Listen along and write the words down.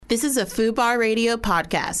This is a FUBAR Radio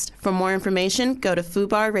podcast. For more information, go to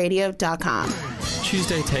FUBARradio.com.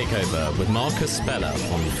 Tuesday Takeover with Marcus Speller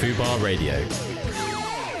on FUBAR Radio.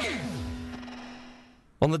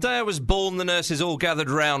 On the day I was born, the nurses all gathered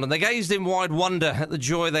round, and they gazed in wide wonder at the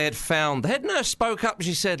joy they had found. The head nurse spoke up and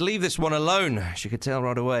she said, "Leave this one alone." She could tell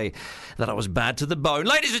right away that I was bad to the bone.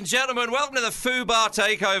 Ladies and gentlemen, welcome to the FUBAR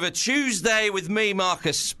Takeover Tuesday with me,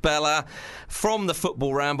 Marcus Speller, from the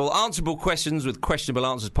Football Ramble. Answerable questions with questionable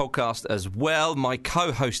answers podcast as well. My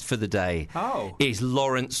co-host for the day is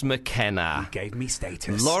Lawrence McKenna. You gave me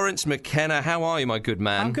status. Lawrence McKenna, how are you, my good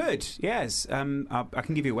man? I'm good, yes. I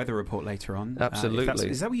can give you a weather report later on.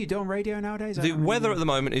 Absolutely. Is that what you do on radio nowadays? The weather at the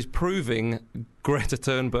moment is proving Greta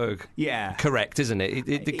Thunberg correct, isn't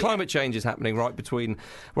it? The climate change is happening right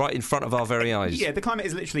in front of our very eyes. Yeah, the climate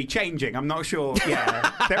is literally changing. I'm not sure.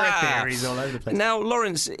 Yeah, there are theories all over the place. Now,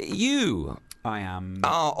 Lawrence, you're on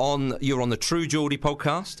the True Geordie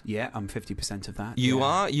podcast. Yeah, I'm 50% of that. You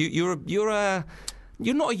are.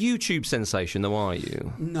 You're not a YouTube sensation, though, are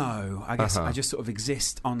you? No, I guess I just sort of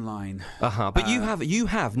exist online. But you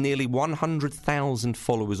have nearly 100,000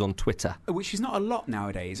 followers on Twitter, which is not a lot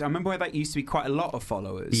nowadays. I remember where that used to be quite a lot of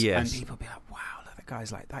followers. Yes, and people would be like, "Wow, look, that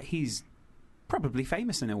guy's like that. He's probably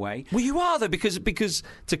famous in a way." Well, you are though, because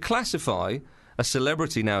to classify a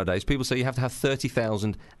celebrity nowadays, people say you have to have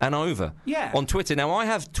 30,000 and over on Twitter. Now, I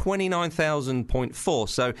have 29,000.4,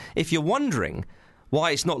 so if you're wondering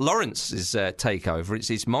why it's not Lawrence's takeover,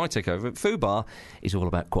 it's my takeover. FUBAR is all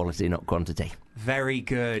about quality, not quantity. Very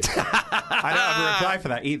good. I don't have a reply for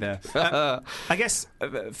that either. I guess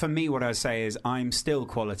for me, what I would say is I'm still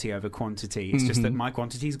quality over quantity. It's just that my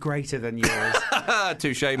quantity is greater than yours.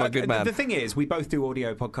 Touche, my good man. The thing is, we both do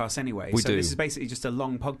audio podcasts anyway. We so do. This is basically just a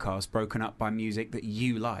long podcast broken up by music that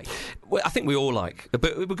you like. Well, I think we all like.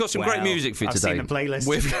 But we've got some great music for you today. I've seen the playlist.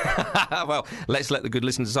 Well, let's let the good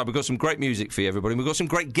listeners decide. We've got some great music for you, everybody. We've got some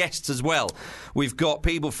great guests as well. We've got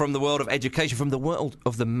people from the world of education, from the world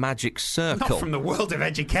of the Magic Circle. Not from the world of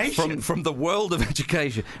education. From the world of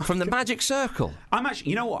education. From the Magic Circle. I'm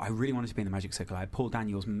actually, you know what? I really wanted to be in the Magic Circle. I had Paul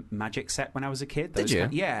Daniels' magic set when I was a kid. Did you?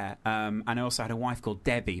 Yeah. And I also had a wife called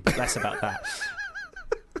Debbie, but less about that.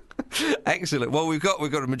 Excellent. Well, we've got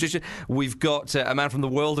a magician. We've got a man from the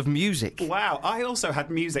world of music. Wow, I also had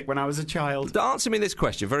music when I was a child. Answer me this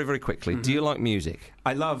question very, very quickly. Do you like music?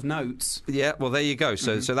 I love notes. Yeah, well, there you go.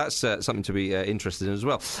 So that's something to be interested in as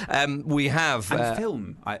well. We have... And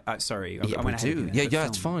film. Sorry, I went ahead. Yeah,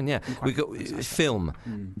 it's fine, yeah. We've got film.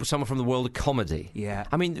 Someone from the world of comedy. Yeah.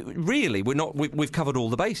 I mean, really, we've covered all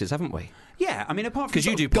the bases, haven't we? Yeah, I mean, apart from... Because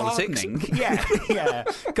you do politics. Yeah.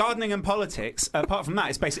 Gardening and politics. Apart from that,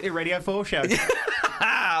 it's basically a Radio 4 show.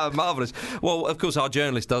 Marvellous. Well, of course, our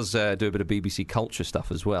journalist does do a bit of BBC culture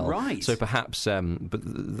stuff as well. Right. So perhaps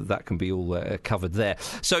that can be all covered there.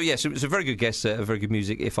 So, yes, it was a very good guest, very good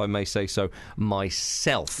music, if I may say so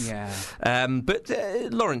myself. Yeah. But,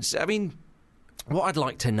 Lawrence, I mean, what I'd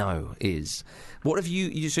like to know is... What have you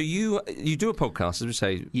do a podcast, as we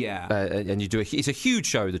say, and you do it's a huge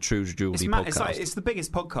show, the True Geordie podcast. It's the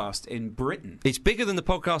biggest podcast in Britain. It's bigger than the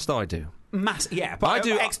podcast I do. But I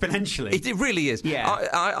do exponentially. It really is. Yeah,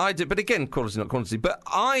 I do, but again, quality not quantity. But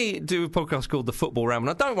I do a podcast called The Football Ramble.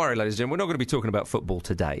 Now, don't worry, ladies and gentlemen, we're not going to be talking about football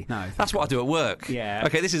today. No, that's what I do at work. Yeah.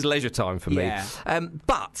 Okay, this is leisure time for me. Yeah.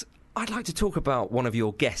 But I'd like to talk about one of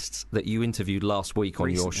your guests that you interviewed last week on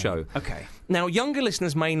your show. Okay. Now, younger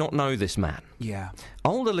listeners may not know this man. Yeah.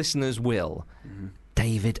 Older listeners will.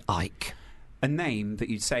 David Icke. A name that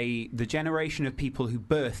you'd say the generation of people who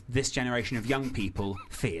birthed this generation of young people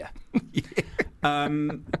fear.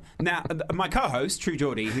 Now, my co-host, True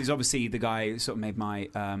Geordie, who's obviously the guy who sort of made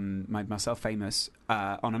made myself famous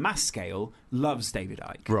on a mass scale, loves David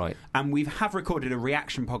Icke. Right. And we have recorded a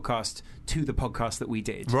reaction podcast to the podcast that we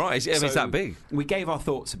did. Right. It's that big. We gave our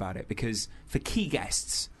thoughts about it because for key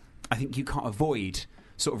guests, I think you can't avoid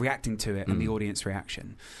sort of reacting to it and the audience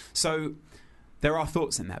reaction. So... there are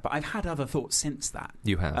thoughts in there, but I've had other thoughts since that.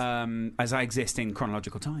 You have? As I exist in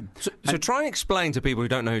chronological time. So try and explain to people who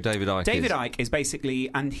don't know who David Icke is. David Icke is basically,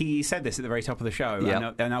 and he said this at the very top of the show,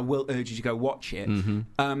 and I will urge you to go watch it,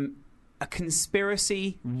 a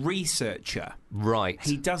conspiracy researcher. Right.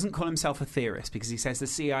 He doesn't call himself a theorist because he says the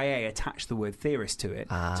CIA attached the word theorist to it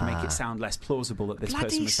to make it sound less plausible that this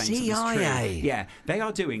person was saying CIA. something that's true. Yeah, they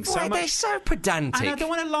are doing so much. They're so pedantic. And I don't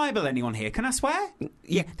want to libel anyone here. Can I swear?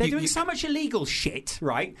 Yeah, they're doing so much illegal shit,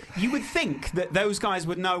 right? You would think that those guys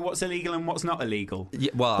would know what's illegal and what's not illegal.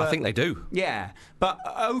 Yeah, well, I think they do. Yeah, but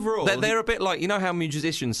overall... They're a bit like, you know how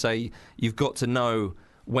musicians say you've got to know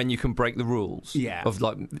when you can break the rules. Yeah. Of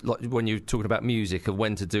like when you're talking about music, of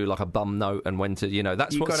when to do like a bum note and when to,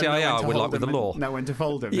 that's what CIR would like with the law. Know when to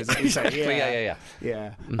fold them. Yeah, Is that what you say? exactly.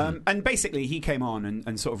 Yeah. Mm-hmm. And basically, he came on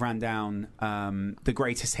and sort of ran down the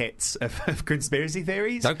greatest hits of conspiracy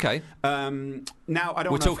theories. Okay. Now, I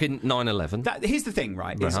don't. We're talking 9/11. Here's the thing,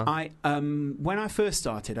 right? Is Uh-huh. when I first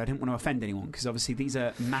started, I didn't want to offend anyone because obviously these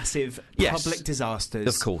are massive Yes. public disasters.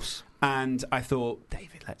 Of course. And I thought,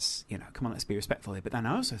 David, let's be respectful here. But then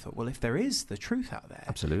I also thought, well, if there is the truth out there,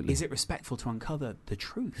 Absolutely. is it respectful to uncover the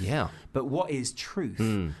truth? Yeah. But what is truth?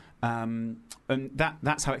 And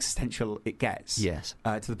that's how existential it gets. Yes.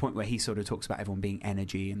 To the point where he sort of talks about everyone being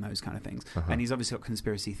energy and those kind of things. Uh-huh. And he's obviously got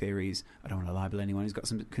conspiracy theories. I don't want to libel anyone. He's got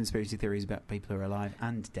some conspiracy theories about people who are alive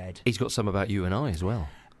and dead. He's got some about you and I as well.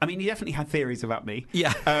 I mean, he definitely had theories about me.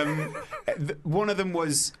 Yeah. One of them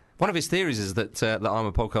was... One of his theories is that I'm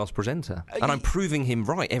a podcast presenter, and I'm proving him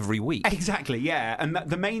right every week. Exactly, yeah. And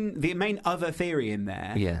the main other theory in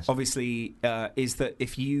there, Yes. obviously, is that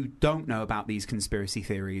if you don't know about these conspiracy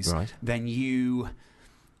theories, Right. then you're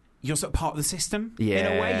sort of part of the system in Yeah.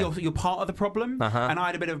 a way. You're part of the problem. Uh-huh. And I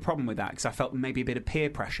had a bit of a problem with that because I felt maybe a bit of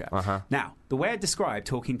peer pressure. Uh-huh. Now, the way I described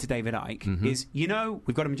talking to David Icke is,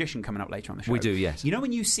 we've got a magician coming up later on the show. We do, yes.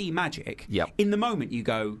 When you see magic, Yep. in the moment you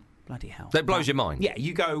go, bloody hell. That blows your mind. Yeah,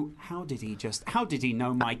 you go, how did he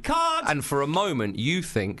know my card? And for a moment, you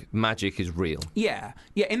think magic is real. Yeah,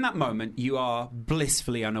 in that moment, you are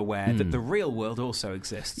blissfully unaware that the real world also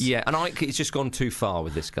exists. Yeah, and it's just gone too far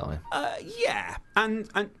with this guy. Yeah, and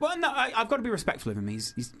well, no, I've got to be respectful of him.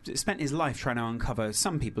 He's spent his life trying to uncover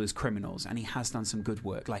some people as criminals, and he has done some good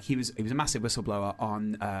work. Like he was a massive whistleblower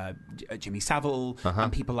on Jimmy Savile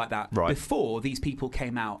and people like that Right. before these people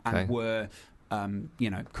came out and were.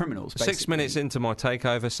 Criminals. Basically. 6 minutes into my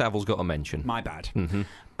takeover, Savile's got a mention. My bad. Mm-hmm.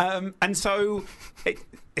 And so,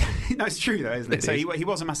 it's true though, isn't it? So is. he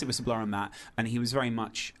was a massive whistleblower on that, and he was very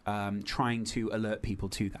much trying to alert people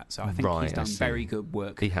to that. So I think Right, he's I done see. very good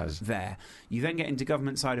work. He has. There. You then get into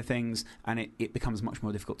government side of things, and it becomes much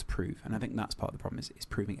more difficult to prove. And I think that's part of the problem is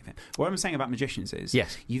proving it. What I'm saying about magicians is,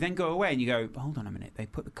 Yes. you then go away and you go, hold on a minute, they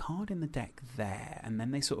put the card in the deck there, and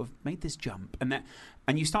then they sort of made this jump,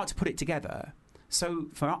 and you start to put it together. So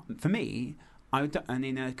for me, and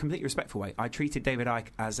in a completely respectful way, I treated David Icke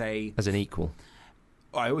as an equal.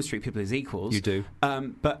 I always treat people as equals. You do.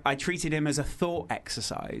 But I treated him as a thought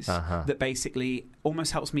exercise that basically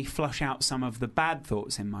almost helps me flush out some of the bad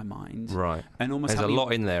thoughts in my mind. Right. And almost There's a help me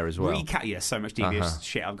lot in there as well. Yes, so much devious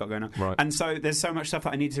shit I've got going on. Right. And so there's so much stuff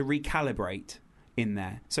that I need to recalibrate in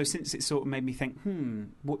there. So since it sort of made me think,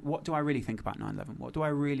 what do I really think about 9/11? What do I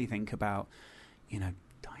really think about, Diana?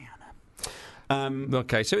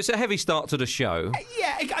 Okay, so it's a heavy start to the show.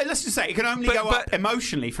 Yeah, let's just say it can only go up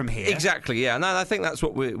emotionally from here. Exactly, yeah. No, I think that's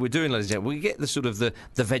what we're doing, ladies and gentlemen. We get the sort of the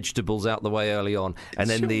vegetables out the way early on, and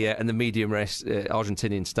then the medium rest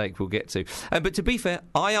Argentinian steak we'll get to. But to be fair,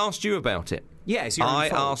 I asked you about it. Yeah, it's your own I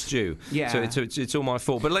fault. asked you. Yeah. So it's all my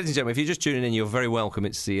fault. But ladies and gentlemen, if you're just tuning in, you're very welcome.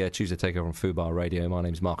 It's the Tuesday Takeover on Fubar Radio. My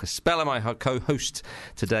name's Marcus Speller. My co-host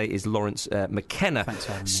today is Lawrence McKenna. Thanks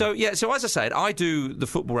for having me. So as I said, I do the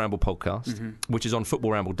Football Ramble podcast, which is on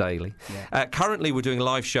Football Ramble Daily. Yeah. Currently, we're doing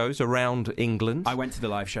live shows around England. I went to the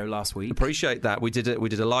live show last week. Appreciate that. We did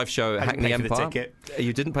a live show at I didn't Hackney pay for the Empire. ticket.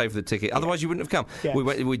 You didn't pay for the ticket, otherwise you wouldn't have come. Yeah.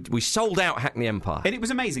 We sold out Hackney Empire. And it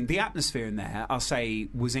was amazing. The atmosphere in there, I'll say,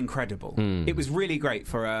 was incredible. It was really great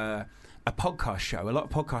for a podcast show. A lot of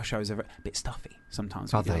podcast shows are a bit stuffy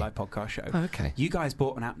sometimes when Are you do a they? live podcast show. Oh, okay. You guys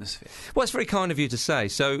brought an atmosphere. Well, it's very kind of you to say.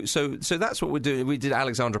 So that's what we're doing. We did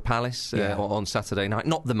Alexandra Palace on Saturday night.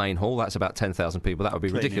 Not the main hall. That's about 10,000 people. That would be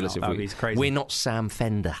Clearly ridiculous not. That if would be crazy. we're not Sam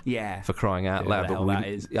Fender. Yeah. For crying out loud. Who the hell that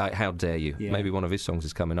is. How dare you? Yeah. Maybe one of his songs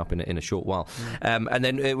is coming up in a short while. And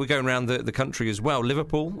then we're going around the country as well.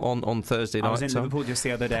 Liverpool on Thursday night. I was in Liverpool just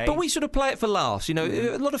the other day. But we sort of play it for laughs.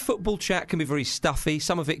 A lot of football chat can be very stuffy.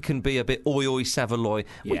 Some of it can be a bit oi Savaloy.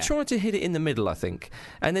 We Yeah. try to hit it in the middle, I think.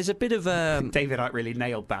 And there's a bit of David Icke really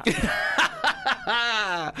nailed that.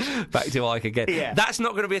 back to Ike again. Yeah. That's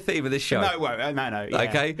not going to be a theme of this show. No, it won't. No. Yeah.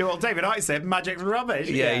 Okay. Well, David Icke said magic's rubbish.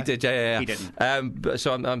 Yeah, he did. Yeah. He didn't.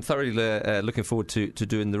 So I'm thoroughly looking forward to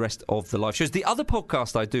doing the rest of the live shows. The other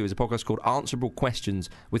podcast I do is a podcast called Answerable Questions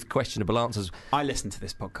with Questionable Answers. I listen to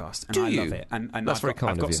this podcast and Do I you? love it. And That's very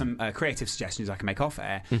kind I've of got you. some creative suggestions I can make off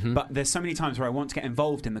air. But there's so many times where I want to get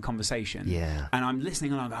involved in the conversation. Yeah. And I'm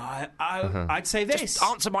listening and I'm like, I'd say this. Just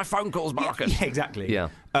answer my phone calls, Marcus. Yeah, exactly. Yeah.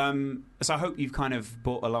 So I hope you've kind of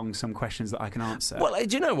brought along some questions that I can answer. Well,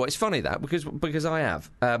 do you know what? It's funny that because I have,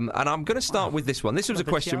 and I'm going to start with this one. This was a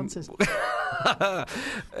question.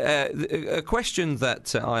 A question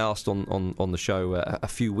that I asked on the show a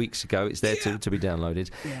few weeks ago. It's there to be downloaded.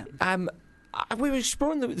 Yeah. We were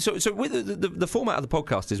exploring so with the format of the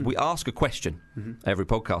podcast is we ask a question every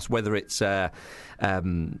podcast, whether it's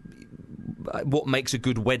what makes a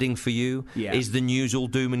good wedding for you? Yeah. Is the news all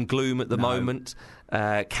doom and gloom at the moment?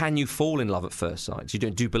 Can you fall in love at first sight?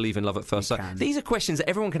 Do you believe in love at first sight? These are questions that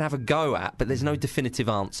everyone can have a go at, but there's no definitive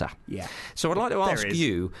answer. Yeah. So I'd like to ask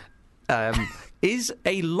you, is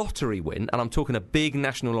a lottery win, and I'm talking a big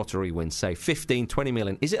national lottery win, say 15, 20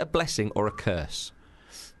 million, is it a blessing or a curse?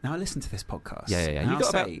 Now, I listened to this podcast. Yeah.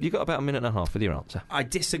 You got about a minute and a half with your answer. I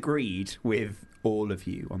disagreed with all of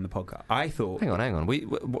you on the podcast. I thought... Hang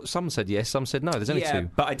on. Some said yes, some said no. There's only two.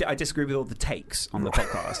 But I disagree with all the takes on the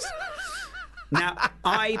podcast. Now,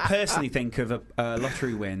 I personally think of a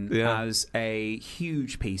lottery win as a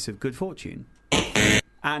huge piece of good fortune.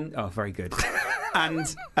 And... Oh, very good.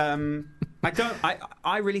 And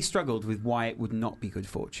I really struggled with why it would not be good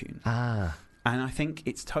fortune. And I think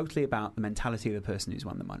it's totally about the mentality of the person who's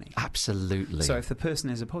won the money. Absolutely. So if the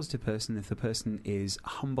person is a positive person, if the person is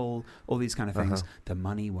humble, all these kind of things, the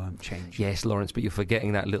money won't change. Yes, Lawrence, but you're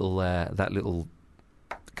forgetting that little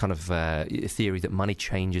kind of theory that money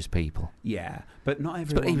changes people. Yeah, but not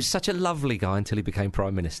everyone. But he was such a lovely guy until he became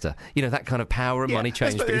Prime Minister. You know, that kind of power and money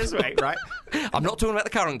changed people. This way, right? I'm not talking about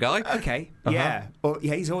the current guy. Okay, yeah.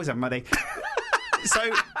 He's always had money. So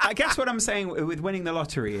I guess what I'm saying with winning the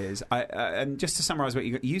lottery is, and just to summarise what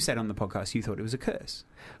you said on the podcast, you thought it was a curse.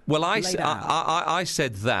 Well, I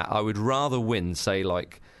said that I would rather win, say,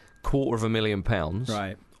 like £250,000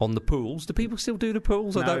 right. on the pools. Do people still do the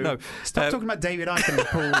pools? No. I don't know. Stop talking about David Icke and the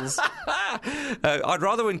pools. I'd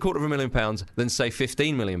rather win £250,000 than say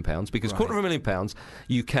 £15 million because £250,000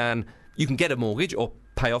 you can get a mortgage or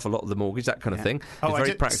pay off a lot of the mortgage, that kind of thing. It's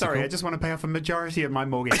very practical. Sorry, I just want to pay off a majority of my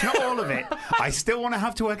mortgage, not all of it. I still want to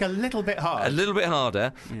have to work a little bit hard. A little bit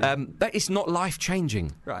harder. Yeah. But it's not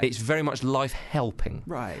life-changing. Right. It's very much life-helping.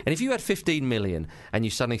 Right. And if you had 15 million and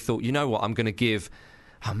you suddenly thought, you know what, I'm going to give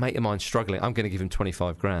a mate of mine struggling, I'm going to give him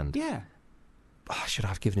 25 grand. Yeah. Should I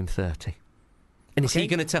have given him 30? And is he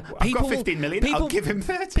going to tell... I've got 15 million, I'll give him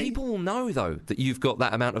 30. People will know, though, that you've got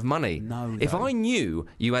that amount of money. No, if I knew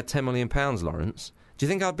you had £10 million, Lawrence, do you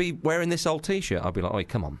think I'd be wearing this old T-shirt? I'd be like,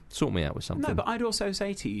 come on, sort me out with something. No, but I'd also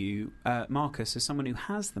say to you, Marcus, as someone who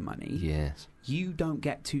has the money, yes, you don't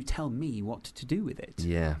get to tell me what to do with it.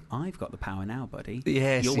 Yeah. I've got the power now, buddy.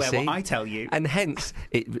 Yes, You'll wear what I tell you. And hence,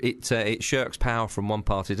 it shirks power from one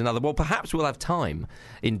party to another. Well, perhaps we'll have time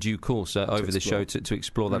in due course over the show to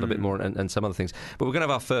explore that a bit more and some other things. But we're going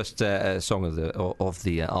to have our first song of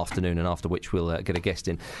the afternoon, and after which we'll get a guest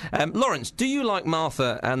in. Lawrence, do you like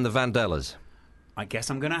Martha and the Vandellas? I guess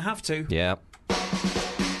I'm going to have to. Yeah.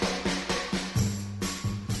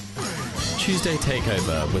 Tuesday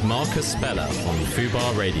Takeover with Marcus Speller on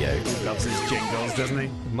Fubar Radio. He loves his jingles, doesn't he?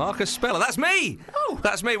 Marcus Speller, that's me! Oh!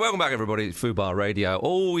 That's me. Welcome back, everybody, to Fubar Radio.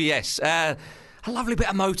 Oh, yes. A lovely bit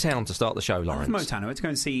of Motown to start the show, Lawrence. Motown. I went to go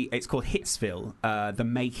and see, it's called Hitsville, the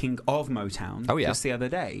making of Motown. Oh, yeah. Just the other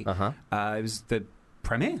day. It was the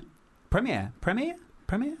premiere?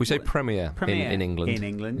 We say premiere in England. In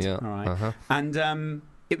England, yeah. All right. And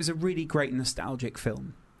it was a really great nostalgic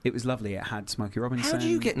film. It was lovely. It had Smokey Robinson. How do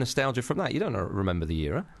you get nostalgia from that? You don't remember the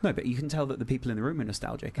era. No, but you can tell that the people in the room are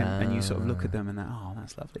nostalgic, and you sort of look at them and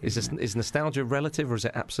that's lovely. Is nostalgia relative or is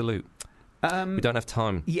it absolute? We don't have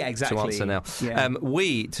time to answer now. Yeah.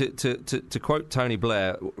 To quote Tony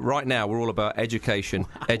Blair, right now we're all about education,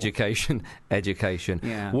 education.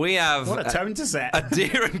 Yeah. We have what a tone to set. A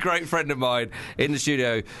dear and great friend of mine in the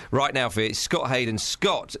studio right now for it, Scott Hayden.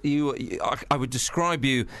 Scott, I would describe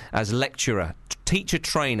you as lecturer, teacher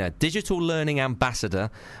trainer, digital learning ambassador,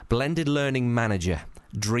 blended learning manager,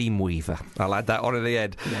 Dreamweaver. I'll add that on at the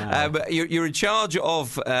end. Yeah. You're in charge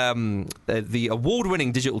of the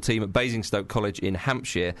award-winning digital team at Basingstoke College in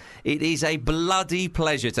Hampshire. It is a bloody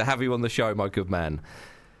pleasure to have you on the show, my good man.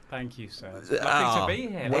 Thank you, sir. Lovely to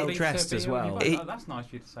be here. Well dressed as well. That's nice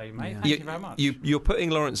of you to say, mate. Thank you very much. You're putting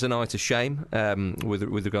Lawrence and I to shame with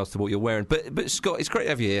regards to what you're wearing. But Scott, it's great to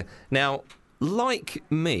have you here. Now, like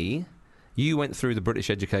me, you went through the British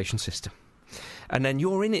education system. And then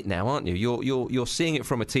you're in it now, aren't you? You're seeing it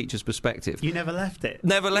from a teacher's perspective. You never left it.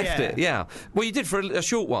 Never left it. Yeah. Well, you did for a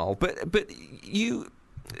short while, but you.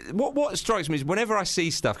 What strikes me is whenever I see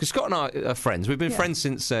stuff, because Scott and I are friends. We've been friends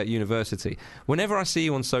since university. Whenever I see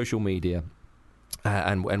you on social media,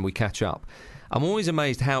 and we catch up, I'm always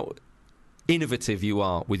amazed how innovative you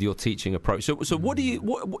are with your teaching approach. So what do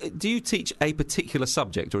you teach a particular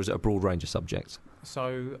subject, or is it a broad range of subjects?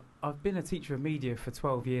 So I've been a teacher of media for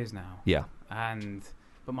 12 years now. Yeah. And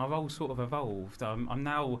but my role sort of evolved. I'm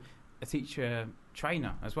now a teacher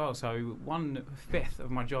trainer as well. So 1/5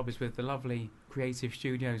 of my job is with the lovely Creative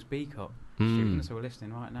Studios BCOT students who are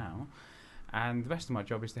listening right now. And the rest of my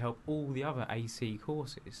job is to help all the other AC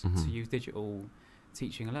courses to use digital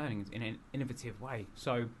teaching and learning in an innovative way.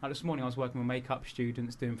 So this morning I was working with makeup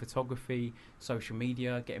students doing photography, social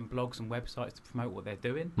media, getting blogs and websites to promote what they're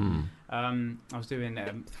doing. I was doing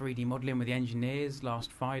 3D modelling with the engineers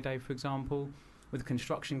last Friday, for example. With the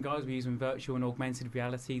construction guys, we're using virtual and augmented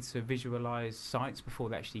reality to visualise sites before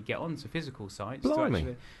they actually get onto physical sites. So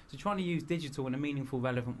trying to use digital in a meaningful,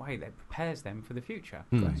 relevant way that prepares them for the future.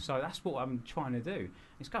 So that's what I'm trying to do.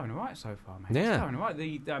 It's going all right so far, mate. Yeah. It's going all right.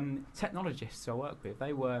 The technologists I work with,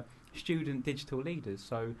 they were student digital leaders,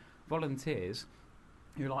 so volunteers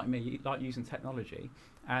who, like me, like using technology.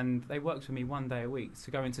 And they worked with me 1 day a week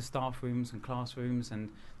to go into staff rooms and classrooms and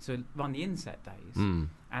to run the inset days.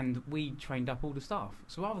 And we trained up all the staff.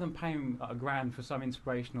 So rather than paying $1,000 for some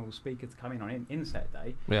inspirational speaker to come in on inset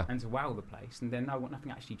day and to wow the place, and then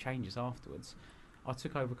nothing actually changes afterwards, I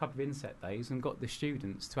took over a couple of inset days and got the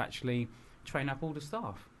students to actually train up all the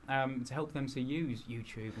staff. To help them to use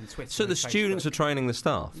YouTube and Twitter. So the students are training the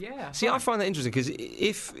staff? Yeah. See, I find that interesting because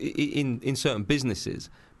if in certain businesses,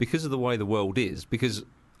 because of the way the world is, because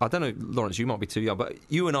I don't know, Lawrence, you might be too young, but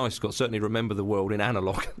you and I, Scott, certainly remember the world in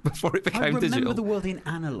analogue before it became digital. I remember the world in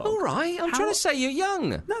analogue. All right, I'm trying to say you're young.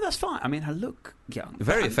 No, that's fine. I mean, I look young.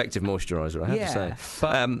 Very effective moisturiser, I have to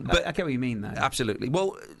say. But I get what you mean, though. Absolutely.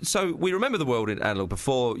 Well, so we remember the world in analogue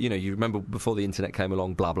before, you remember before the internet came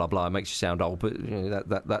along, blah, blah, blah. It makes you sound old, but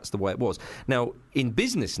that's the way it was. Now, in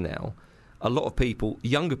business now, a lot of people,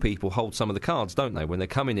 younger people, hold some of the cards, don't they? When they're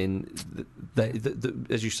coming in,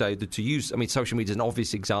 as you say, to use. I mean, social media is an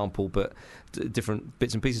obvious example, but different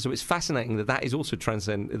bits and pieces. So it's fascinating that is also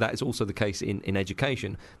that is also the case in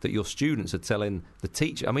education. That your students are telling the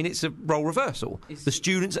teacher. I mean, it's a role reversal. The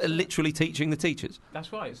students are literally teaching the teachers.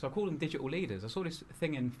 That's right. So I call them digital leaders. I saw this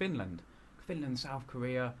thing in Finland, South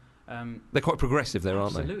Korea. They're quite progressive there,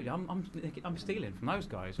 aren't they? Absolutely. I'm stealing from those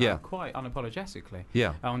guys. Quite unapologetically.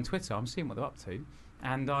 Yeah. On Twitter, I'm seeing what they're up to,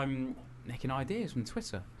 and I'm making ideas from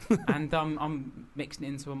Twitter, and I'm mixing it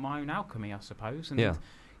into my own alchemy, I suppose. And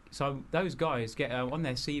so those guys get on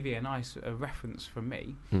their CV a nice reference from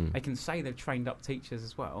me. They can say they've trained up teachers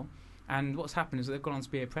as well. And what's happened is that they've gone on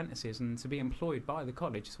to be apprentices and to be employed by the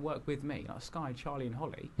college to work with me. Like Sky, Charlie and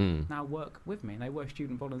Holly now work with me, and they were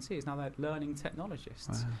student volunteers. Now they're learning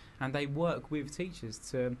technologists. Wow. And they work with teachers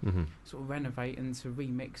to sort of renovate and to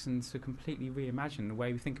remix and to completely reimagine the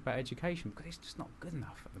way we think about education, because it's just not good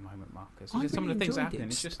enough at the moment, Marcus. Some of the things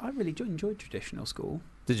happening. I really enjoyed traditional school.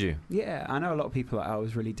 Did you? Yeah, I know a lot of people I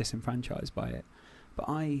was really disenfranchised by it. But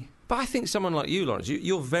I think someone like you, Lawrence,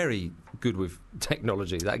 you're very good with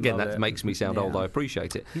technology. That makes me sound old. I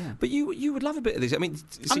appreciate it. Yeah. But you would love a bit of this. I mean,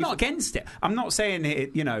 I'm not against it. I'm not saying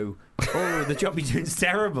it. The job you're doing is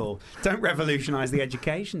terrible. Don't revolutionise the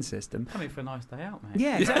education system. Coming for a nice day out, mate.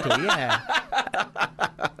 Yeah, exactly. Yeah.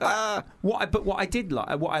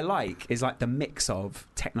 What I like is like the mix of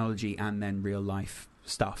technology and then real life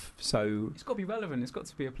stuff. So it's got to be relevant. It's got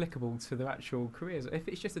to be applicable to their actual careers. If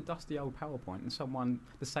it's just a dusty old PowerPoint and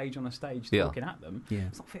the sage on a stage talking at them,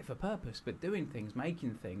 it's not fit for purpose. But doing things,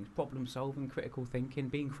 making things, problem solving, critical thinking,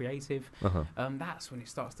 being creative, that's when it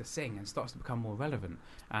starts to sing and starts to become more relevant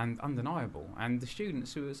and undeniable. And the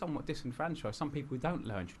students who are somewhat disenfranchised, some people who don't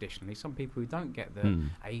learn traditionally, some people who don't get the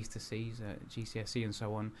A's to C's, GCSE and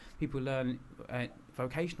so on, people who learn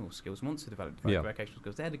vocational skills, want to develop vocational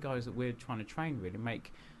skills, they're the guys that we're trying to train, really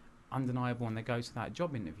make undeniable when they go to that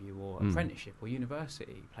job interview or apprenticeship or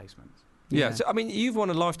university placement. Yeah, so I mean, you've won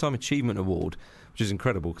a Lifetime Achievement Award, which is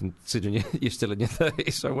incredible considering you're still in your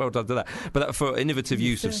 30s, so well done to that. But that for innovative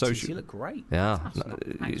use of social... You look great. Yeah,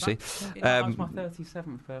 you see. It's my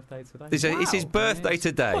 37th birthday today. It's his birthday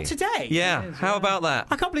today. What, today? Yeah, how about that?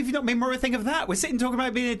 I can't believe you've not made more of a thing of that. We're sitting talking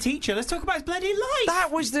about being a teacher. Let's talk about his bloody life. That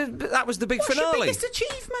was the big finale. What's your biggest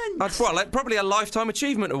achievement? Probably a Lifetime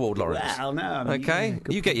Achievement Award, Lawrence. Well, no. I mean, okay,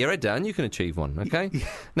 you get your head down, you can achieve one, okay?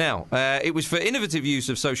 Now, it was for innovative use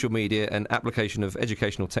of social media and application of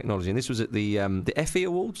educational technology, and this was at the FE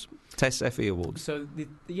Awards, TESS FE Awards. So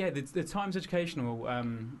the Times Educational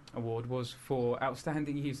Award was for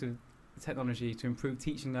outstanding use of technology to improve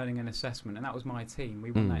teaching, learning and assessment, and that was my team.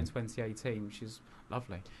 We won that in 2018, which is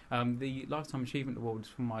lovely. The Lifetime Achievement Awards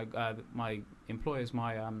from my employers,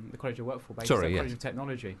 the college I work for, College of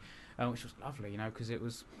Technology, which was lovely, because it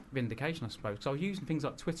was vindication, I suppose. So I was using things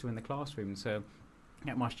like Twitter in the classroom to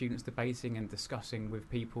get my students debating and discussing with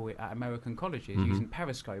people at American colleges Mhm. using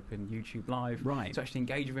Periscope and YouTube Live Right. to actually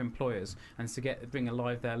engage with employers and to bring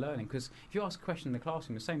alive their learning. Because if you ask a question in the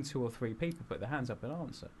classroom, the same 2 or 3 people put their hands up and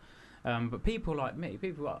answer. But people like me,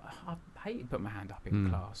 I hated putting my hand up in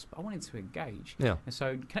class, but I wanted to engage. Yeah. And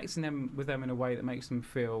so connecting with them in a way that makes them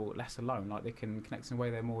feel less alone, like they can connect in a way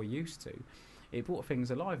they're more used to, it brought things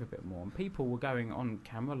alive a bit more. And people were going on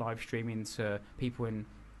camera, live streaming to people in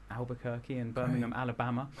Albuquerque and Birmingham,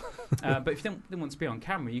 Alabama. But if you didn't want to be on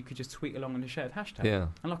camera, you could just tweet along on a shared hashtag. Yeah.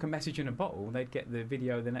 And like a message in a bottle, they'd get the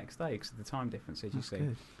video the next day because of the time differences, you see.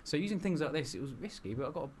 Good. So using things like this, it was risky, but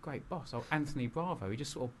I got a great boss, Anthony Bravo. He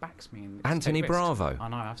just sort of backs me. And Anthony take risks. Bravo? I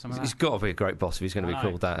know, I have some of that. He's got to be a great boss if he's going to be I know.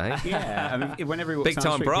 called that, eh? Yeah, I mean, whenever he walks Big down the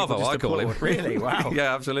time street, Bravo, people just I call him. applaud. Really? Wow.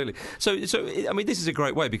 Yeah, absolutely. So, I mean, this is a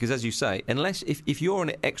great way because, as you say, unless if you're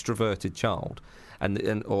an extroverted child,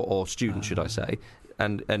 or student, should I say,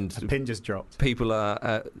 and A pin just dropped. people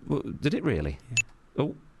are. Well, did it really? Yeah.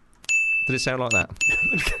 Oh, did it sound like that?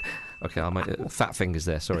 Okay, I'll make fat fingers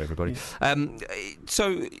there. Sorry, everybody.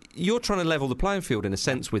 So you're trying to level the playing field in a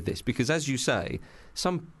sense with this because, as you say,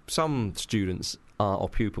 some students or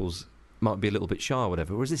pupils might be a little bit shy or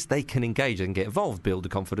whatever. Whereas this, they can engage and get involved, build the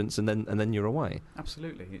confidence, and then you're away.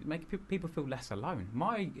 Absolutely. It makes people feel less alone.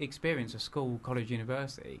 My experience of school, college,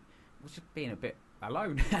 university was just being a bit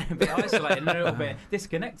alone, a bit isolated, and a little bit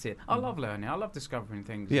disconnected. I love learning. I love discovering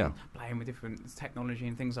things. Yeah. And playing with different technology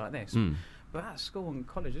and things like this. Mm. But at school and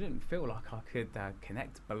college, I didn't feel like I could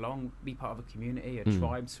connect, belong, be part of a community, a Mm.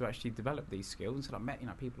 tribe to actually develop these skills until I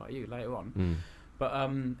met people like you later on. Mm. But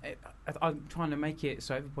I'm trying to make it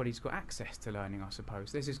so everybody's got access to learning, I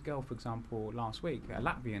suppose. There's this girl, for example, last week, a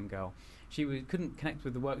Latvian girl. She couldn't connect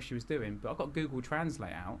with the work she was doing, but I got Google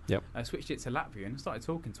Translate out, Yep. switched it to Latvian, started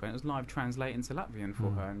talking to her, and it was live translating to Latvian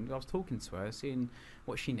for her. And I was talking to her, seeing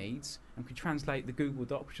what she needs, and could translate the Google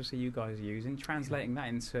Doc, which I see you guys are using, translating that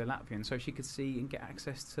into Latvian so she could see and get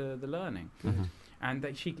access to the learning. Mm-hmm. And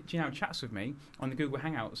that she now chats with me on the Google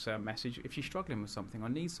Hangouts message if she's struggling with something or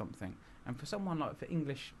needs something. And for someone for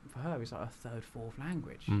English, for her, it's like a third, fourth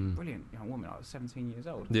language. Mm. Brilliant young woman, 17 years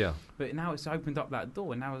old. Yeah. But now it's opened up that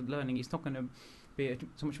door, and now learning, it's not going to be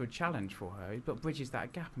so much of a challenge for her, but bridges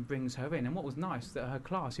that gap and brings her in. And what was nice, that her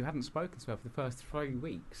class, who hadn't spoken to her for the first 3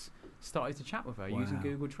 weeks, started to chat with her using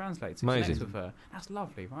Google Translate to Amazing. connect with her. That's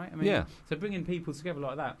lovely, right? I mean, Yeah. so bringing people together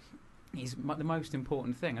like that is the most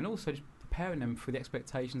important thing, and also just preparing them for the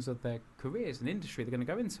expectations of their careers and industry they're going to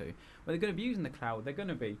go into. Well, they're going to be using the cloud, they're going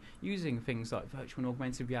to be using things like virtual and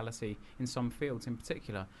augmented reality in some fields in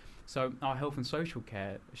particular. So our health and social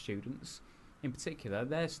care students in particular,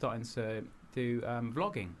 they're starting to do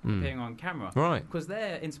vlogging, being on camera. Right. Because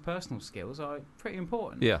their interpersonal skills are pretty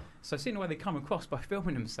important. Yeah. So seeing the way they come across by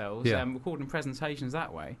filming themselves, recording presentations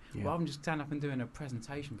that way, rather than just standing up and doing a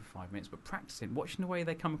presentation for 5 minutes, but practicing, watching the way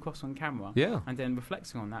they come across on camera, and then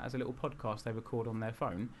reflecting on that as a little podcast they record on their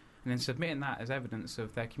phone, and then submitting that as evidence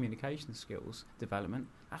of their communication skills development,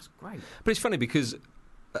 that's great. But it's funny because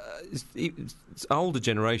older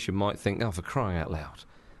generation might think, oh, for crying out loud.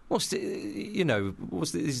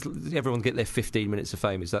 Everyone get their 15 minutes of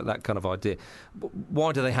fame? Is that kind of idea?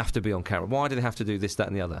 Why do they have to be on camera? Why do they have to do this, that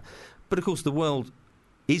and the other? But of course the world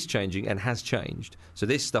is changing and has changed. So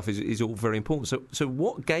this stuff is all very important. So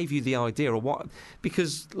what gave you the idea, or what?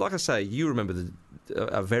 Because, like I say, you remember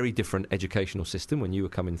a very different educational system when you were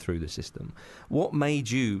coming through the system. What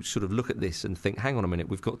made you sort of look at this and think, hang on a minute,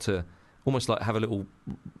 we've got to almost like have a little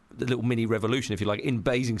mini revolution, if you like, in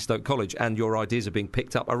Basingstoke College, and your ideas are being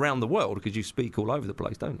picked up around the world because you speak all over the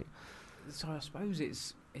place, don't you? So I suppose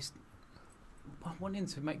it's wanting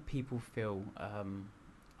to make people feel,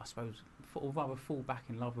 or rather fall back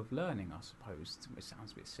in love with learning, I suppose. It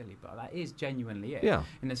sounds a bit silly, but that is genuinely it. Yeah.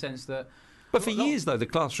 In the sense that... But for years, though, the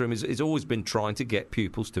classroom has always been trying to get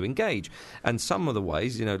pupils to engage. And some of the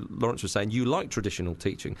ways, Lawrence was saying, you like traditional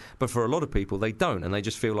teaching, but for a lot of people, they don't. And they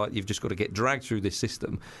just feel like you've just got to get dragged through this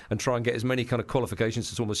system and try and get as many kind of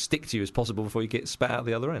qualifications to almost stick to you as possible before you get spat out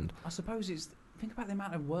the other end. I suppose think about the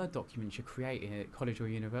amount of Word documents you're creating at college or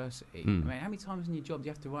university. I mean, how many times in your job do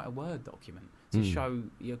you have to write a Word document to show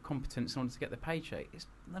your competence in order to get the paycheck?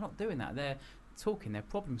 They're not doing that. They're talking, they're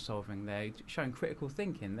problem solving, they're showing critical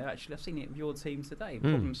thinking. They're actually, I've seen it with your team today,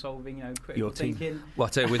 problem solving, critical thinking. Well, I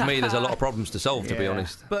tell you, with me, there's a lot of problems to solve, to be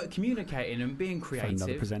honest. But communicating and being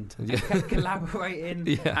creative, presenter.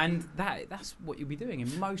 collaborating, and that's what you'll be doing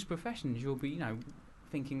in most professions. You'll be,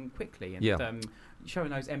 thinking quickly and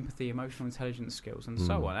showing those empathy, emotional intelligence skills and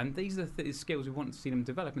so on. And these are the skills we want to see them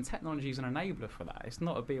develop, and technology is an enabler for that. It's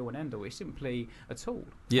not a be-all and end-all. It's simply a tool.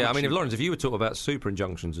 Yeah, I mean, if you were taught about super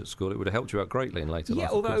injunctions at school, it would have helped you out greatly in later life. Yeah,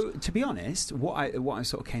 although, to be honest, what I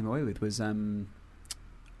sort of came away with was...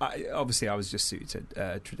 obviously, I was just suited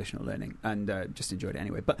to traditional learning and just enjoyed it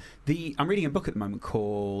anyway. But I'm reading a book at the moment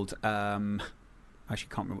called... I actually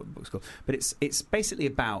can't remember what the book's called. But it's basically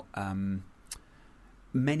about...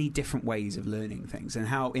 many different ways of learning things, and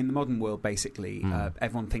how in the modern world basically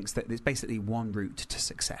everyone thinks that there's basically one route to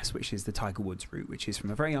success, which is the Tiger Woods route, which is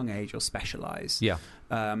from a very young age you'll specialise.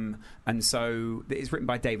 And so it's written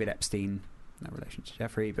by David Epstein, no relation to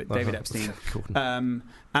Jeffrey, but David Epstein.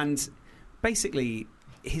 And basically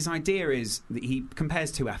his idea is that he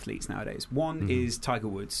compares two athletes nowadays. One is Tiger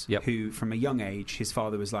Woods, who from a young age his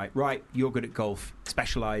father was like, right, you're good at golf,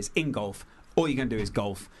 specialise in golf, all you're going to do is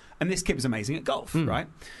golf. And this kid was amazing at golf, right?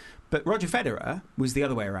 But Roger Federer was the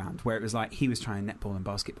other way around, where it was like he was trying netball and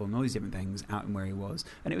basketball and all these different things out in where he was.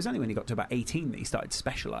 And it was only when he got to about 18 that he started to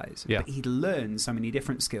specialise. But he'd learned so many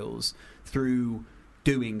different skills through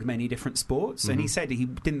doing many different sports. And he said he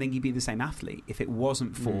didn't think he'd be the same athlete if it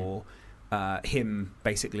wasn't for... him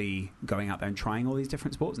basically going out there and trying all these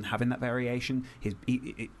different sports and having that variation.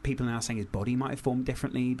 People are now saying his body might have formed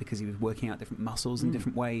differently because he was working out different muscles in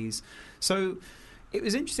different ways. So it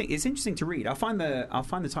was interesting. It's interesting to read. I'll find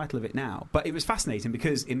the title of it now. But it was fascinating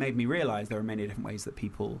because it made me realise there are many different ways that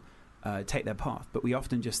people take their path. But we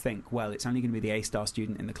often just think, well, it's only going to be the A-star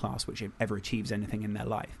student in the class which ever achieves anything in their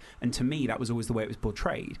life. And to me, that was always the way it was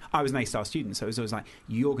portrayed. I was an A-star student, so it was always like,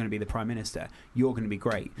 you're going to be the Prime Minister. You're going to be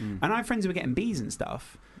great. And I have friends who were getting Bs and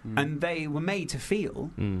stuff, and they were made to feel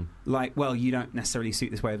like, well, you don't necessarily suit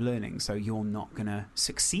this way of learning, so you're not going to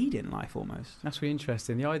succeed in life almost. That's really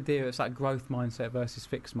interesting. The idea it's like growth mindset versus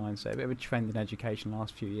fixed mindset, a bit of a trend in education the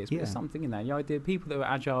last few years. But there's something in there. The idea of people that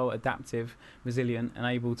are agile, adaptive, resilient, and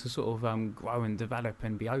able to sort of grow and develop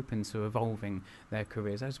and be open to evolving their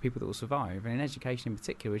careers. Those are people that will survive. And in education in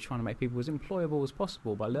particular, we're trying to make people as employable as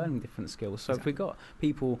possible by learning different skills. So if we've got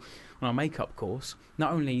people on our makeup course,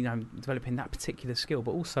 not only developing that particular skill,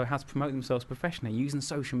 but also how to promote themselves professionally, using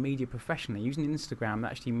social media professionally, using Instagram,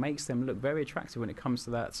 that actually makes them look very attractive when it comes to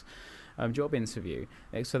that job interview,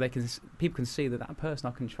 so people can see that person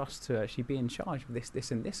I can trust to actually be in charge of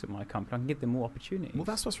this and this at my company. I can give them more opportunities. Well,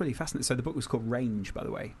 that's what's really fascinating. So the book was called Range, by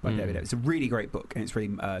the way, by David. It's a really great book, and it's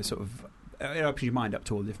really it opens your mind up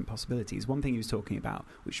to all the different possibilities. One thing he was talking about,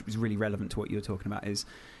 which was really relevant to what you were talking about, is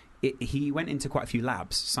he went into quite a few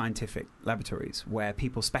labs, scientific laboratories, where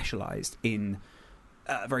people specialised in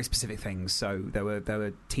very specific things. So there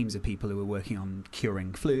were teams of people who were working on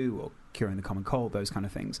curing flu or curing the common cold, those kind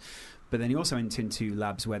of things. But then he also went into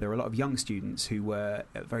labs where there were a lot of young students who were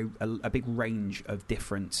a big range of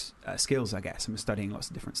different skills, I guess, and were studying lots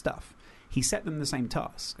of different stuff. He set them the same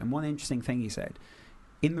task. And one interesting thing he said,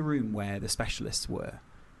 in the room where the specialists were,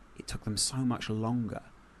 it took them so much longer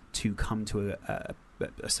to come to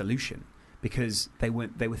a solution because they were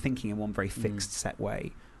thinking in one very fixed, set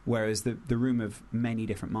way. Whereas the room of many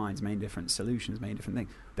different minds, many different solutions, many different things,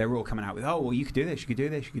 they were all coming out with, oh, well, you could do this, you could do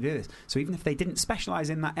this, you could do this. So even if they didn't specialise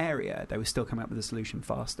in that area, they were still coming up with a solution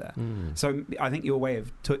faster. So I think your way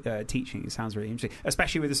of teaching sounds really interesting,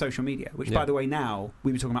 especially with the social media, which, by the way, now,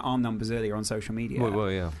 we were talking about our numbers earlier on social media.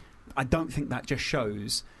 Well, yeah. I don't think that just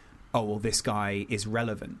shows, oh, well, this guy is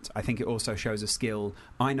relevant. I think it also shows a skill.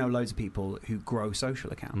 I know loads of people who grow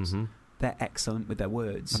social accounts. They're excellent with their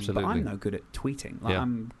words. Absolutely. But I'm no good at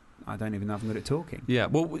tweeting. I don't even know if I'm good at talking. Yeah,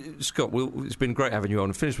 well, Scott, it's been great having you on.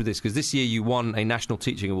 And finish with this, because this year you won a National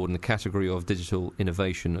Teaching Award in the category of Digital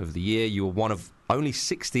Innovation of the Year. You were one of only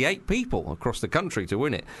 68 people across the country to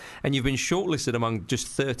win it. And you've been shortlisted among just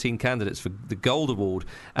 13 candidates for the Gold Award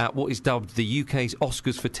at what is dubbed the UK's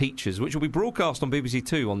Oscars for Teachers, which will be broadcast on BBC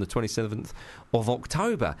Two on the 27th of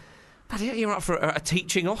October. You're up for a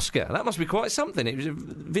teaching Oscar. That must be quite something. It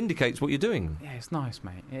vindicates what you're doing. Yeah, it's nice,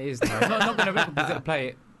 mate. It is nice. not going to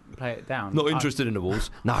play it down. Not interested in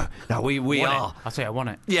awards. No, we are. I'll tell you, I want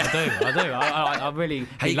it. Yeah, I do. I really.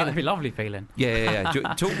 It'd be a lovely feeling. Yeah.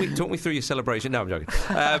 Talk me through your celebration. No, I'm joking.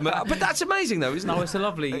 But that's amazing, though, isn't it? No, it's a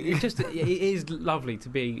lovely. It is lovely to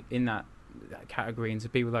be in that category and to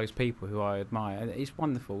be with those people who I admire. And it's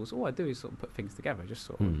wonderful. So all I do is sort of put things together, just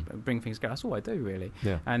sort of bring things together. That's all I do, really.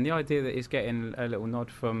 Yeah. And the idea that it's getting a little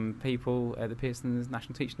nod from people at the Pearson's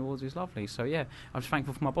National Teaching Awards is lovely. So yeah, I'm just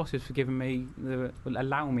thankful for my bosses for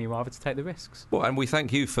allowing me to take the risks. Well, and we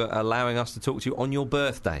thank you for allowing us to talk to you on your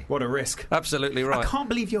birthday. What a risk. Absolutely right. I can't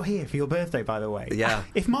believe you're here for your birthday, by the way. Yeah.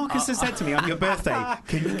 If Marcus has said to me on your birthday,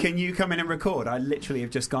 can you come in and record? I literally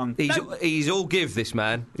have just gone. He's all give, this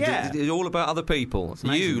man. Yeah. It's all about other people.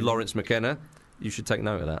 amazing. You, Lawrence McKenna, you should take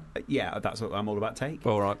note of that. Yeah, that's what I'm all about. Take.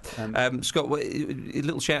 All right, Scott. A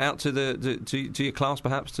little shout out to to your class,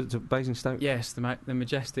 perhaps to Basingstoke. Yes, the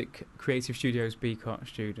majestic Creative Studios BCOT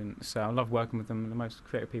students. I love working with them. The most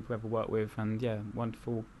creative people I've ever worked with, and yeah,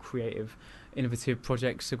 wonderful, creative, innovative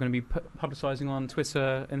projects are going to be publicising on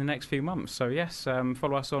Twitter in the next few months. So yes,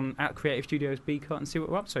 follow us on @Creative Studios BCOT and see what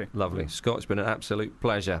we're up to. Lovely, Scott. It's been an absolute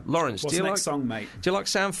pleasure. Lawrence, what's do you the like next song, mate? Do you like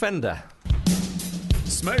Sam Fender?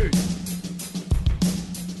 Smooth.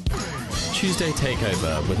 Tuesday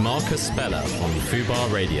Takeover with Marcus Speller on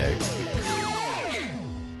Fubar Radio.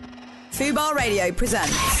 Fubar Radio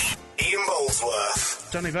presents Ian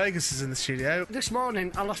Boldsworth. Johnny Vegas is in the studio. This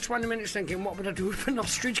morning, I lost 20 minutes thinking, what would I do if an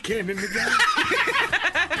ostrich came in the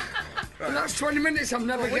game? And that's 20 minutes I'm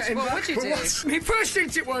never getting back. What would you do? My first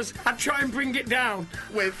instinct was, I'd try and bring it down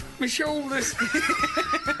with my shoulders,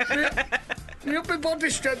 my upper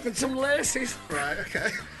body strength and some laces. Right, okay.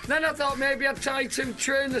 Then I thought maybe I'd tie two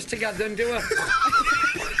trainers together and do a...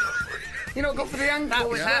 go for the ankle. That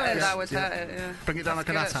would hurt it, yeah. yeah. Bring it down like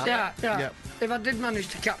an ass. Yeah. Yep. If I did manage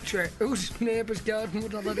to capture it, whose neighbour's garden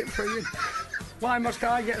would I let it free in? Why must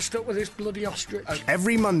I get stuck with this bloody ostrich?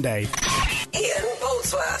 Every Monday Ian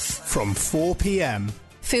Boldsworth. from 4 p.m.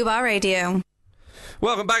 Fubar Radio.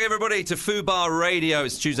 Welcome back, everybody, to Fubar Radio.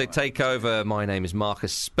 It's Tuesday Takeover. My name is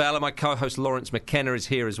Marcus Speller. My co-host Lawrence McKenna is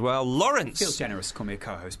here as well. Lawrence, Feels generous to call me a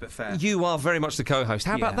co-host, but fair. you are very much the co-host.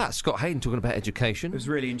 How about Yeah. that? Scott Hayden talking about education. It was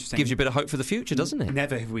really interesting. Gives you a bit of hope for the future, doesn't it?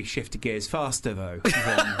 Never have we shifted gears faster, though,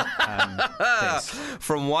 than this.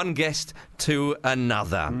 From one guest to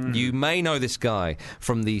another. You may know this guy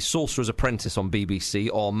from The Sorcerer's Apprentice on BBC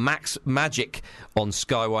or Max Magic on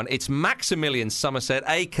Sky One. It's Maximilian Somerset,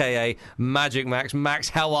 a.k.a. Magic Max. Max,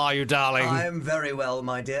 how are you, darling? I am very well,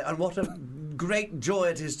 my dear, and what a great joy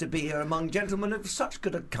it is to be here among gentlemen of such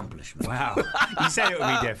good accomplishment. Wow. You said it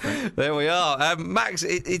would be different. There we are. Max,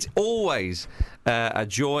 it's always a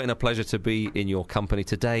joy and a pleasure to be in your company.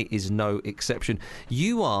 Today is no exception.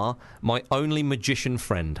 You are my only magician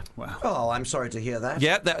friend. Wow. Oh, I'm sorry to hear that.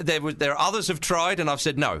 Yeah, there are others have tried, and I've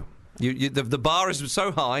said no. The bar is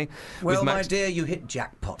so high. Well, with my Max. dear, you hit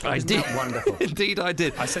jackpot. I Isn't did. that wonderful? Indeed, I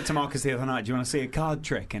did. I said to Marcus the other night, do you want to see a card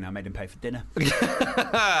trick? And I made him pay for dinner.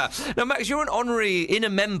 Now, Max, you're an honorary inner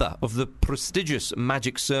member of the prestigious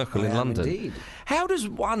Magic Circle in am London. indeed. How does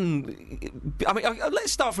one? I mean,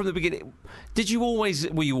 let's start from the beginning. Were you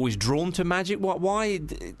always drawn to magic? Why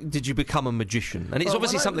did you become a magician? And it's Well,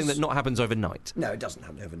 obviously when I something was- that not happens overnight. No, it doesn't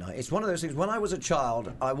happen overnight. It's one of those things. When I was a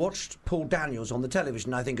child, I watched Paul Daniels on the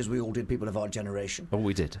television, I think, as we all did, people of our generation. Oh,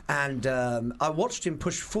 we did. And I watched him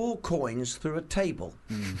push 4 coins through a table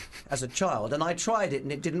as a child, and I tried it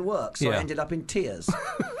and it didn't work, so Yeah. I ended up in tears.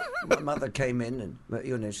 My mother came in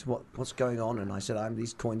and said, what's going on? And I said,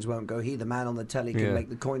 these coins won't go. He, the man on the telly, can Yeah. make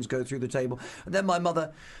the coins go through the table. And then my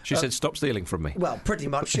mother, She said, "Stop stealing from me." well, pretty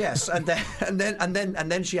much, yes. And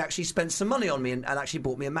then she actually spent some money on me and actually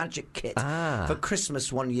bought me a magic kit for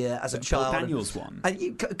Christmas one year as a Paul child. Daniels one?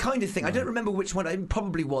 And kind of thing. I don't remember which one. It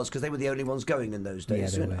probably was, because they were the only ones going in those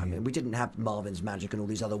days. Yeah, they were, I mean, we didn't have Marvin's Magic and all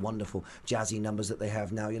these other wonderful jazzy numbers that they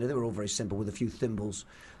have now. They were all very simple with a few thimbles,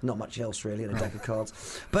 not much else really, and a deck of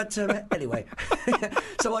cards. But anyway,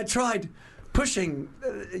 so I tried pushing.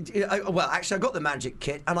 Actually, I got the magic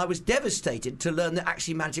kit, and I was devastated to learn that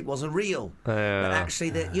actually magic wasn't real. That actually,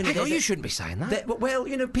 Hang on, you shouldn't be saying that. Well,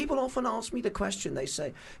 people often ask me the question. They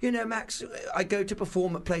say, Max, I go to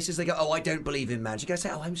perform at places. They go, "Oh, I don't believe in magic." I say,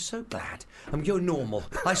 "Oh, I'm so glad. You're normal.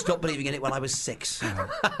 I stopped believing in it when I was 6."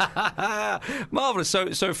 Marvellous.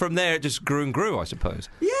 So from there, it just grew and grew, I suppose.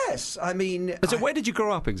 Yes, I mean. So where did you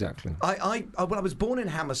grow up exactly? I was born in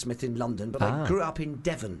Hammersmith in London, but I grew up in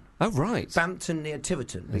Devon. Oh, right. Bampton near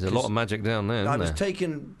Tiverton. There's a lot of magic down there, isn't I was there?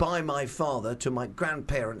 taken by my father to my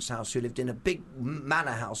grandparents' house, who lived in a big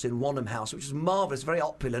manor house in Wanham House, which was marvellous, very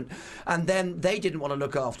opulent. And then they didn't want to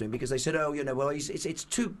look after him because they said, it's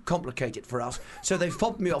too complicated for us. So they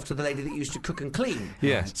fobbed me off to the lady that used to cook and clean.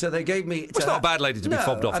 Yes. So they gave me... It's not a bad lady to be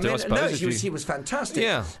fobbed off to, I suppose. No, she was fantastic.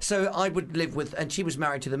 Yeah. So I would live with... And she was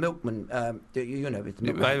married to the milkman, with the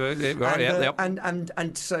milkman. Right, yep.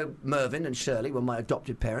 And so Mervyn and Shirley were my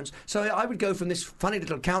adopted parents. So I would go from this funny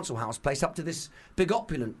little council house place up to this big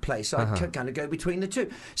opulent place. I'd kind of go between the two.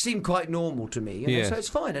 Seemed quite normal to me, you know, so it's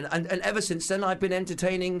fine. And ever since then, I've been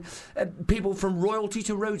entertaining people from royalty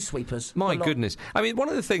to road sweepers. My goodness. I mean, one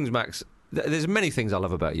of the things, Max, there's many things I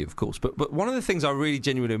love about you, of course, but one of the things I really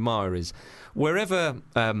genuinely admire is wherever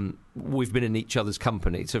we've been in each other's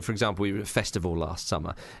company. So, for example, we were at a festival last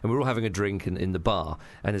summer, and we were all having a drink in the bar,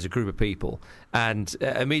 and there's a group of people, and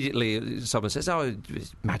immediately someone says, "Oh,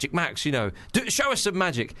 Magic Max, you know, show us some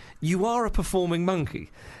magic." You are a performing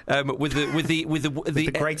monkey, with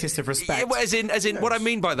the greatest of respect. Yeah, as in, what I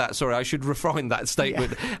mean by that. Sorry, I should refine that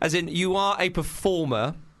statement. Yeah. As in, you are a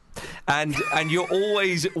performer. And you're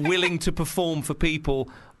always willing to perform for people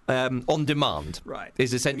on demand. Right,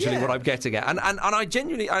 is essentially what I'm getting at. And I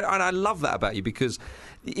genuinely I love that about you, because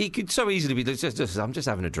it could so easily be just I'm just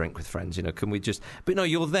having a drink with friends, you know. Can we just? But no,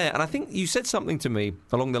 you're there. And I think you said something to me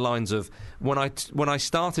along the lines of when I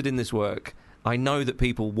started in this work, I know that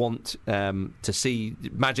people want to see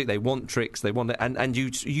magic, they want tricks, they want it, and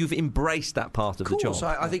you've embraced that part of the job.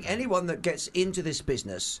 I think anyone that gets into this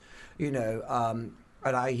business, you know.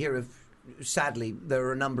 And I hear of, sadly, there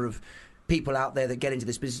are a number of people out there that get into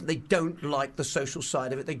this business. They don't like the social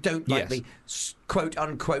side of it. They don't like the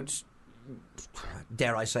quote-unquote,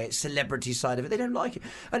 dare I say it, celebrity side of it. They don't like it.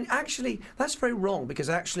 And actually, that's very wrong, because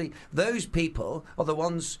actually those people are the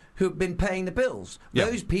ones who have been paying the bills. Yep.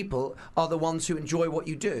 Those people are the ones who enjoy what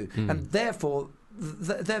you do. And therefore,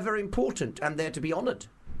 they're very important, and they're to be honoured.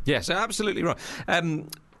 Yes, absolutely right.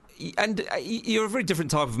 And you're a very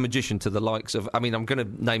different type of magician to the likes of... I mean, I'm going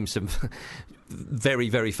to name some very,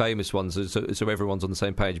 very famous ones so everyone's on the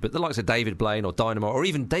same page, but the likes of David Blaine or Dynamo, or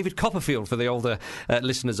even David Copperfield for the older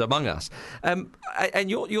listeners among us.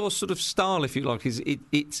 And your sort of style, if you like, is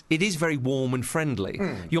it is very warm and friendly.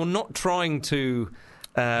 You're not trying to...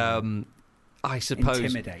 I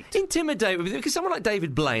suppose intimidate, because someone like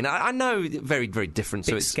David Blaine, I know, very, very different.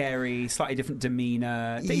 Bit scary, slightly different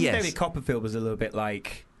demeanour. David Copperfield was a little bit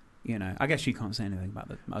like, you know, I guess you can't say anything about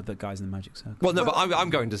the other guys in the Magic Circle. Well, no, but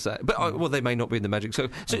I'm going to say, well, they may not be in the Magic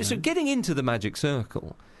Circle. So getting into the Magic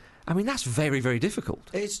Circle, I mean, that's very, very difficult.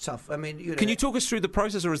 It's tough. I mean, you know, can you talk us through the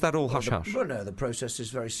process, or is that all hush-hush? Well, no, the process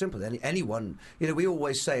is very simple. Anyone, you know, we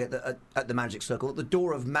always say at the Magic Circle that the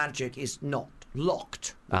door of magic is not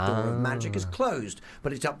locked. The door of magic is closed,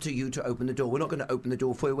 but it's up to you to open the door. We're not going to open the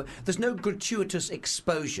door for you. There's no gratuitous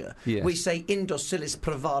exposure. Yes. We say indocilis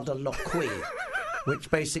pravada loqui.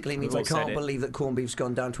 Which basically means I can't believe that corned beef's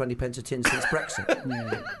gone down 20 pence a tin since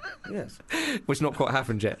Brexit. Yes. Which not quite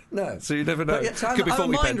happened yet. No. So you never know. But yet, I'm a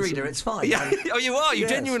mind reader, it's fine. Yeah. Oh, you are? You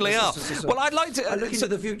genuinely are. Well, I'd like to... I look into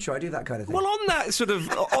the future, I do that kind of thing. Well, on that sort of...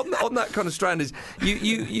 on that kind of strand is...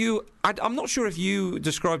 I'm not sure if you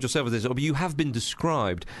described yourself as this, or you have been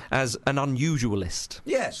described as an unusualist.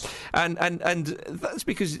 Yes. And that's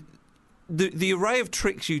because the array of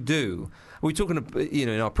tricks you do... We were talking, you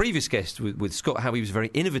know, in our previous guest with Scott, how he was very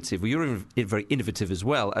innovative. Well, you're very innovative as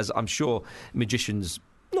well, as I'm sure magicians,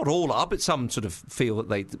 not all are, but some sort of feel that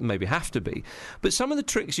they maybe have to be. But some of the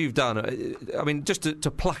tricks you've done, I mean, just to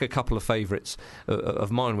pluck a couple of favourites of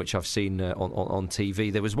mine, which I've seen on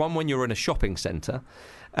TV. There was one when you were in a shopping centre,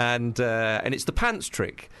 and it's the pants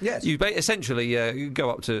trick. Yes. You essentially you go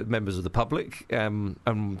up to members of the public and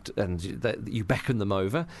you beckon them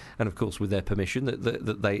over, and of course with their permission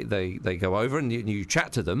that they go over, and you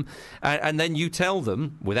chat to them, and then you tell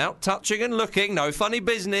them without touching and looking, no funny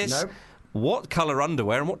business. Nope. What colour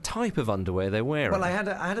underwear and what type of underwear they're wearing. Well, I had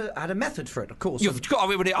a method for it, of course. You've got.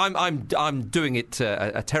 I mean, I'm doing it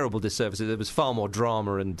a terrible disservice. There was far more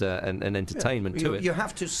drama and entertainment to it. You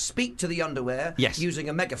have to speak to the underwear using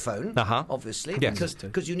a megaphone, obviously,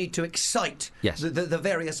 because you need to excite the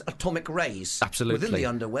various atomic rays within the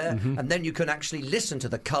underwear, and then you can actually listen to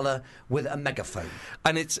the colour with a megaphone.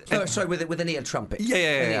 And it's with an ear trumpet. Yeah.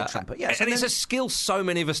 An ear trumpet. Yes, and it's a skill so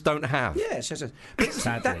many of us don't have. Yes.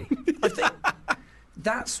 Sadly. I think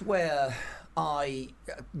that's where I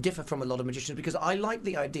differ from a lot of magicians, because I like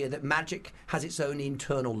the idea that magic has its own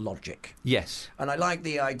internal logic. Yes. And I like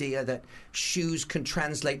the idea that shoes can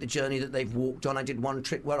translate the journey that they've walked on. I did one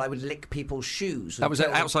trick where I would lick people's shoes. That was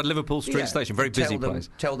outside Liverpool Street Station, very busy place.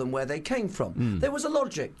 Tell them where they came from. There was a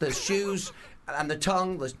logic. The shoes and the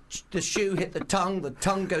tongue, the shoe hit the tongue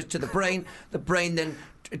goes to the brain then.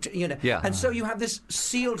 Yeah. And so you have this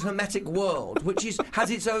sealed hermetic world, which has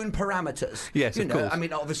its own parameters. Yes, of course. I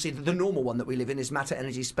mean, obviously, the normal one that we live in is matter,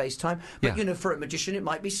 energy, space, time. But Yeah. for a magician, it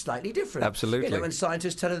might be slightly different. Absolutely. And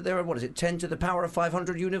scientists tell us that there are 10 to the power of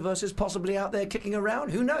 500 universes possibly out there kicking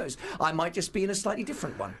around. Who knows? I might just be in a slightly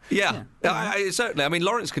different one. Yeah. Certainly. I mean,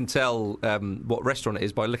 Lawrence can tell what restaurant it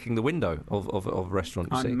is by licking the window of a restaurant.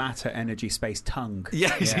 You see. I'm matter, energy, space, tongue.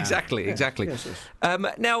 Yes, Yeah. exactly. Yes.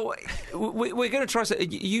 Now, we're going to try.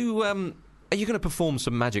 Are you going to perform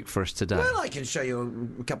some magic for us today? Well, I can show you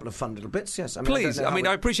a couple of fun little bits, yes. Please.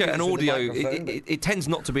 I appreciate an audio. It tends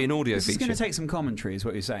not to be an audio This feature. is going to take some commentary, is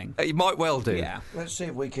what you're saying. It might well do. Yeah. Let's see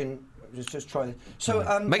if we can just try this.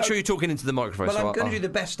 So, Make sure you're talking into the microphone. Well, so I'm going to do the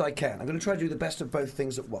best I can. I'm going to try to do the best of both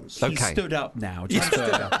things at once. He stood up now, just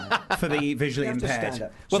for the visually You have to impaired. stand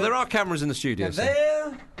up. Well, So, there are cameras in the studio. now So.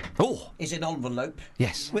 there Oh, is an envelope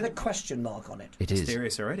yes. with a question mark on it. It is.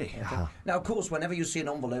 Mysterious already. Now, of course, whenever you see an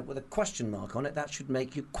envelope with a question mark on it, that should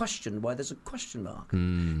make you question why there's a question mark.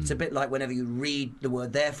 Hmm. It's a bit like whenever you read the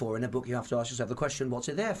word therefore in a book, you have to ask yourself the question, what's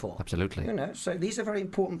it there for? Absolutely. So these are very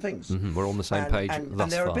important things. We're on the same page and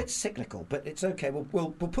thus they're far. a bit cyclical, but it's okay.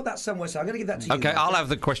 We'll put that somewhere. So I'm going to give that to you. Okay, now. I'll have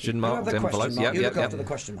the question You mark have the envelope. question mark. You look Yep. after the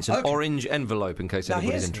question mark. It's an Okay. orange envelope in case Now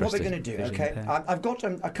anybody's here's what we're interested. going to do. Okay, I've got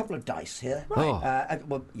a couple of dice here. Right.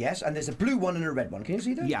 Well, yes, and there's a blue one and a red one. Can you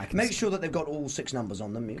see that? Yeah, I can Make see. sure that they've got all 6 numbers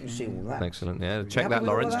on them. You can see all that. Excellent. Yeah, check Happy that, with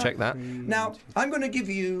all Lawrence. of Check that. Now, I'm going to give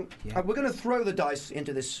you. We're going to throw the dice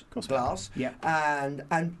into this glass. Yeah. And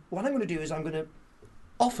what I'm going to do is I'm going to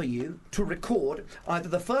offer you to record either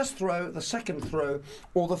the first throw, the second throw,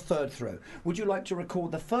 or the third throw. Would you like to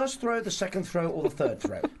record the first throw, the second throw, or the third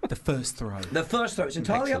throw? The first throw. The first throw. It's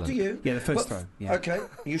entirely up to you. Yeah, the first But- throw. Yeah. Okay.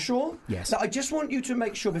 You sure? Yes. Now, I just want you to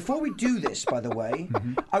make sure, before we do this, by the way,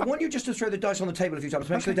 I want you just to throw the dice on the table a few times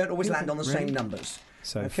to make sure they don't always land on the same numbers.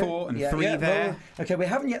 So Okay? 4 and 3 there. well, okay, we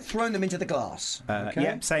haven't yet thrown them into the glass. Okay?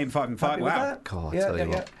 Yep, same 5 and 5. Happy with Wow. that? God, I tell you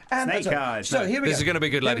what. And Snake that's it. eyes, So no. here we This go. is going to be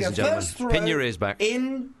good, Here we ladies go. and gentlemen. First throw Pin your ears back.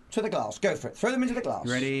 In to the glass. Go for it. Throw them into the glass.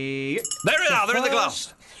 Ready? There they are. They're in the glass.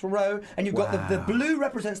 First throw, and you've got the blue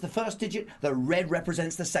represents the first digit, the red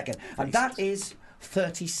represents the second, and that is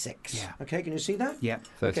 36. Yeah. Okay, can you see that? Yeah. Okay,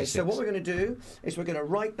 36. so what we're going to do is we're going to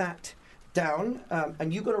write that down,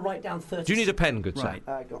 and you've got to write down 36. Do you need a pen, good sir? Right.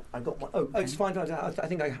 I got one. Oh, it's fine. I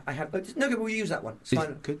think I have. No, good. We'll use that one. It's Is-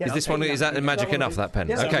 fine. good. Yeah, Is this I'll one? take Is that magic one. enough? That pen?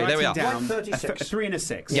 Yes, Okay, I'm there we writing are. down. Down 36. a 3 and a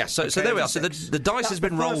 6. Yeah. So there we are. So the dice That's has the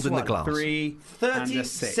been rolled first in the one. glass. 3 and a 6.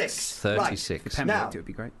 36. 36. The pen Now- would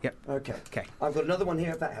be great. Yep. Okay. Okay. I've got another one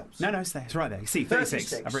here if that helps. No, it's there. It's right there. You see, 36.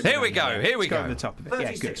 36. I've written Here it we down go, there. here we Let's go go. over the top of it.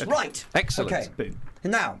 36. Yeah, good. Right. Excellent. Okay. Boom.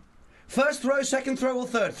 Now, first throw, second throw, or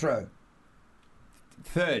third throw?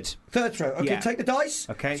 Third. Third throw. Okay, Yeah. take the dice.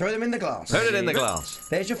 Okay. Throw them in the glass. Put it in the glass.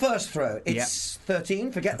 There's your first throw. It's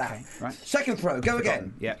 13. Forget that. Okay, right. Second throw. Go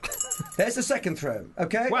again. Yeah. There's the second throw.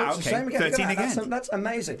 Okay. Wow, It's the okay. same again. Look at 13 that. again. That's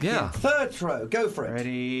amazing. Yeah. Third throw. Go for it.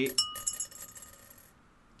 Ready?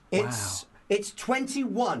 It's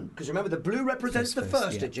 21 because remember the blue represents the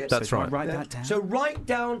first yeah. digit. That's So right. write that down. So write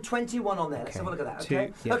down 21 on there. Let's have a look at that. Okay.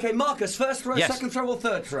 Two, yeah. Okay, Marcus. First throw, Yes. second throw, or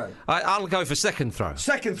third throw? I'll go for second throw.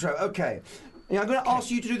 Second throw. Okay. Yeah, I'm going to ask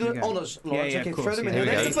you to do the Here we go. honours, Lawrence. Yeah, okay, of course, throw them in yeah.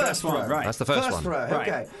 there. Here we There's go. the first throw. Right. That's the first one. throw. Right.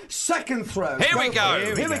 Okay. Second throw. Here we for go.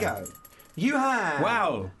 it. Here we go. You have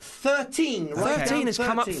Wow. 13. Write 13 down has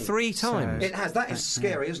come up 13. 3 times. It has. That is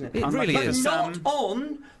scary, isn't it? It really but is. not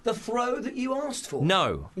on the throw that you asked for.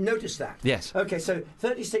 No. Notice that. Yes. Okay, so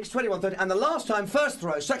 36, 21, 30. And the last time, first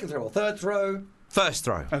throw, second throw, or third throw. First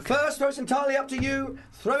throw. First throw, it's entirely up to you.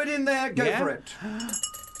 Throw it in there. Go Yeah. for it.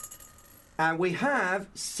 And we have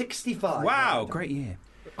 65. Wow, great year.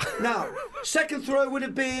 Now, second throw would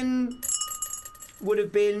have been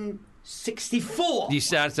 64. You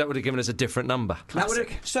said that would have given us a different number. That would have,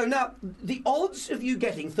 so now, the odds of you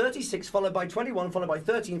getting 36 followed by 21 followed by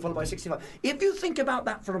 13 followed by 65, if you think about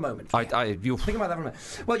that for a moment. You'll Think about that for a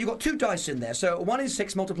moment. Well, you've got 2 dice in there, so 1 in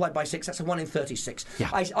 6 multiplied by 6, that's a 1 in 36. Yeah.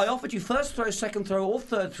 I offered you first throw, second throw, or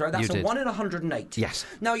third throw, that's You a did. 1 in 108. Yes.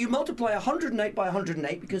 Now, you multiply 108 by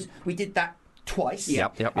 108 because we did that twice.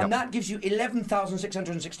 Yep. And that gives you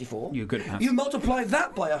 11,664. You're good at maths. You multiply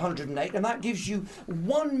that by 108, and that gives you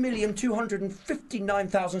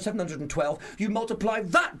 1,259,712. You multiply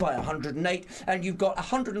that by 108, and you've got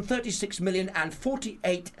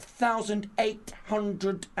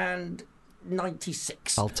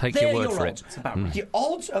 136,048,896. I'll take They're your word for odds. it. It's about right. The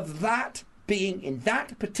odds of that being in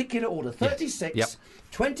that particular order 36, Yep.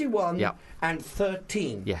 21, Yep. and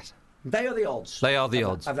 13. Yes. They are the odds. They are the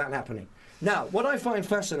odds. Of that happening. Now, what I find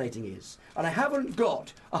fascinating is, and I haven't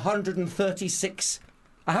got 136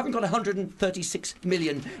 I haven't got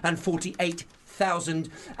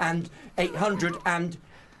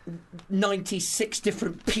 136,048,896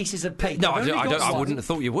 different pieces of paper. No, I've only got I one. wouldn't have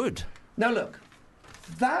thought you would. Now look,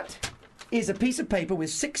 that is a piece of paper with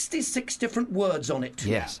 66 different words on it.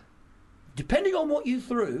 Yes. Depending on what you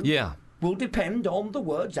threw, Yeah. will depend on the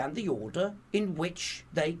words and the order in which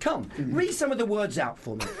they come. Read some of the words out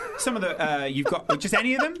for me. Some of the you've got just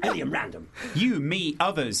any of them. Any and random. You, me,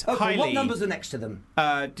 others. Okay, highly. what numbers are next to them?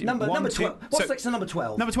 Number 12. What's next to number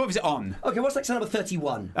 12? Number 12 is on. Okay, what's next to number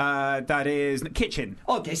 31? That is kitchen.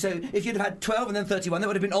 Okay, so if you'd have had 12 and then 31, that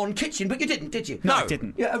would have been on kitchen, but you didn't, did you? No, I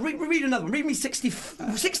didn't. Yeah, read another one. Read me 64 would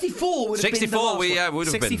have been the 64 last would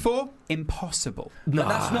have been. 64? Impossible. But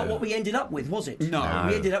that's not what we ended up with, was it? No.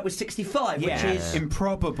 We ended up with 65, which is...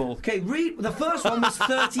 improbable. Okay, read... The first one was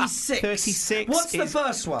 36. 36 What's the is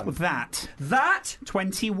first one? That. That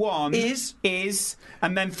 21 is...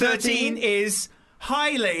 and then 13 is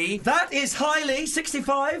highly... That is highly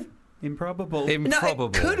 65. Improbable. Improbable.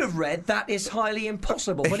 No, it could have read that is highly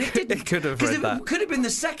impossible, but it didn't. It could have 'Cause read it that. could have been the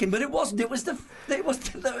second, but it wasn't. It was the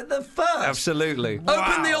first. Absolutely.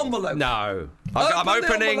 Open the envelope. No. I'm Open the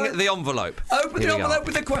opening envelope. the envelope. Open Here the we go. envelope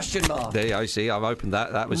with a question mark. There I see. I've opened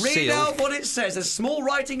that. That was Read sealed. out what it says. There's small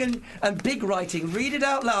writing and big writing. Read it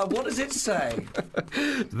out loud. What does it say?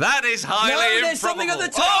 That is highly No, improbable. there's something at the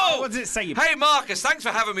top. Oh! What does it say? Hey, Marcus, thanks for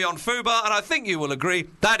having me on Fubar, and I think you will agree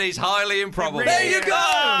that is highly improbable. There you go.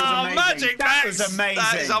 Oh, That was amazing. magic, That Max. was amazing.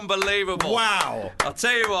 That is unbelievable. Wow. I'll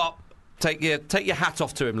tell you what. Take your hat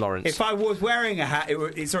off to him, Lawrence. If I was wearing a hat,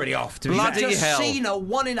 it's already off. To be Bloody fair. Just hell. seen a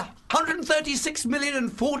 1 in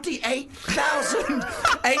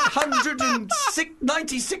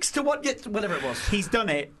 136,048,896 to 1, whatever it was. He's done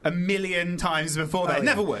it a million times before that. Oh, It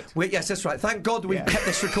never yeah. worked. Yes, that's right. Thank God we kept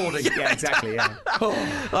this recording. Yeah, exactly. Yeah.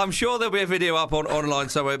 I'm sure there'll be a video up online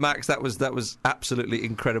somewhere, Max. That was absolutely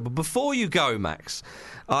incredible. Before you go, Max,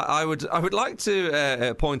 I would like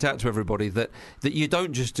to point out to everybody that you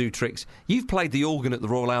don't just do tricks. You've played the organ at the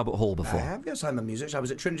Royal Albert Hall before. I have, yes, I'm a musician. I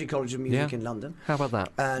was at Trinity College of Music in London. How about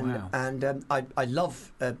that? And I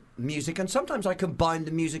love music, and sometimes I combine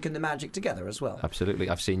the music and the magic together as well. Absolutely,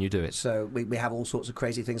 I've seen you do it. So we have all sorts of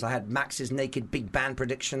crazy things. I had Max's Naked Big Band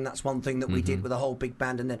Prediction. That's one thing that we did with a whole big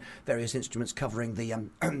band, and then various instruments covering the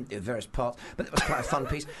various parts. But it was quite a fun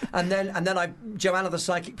piece. And then Joanna the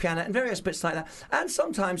Psychic Piano and various bits like that. And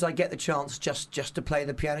sometimes I get the chance just to play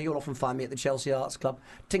the piano. You'll often find me at the Chelsea Arts Club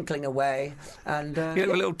tinkling away. And You get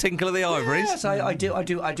a little tinkle of the ivories. Yes, I do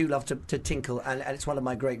love to tinkle, and it's one of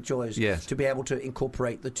my great joys to be able to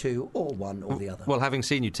incorporate the two or one or the other. Well, having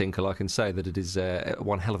seen you tinkle, I can say that it is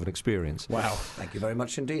one hell of an experience. Wow. Thank you very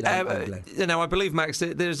much indeed. I'm glad. Now, I believe, Max,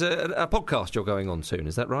 there's a podcast you're going on soon.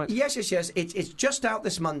 Is that right? Yes. It's just out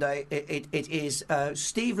this Monday. It is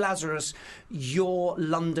Steve Lazarus, Your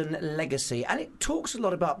London Legacy, and it talks a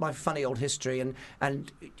lot about my funny old history and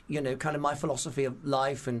kind of my philosophy of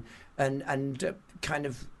life and kind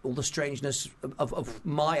of all the strangeness of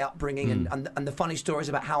my upbringing and the funny stories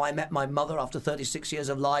about how I met my mother after 36 years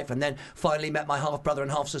of life, and then finally met my half brother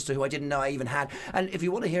and half sister who I didn't know I even had. And if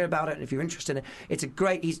you want to hear about it, and if you're interested in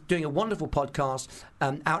it, he's doing a wonderful podcast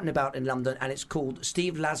out and about in London, and it's called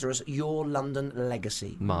Steve Lazarus, Your London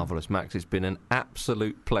Legacy. Marvellous, Max. It's been an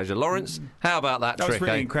absolute pleasure. Lawrence, how about that That trick? was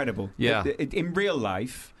really incredible. Yeah. In real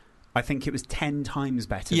life, I think it was 10 times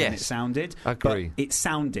better than it sounded. I agree. But it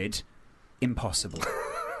sounded impossible.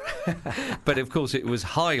 But of course, it was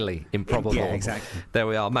highly improbable. Yeah, exactly. There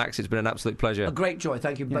we are, Max. It's been an absolute pleasure. A great joy.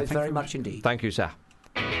 Thank you both very much indeed. Thank you, sir.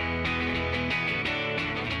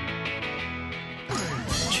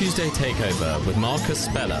 Tuesday Takeover with Marcus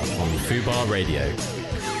Speller on Fubar Radio.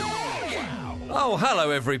 Oh,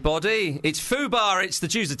 hello, everybody. It's Fubar. It's the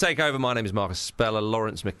Tuesday Takeover. My name is Marcus Speller.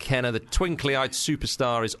 Lawrence McKenna, the twinkly-eyed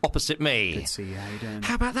superstar, is opposite me. Good to see you. How you doing?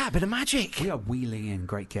 How about that? Bit of magic. We are wheeling in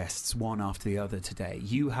great guests one after the other today.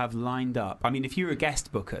 You have lined up. I mean, if you're a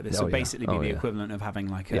guest booker, this would basically be the equivalent of having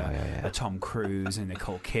like a Tom Cruise and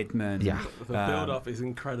Nicole Kidman. Yeah. The build-up is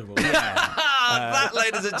incredible. That,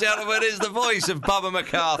 ladies and gentlemen, is the voice of Bubba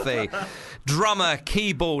McCarthy. Drummer,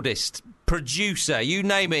 keyboardist, producer, you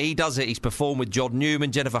name it, he does it. He's performed with John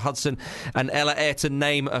Newman, Jennifer Hudson and Ella Eyre, to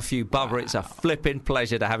name a few. Bubba, it's a flipping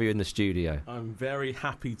pleasure to have you in the studio. I'm very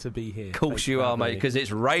happy to be here. Of course you are, mate, because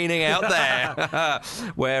it's raining out there,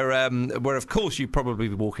 where of course you probably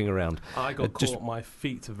be walking around. I got caught. My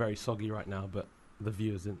feet are very soggy right now, but the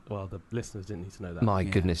the listeners didn't need to know that. My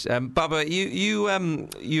goodness. Bubba, you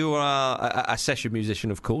are a session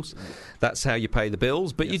musician, of course. That's how you pay the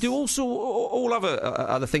bills. But you do also all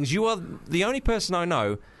other things. You are the only person I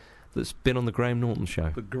know that's been on the Graham Norton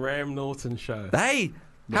Show. The Graham Norton Show. Hey,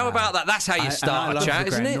 How about that? That's how you start I a love chat, the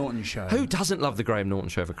isn't Graham it? Norton show. Who doesn't love the Graham Norton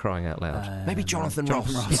show, for crying out loud? Maybe Jonathan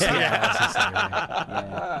Ross.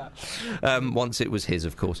 Yeah. Once it was his,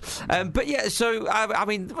 of course. But yeah, so I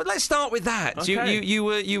mean, let's start with that. Okay. You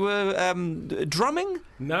were drumming?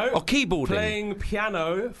 No. Or keyboarding? Playing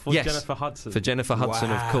piano for Jennifer Hudson. For Jennifer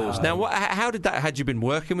Hudson, of course. Now, how did that? Had you been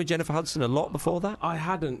working with Jennifer Hudson a lot before that? I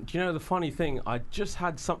hadn't. Do you know the funny thing? I just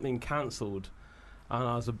had something cancelled, and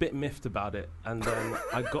I was a bit miffed about it. And then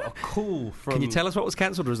I got a call from. Can you tell us what was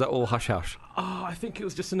cancelled, or is that all hush hush? Oh, I think it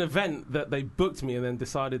was just an event that they booked me, and then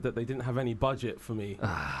decided that they didn't have any budget for me,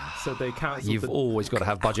 so they cancelled. You've always got to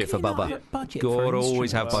have budget for Bubba. Budget God,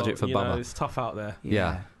 always have budget for you Bubba. know, it's tough out there.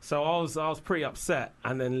 Yeah. So I was pretty upset,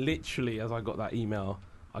 and then literally as I got that email,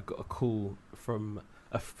 I got a call from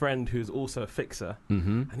a friend who's also a fixer,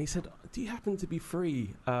 and he said, "Do you happen to be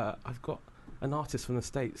free? I've got an artist from the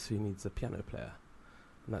States who needs a piano player."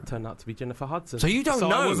 And that turned out to be Jennifer Hudson. So you don't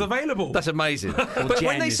know I was available. That's amazing. But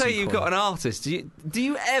when they say you've got an artist, do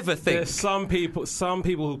you ever think? There's some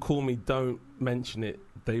people who call me don't mention it.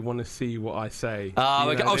 They want to see what I say.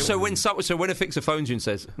 So when a fixer phones you and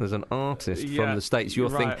says there's an artist from the States,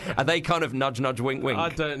 you're thinking, are they kind of nudge, wink, wink? I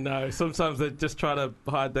don't know. Sometimes they just try to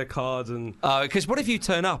hide their cards and. Because what if you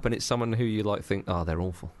turn up and it's someone who you think, they're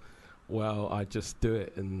awful? Well, I just do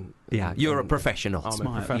it and you're a professional. I'm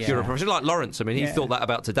a professional. You're a professional, like Lawrence. I mean, he thought that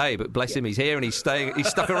about today, but bless him, he's here and he's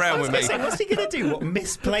stuck around with me. What's he going to do?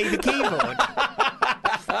 Misplay the keyboard?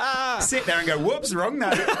 Sit there and go, whoops, wrong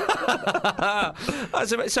note.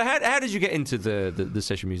 So how did you get into the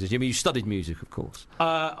session musician? I mean, you studied music, of course.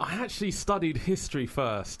 I actually studied history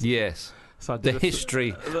first. Yes. So I the did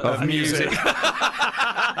history of music.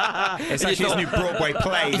 It's actually his new Broadway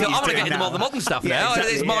play. I want to get into more of the modern stuff now.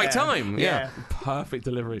 Exactly, it's my time. Yeah. Perfect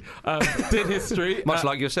delivery. Did history. Much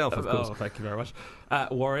like yourself, of course. Oh, thank you very much.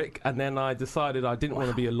 At Warwick. And then I decided I didn't want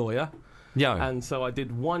to be a lawyer. Yeah. And so I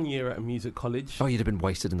did 1 year at a music college. Oh, you'd have been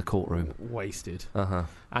wasted in the courtroom. Wasted. Uh-huh.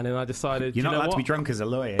 And then I decided... You're not allowed to be drunk as a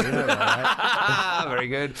lawyer. You know that, right? Very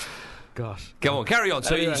good. Gosh. Go on, carry on.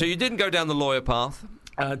 So, Anyway. So you didn't go down the lawyer path?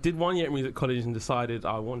 Did 1 year at music college and decided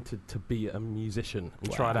I wanted to be a musician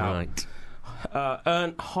and try it out. Right.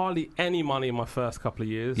 Earned hardly any money in my first couple of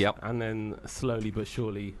years. Yep. And then slowly but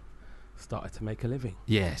surely started to make a living.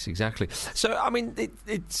 Yes, exactly. So, I mean,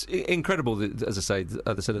 it's incredible that, as I said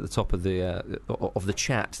at the top of the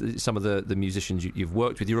chat, some of the musicians you've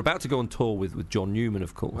worked with. You're about to go on tour with John Newman,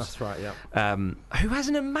 of course. That's right, yeah. Who has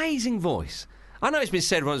an amazing voice. I know it's been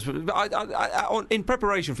said once, but I, in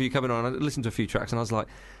preparation for you coming on, I listened to a few tracks and I was like,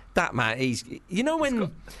 that man, it's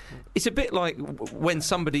a bit like when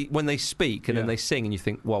they speak and then they sing and you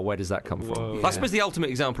think, well, where does that come from? I suppose the ultimate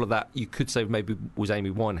example of that you could say maybe was Amy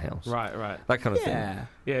Winehouse. Right. That kind of thing.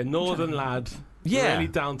 Yeah, northern lad. Yeah. Really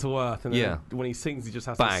down to earth. And then when he sings, he just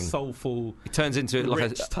has a soulful, it turns into like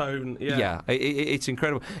rich tone. Yeah, it's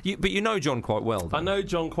incredible. But you know John quite well, though. I know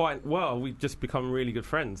John quite well. We've just become really good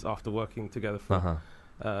friends after working together for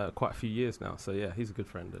quite a few years now. So, yeah, he's a good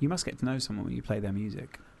friend. You must get to know someone when you play their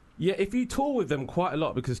music. Yeah, if you tour with them quite a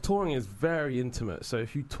lot, because touring is very intimate, so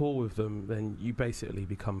if you tour with them, then you basically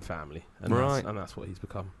become family. And that's what he's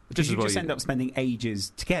become. Because you just end up spending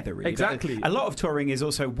ages together, really. Exactly. A lot of touring is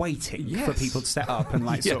also waiting for people to set up and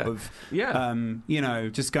sort of,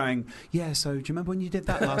 just going, so do you remember when you did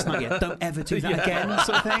that last night? Yeah, don't ever do that again,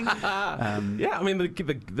 sort of thing. I mean,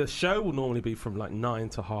 the show will normally be from 9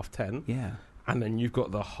 to 10:30. Yeah. And then you've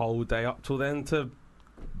got the whole day up till then to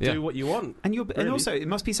do what you want. And also, it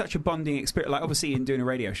must be such a bonding experience. Like, obviously, in doing a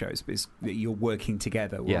radio show, you're working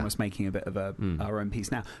together. We're almost making a bit of our own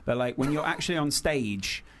piece now. But, when you're actually on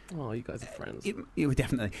stage... Oh, you guys are friends. It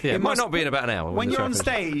definitely. Yeah, it might not be in about an hour. When you're on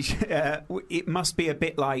stage, it must be a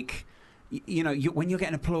bit like... when you're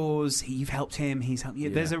getting applause, you've helped him, he's helped you.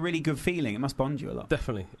 Yeah. There's a really good feeling. It must bond you a lot.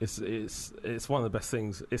 Definitely. It's one of the best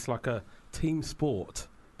things. It's like a team sport,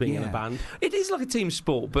 being in a band. It is like a team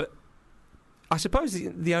sport, but... I suppose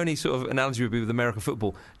the only sort of analogy would be with American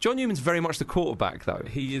football. John Newman's very much the quarterback, though.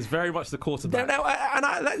 He is very much the quarterback.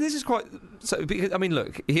 This is quite... So, because, I mean,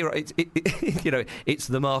 look, here it's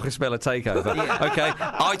the Marcus Speller takeover. Okay,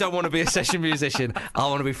 I don't want to be a session musician. I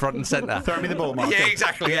want to be front and centre. Throw me the ball, Marcus. Yeah,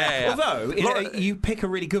 exactly. Yeah. Although you pick a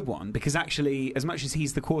really good one, because actually, as much as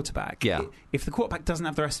he's the quarterback, if the quarterback doesn't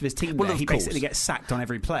have the rest of his team there, he basically gets sacked on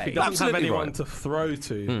every play. He doesn't have anyone to throw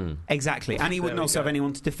to. Exactly, and he wouldn't also have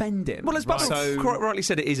anyone to defend him. Well, as Bubba quite rightly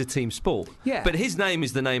said, it is a team sport. Yeah. But his name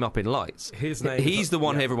is the name up in lights. He's the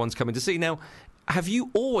one everyone's coming to see. Now, have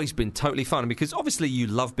you always been totally fun? Because obviously you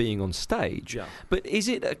love being on stage. Yeah. But is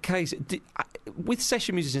it a case... with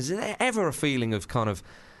session musicians, is there ever a feeling of kind of...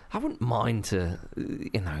 I wouldn't mind to,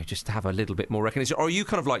 just have a little bit more recognition. Or are you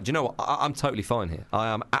kind of like, do you know what? I'm totally fine here. I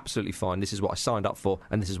am absolutely fine. This is what I signed up for,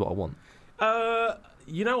 and this is what I want.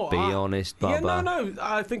 You know what? Be honest, Bubba. Yeah, no.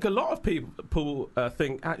 I think a lot of people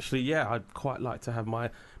think, actually, yeah, I'd quite like to have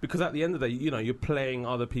because at the end of the day, you're playing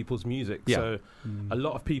other people's music. Yeah. So a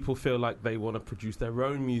lot of people feel like they want to produce their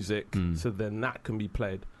own music, so then that can be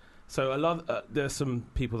played. So there's some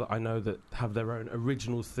people that I know that have their own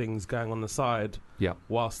original things going on the side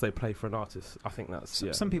whilst they play for an artist. I think that's,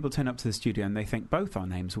 Some people turn up to the studio and they think both our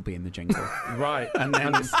names will be in the jingle. Right. And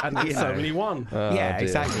then there's so many one. Yeah,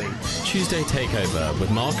 exactly. Tuesday Takeover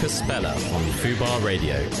with Marcus Speller on Fubar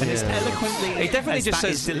Radio. And it's eloquently... It definitely just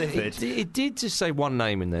says... delivered. It did just say one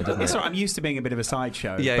name in there, didn't it? It's all right, I'm used to being a bit of a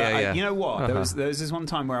sideshow. Yeah. You know what? There was this one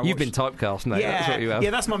time where I watched... You've been typecast, mate. Yeah, that's what you have.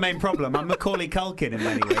 Yeah, that's my main problem. I'm Macaulay Culkin in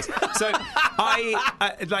many ways. So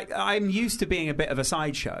I'm used to being a bit of a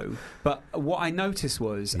sideshow, but what I noticed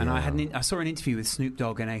was, and I saw an interview with Snoop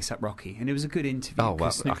Dogg and A$AP Rocky, and it was a good interview. Oh,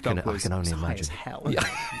 well, Snoop Dogg was I can only high imagine. as hell. Yeah.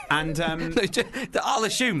 And I'll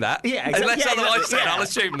assume that. Yeah, exactly. Unless otherwise said, I'll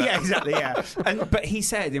assume that. Yeah, exactly. Yeah. But he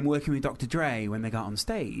said, in working with Dr. Dre, when they got on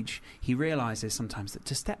stage, he realizes sometimes that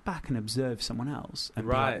to step back and observe someone else and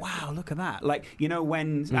be like, "Wow, look at that!" Like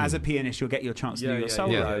when, as a pianist, you'll get your chance to do your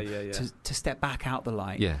solo. To step back out the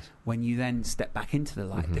light. Yes. When you then step back into the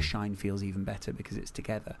light, the shine feels even better because it's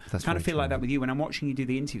together. That's I kind of feel true. like that with you when I'm watching you do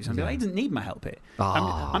the interviews. I'm like, he doesn't need my help here.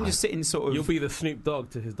 I'm just sitting sort of... You'll be the Snoop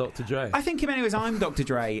Dogg to his Dr. Dre. I think in many ways I'm Dr.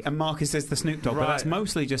 Dre and Marcus is the Snoop Dogg, but that's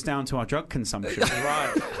mostly just down to our drug consumption.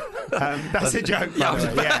 Right. That's a joke, by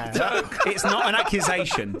the way. Yeah. It's not an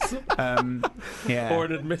accusation. Or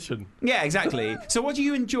an admission. Yeah, exactly. So what do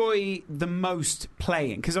you enjoy the most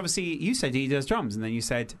playing? Because obviously you said he does drums and then you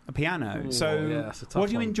said a piano. That's a tough what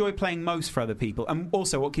do you one. enjoy playing most for other people? And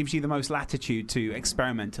also, what gives you the most latitude to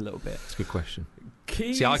experiment a little bit? That's a good question.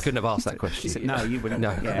 Keys. See, I couldn't have asked that question. No, you wouldn't.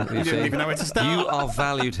 No, yeah. You see, didn't even know where to start. You are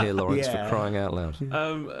valued here, Lawrence, for crying out loud.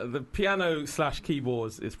 The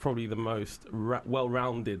piano/keyboards is probably the most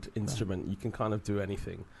well-rounded instrument. You can kind of do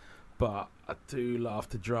anything. But I do love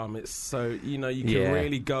to drum. It's so, you can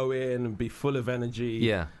really go in and be full of energy.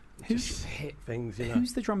 Yeah. Just hit things,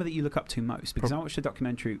 Who's the drummer that you look up to most? Because I watched a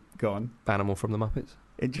documentary. Go on. Animal from the Muppets.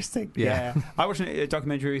 Interesting. Yeah. I watched a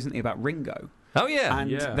documentary recently about Ringo. Oh, yeah. And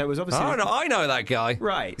there was obviously... I know that guy.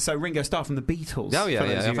 Right. So Ringo Starr from the Beatles. Oh, yeah,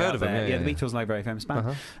 I've heard of him. Yeah, the Beatles, like, very famous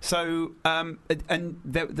band. So, and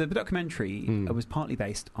the documentary was partly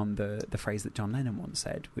based on the phrase that John Lennon once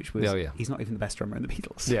said, which was, he's not even the best drummer in the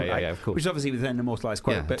Beatles. Yeah, of course. Which obviously was then an immortalised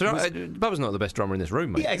quote. Yeah. But Bubba's not the best drummer in this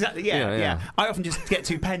room, mate. Yeah, exactly. Yeah. I often just get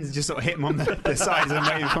two pens and just sort of hit them on the sides and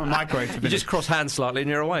waiting for a microphone to finish. You just cross hands slightly and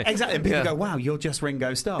you're away. Exactly. And people go, wow, you're just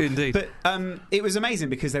Ringo Starr. Indeed. But it was amazing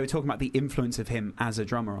because they were talking about the influence of him as a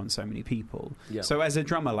drummer on so many people. Yeah. So as a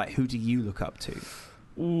drummer, like, who do you look up to?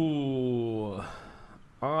 Ooh,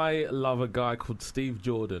 I love a guy called Steve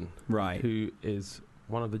Jordan. Right. Who is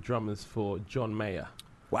one of the drummers for John Mayer.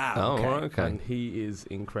 Wow. Okay. And he is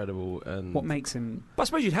incredible. And what makes him... I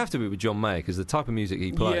suppose you'd have to be with John Mayer because the type of music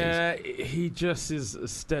he plays. Yeah, he just is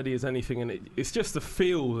as steady as anything, and it's just the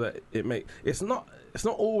feel that it makes. It's not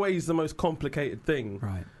always the most complicated thing,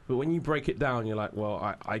 right? But when you break it down, you're like,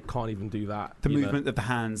 well, I can't even do that. The movement of the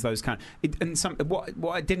hands, those kind of...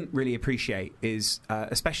 what I didn't really appreciate is,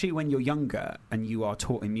 especially when you're younger and you are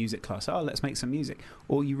taught in music class, let's make some music.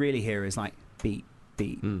 All you really hear is like beat,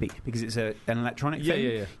 beat, because it's an electronic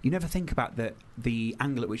thing. Yeah. You never think about the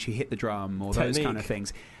angle at which you hit the drum or those kind of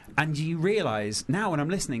things. And you realise now when I'm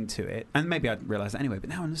listening to it, and maybe I'd realise that anyway, but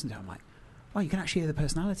now I'm listening to it, I'm like, oh, you can actually hear the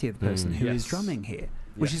personality of the person who is drumming here.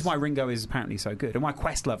 Which is why Ringo is apparently so good, and why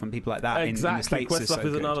Questlove and people like that in the States Questlove is so is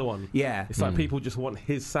good. another one. Yeah. It's like people just want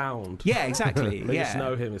his sound. Yeah, exactly. They just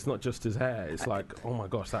know him. It's not just his hair. It's like, oh my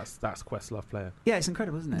gosh, that's Questlove player. Yeah, it's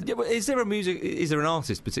incredible, isn't it? Yeah, but is there an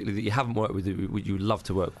artist particularly that you haven't worked with that you love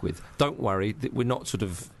to work with? Don't worry, we're not sort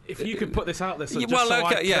of... If you could put this out there, so they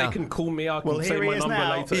can call me up and say my number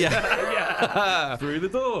later. Yeah. Through the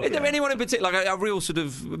door. Is there anyone in particular, like a real sort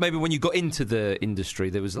of, maybe when you got into the industry,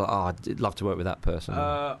 there was like, I'd love to work with that person?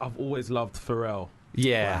 I've always loved Pharrell.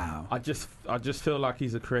 Yeah. Wow. I just feel like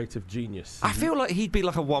he's a creative genius. I feel like he'd be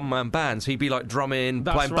like a one-man band, so he'd be like drumming,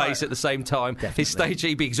 playing bass at the same time. Definitely. His stage,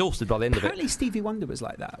 he'd be exhausted by the end of it. Apparently Stevie Wonder was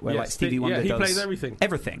like that, where like Stevie Wonder he does plays everything.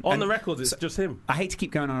 Everything. On the records, it's just him. I hate to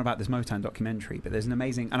keep going on about this Motown documentary, but there's an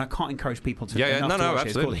amazing, and I can't encourage people to watch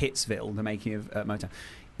absolutely. it. It's called Hitsville, the making of Motown.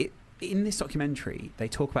 In this documentary, they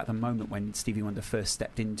talk about the moment when Stevie Wonder first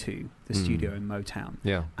stepped into the studio in Motown.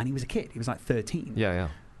 Yeah. And he was a kid. He was like 13. Yeah.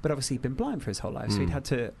 But obviously he'd been blind for his whole life, so he'd had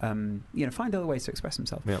to find other ways to express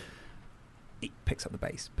himself. Yeah. He picks up the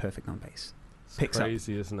bass, perfect on bass. picks up.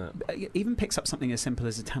 Crazy, isn't it? Even picks up something as simple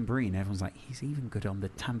as a tambourine. Everyone's like, he's even good on the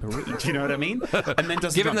tambourine. Do you know what I mean? And then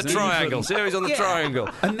does Give him the triangle. Series on the triangle.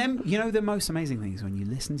 And then the most amazing thing is when you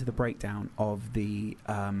listen to the breakdown of the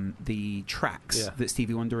tracks that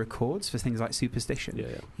Stevie Wonder records for things like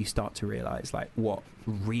Superstition. You start to realise like what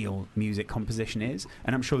real music composition is,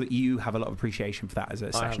 and I'm sure that you have a lot of appreciation for that as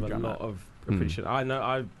a section drummer. I have a lot of appreciation. I know.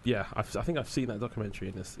 I think I've seen that documentary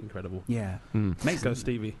and it's incredible. Yeah, amazing. Go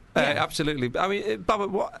Stevie. Absolutely. I mean, Bubba,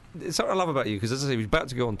 what something I love about you, because as I say, we're about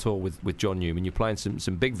to go on tour with John Newman. You're playing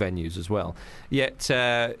some big venues as well. Yet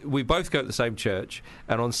we both go to the same church,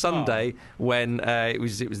 and on Sunday when it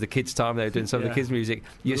was the kids' time, they were doing some of the kids' music.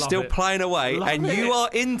 You're still playing away, and you are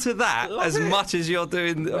into that as much as you're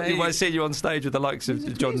doing. You might see you on stage with the likes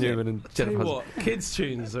of John Newman and Jennifer Hudson. What kids'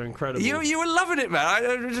 tunes are incredible. You were loving it, man. I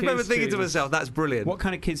just remember thinking to myself, that's brilliant. What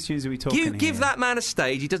kind of kids' tunes are we talking? You give that man a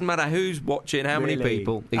stage. It doesn't matter who's watching, how many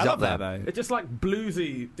people. He's up there. Though. It's just like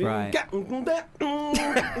bluesy. Right.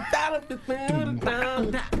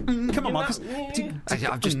 Come on, Marcus.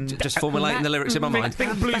 I'm just formulating the lyrics in my mind.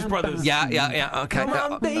 Think Blues Brothers. Yeah. Okay. Come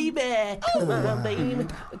on, baby. Come on, baby.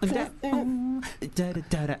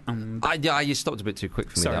 You stopped a bit too quick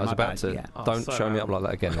for me. Sorry, I was my about bad, to. yeah. Don't show me up like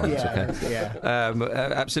that again. Right? It's okay.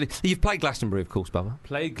 Absolutely. You've played Glastonbury, of course, Bubba.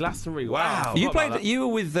 Played Glastonbury. Wow. You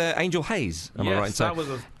were with Angel Hayes. Am I right in saying? That was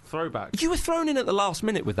a throwback. You were thrown in at the last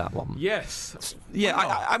minute with that one. Yes. Yeah,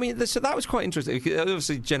 I mean, so that was quite interesting.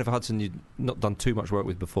 Obviously, Jennifer Hudson, you'd not done too much work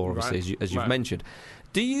with before, obviously, as you've mentioned.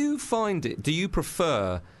 Do you find it? Do you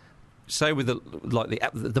prefer, say, with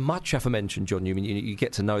the much aforementioned John Newman, you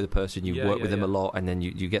get to know the person, you work with him a lot, and then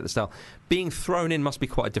you get the style. Being thrown in must be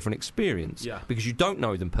quite a different experience because you don't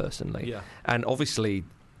know them personally, and obviously,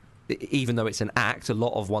 even though it's an act, a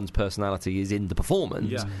lot of one's personality is in the performance.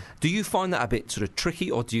 Yeah. Do you find that a bit sort of tricky,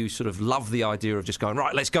 or do you sort of love the idea of just going,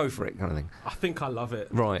 right, let's go for it kind of thing? I think I love it.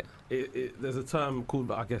 Right. There's a term called,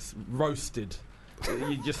 I guess, roasted.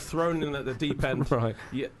 You're just thrown in at the deep end. Right.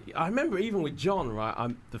 Yeah, I remember even with John,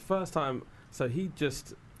 right, the first time, so he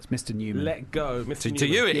just... It's Mr. Newman. Let go. Mr. Newman. To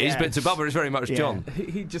you it is, but to Bubba it's very much John.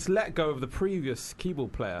 He just let go of the previous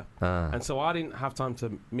keyboard player. And so I didn't have time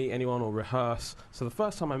to meet anyone or rehearse. So the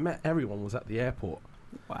first time I met everyone was at the airport.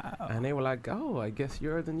 Wow. And they were like, oh, I guess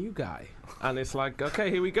you're the new guy. And it's like, okay,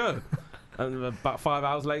 here we go. And about 5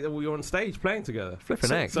 hours later, we were on stage playing together.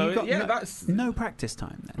 Flipping egg. So that's no practice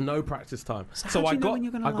time then? No practice time. So I got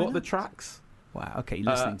the tracks. Wow, okay, you're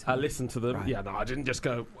listening to them. I listened to them. Right. Yeah, no, I didn't just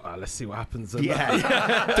go, let's see what happens. Don't worry,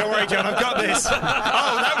 John, I've got this. Oh,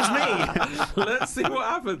 that was me. Let's see what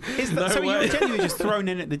happens. So you were genuinely just thrown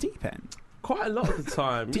in at the deep end? Quite a lot of the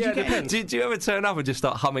time. Do you ever turn up and just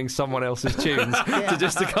start humming someone else's tunes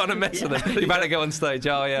to kind of mess with them? You better go on stage.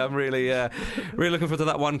 Oh yeah, I'm really looking forward to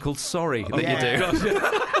that one called "Sorry" that you do.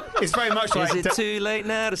 It's very much like... Is it too late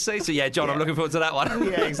now to say so? Yeah, John, I'm looking forward to that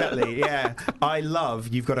one. Yeah, exactly. Yeah, I love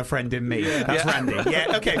You've Got a Friend in Me. That's Randy.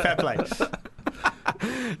 Yeah, okay, fair play.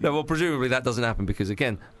 No, well, presumably that doesn't happen because,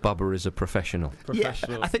 again, Bubba is a professional. Yeah,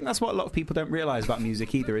 I think that's what a lot of people don't realise about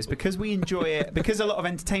music either, is because we enjoy it, because a lot of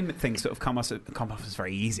entertainment things sort of come off as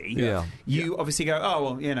very easy. Yeah. You obviously go, oh,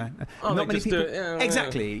 well, you know, not many people...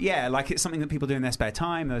 Exactly, yeah, like it's something that people do in their spare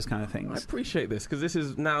time, those kind of things. I appreciate this, because this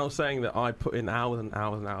is now saying that I put in hours and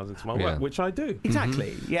hours and hours into my work, which I do.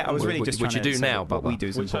 Exactly, yeah, I was really just trying to... Which you do now, Bubba. What we do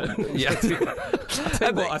is important. Yeah.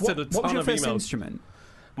 I said a ton of emails. What was your first instrument?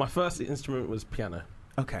 My first instrument was piano.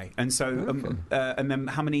 Okay, and so, and then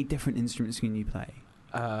how many different instruments can you play?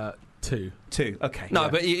 Two. Okay. No,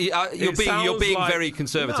 but you're being like, very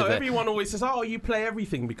conservative. No, everyone always says, "Oh, you play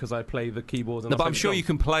everything," because I play the keyboards. And no, but I'm sure you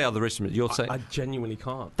can play other instruments. You're saying I genuinely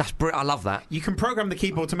can't. That's I love that. You can program the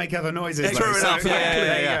keyboard to make other noises. True enough.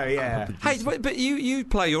 Yeah. Hey, but you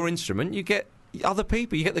play your instrument. You get other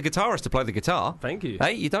people. You get the guitarist to play the guitar. Thank you.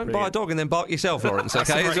 Hey, you don't buy a dog and then bark yourself, Lawrence.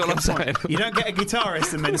 Okay, that's what I'm saying. You don't get a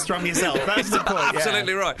guitarist and then strum yourself. That's the point.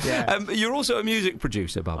 Absolutely right. Yeah. You're also a music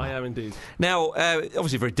producer, Bubba. I am indeed. Now,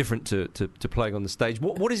 obviously, very different to playing on the stage.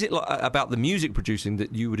 What is it like about the music producing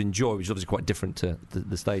that you would enjoy, which is obviously quite different to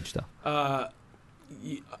the stage stuff?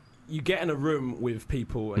 You get in a room with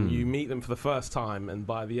people and you meet them for the first time, and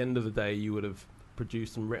by the end of the day, you would have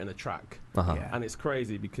produced and written a track. And it's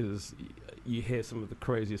crazy because you hear some of the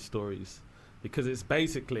craziest stories, because it's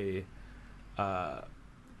basically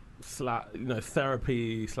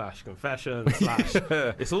therapy / confession /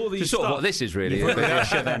 it's all these just sort of what this is really. You wait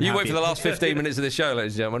for the last 15 minutes of the show,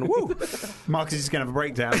 ladies and gentlemen. Woo! Marcus is going to have a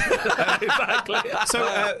breakdown. Exactly.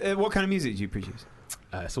 So what kind of music do you produce?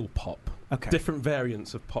 It's all pop. Okay. Different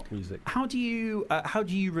variants of pop music. How do you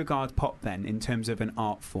regard pop then in terms of an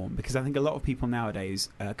art form? Because I think a lot of people nowadays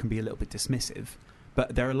can be a little bit dismissive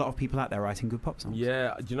But there are a lot of people out there writing good pop songs.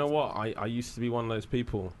 Yeah, do you know what? I used to be one of those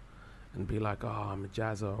people and be like, oh, I'm a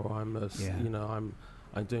jazzer, or I'm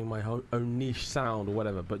doing my own niche sound or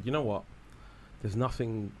whatever. But you know what? There's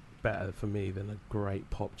nothing better for me than a great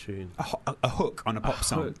pop tune. A hook on a pop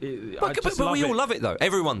song. But we all love it, though.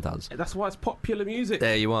 Everyone does. That's why it's popular music.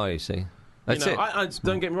 There you are, you see. That's it. I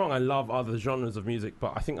don't get me wrong, I love other genres of music,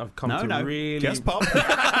 but I think I've come to really... just pop.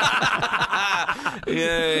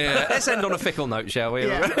 Yeah. Let's end on a fickle note, shall we?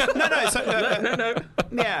 Yeah. No.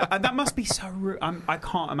 Yeah, and that must be so... I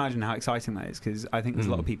can't imagine how exciting that is, because I think there's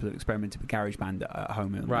a lot of people who experimented with GarageBand at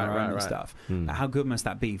home and their own and stuff. How good must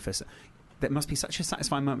that be for... That must be such a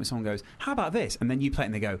satisfying moment when someone goes, how about this? And then you play it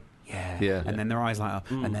and they go, yeah. And then their eyes light up,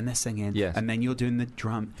 and then they're singing, and then you're doing the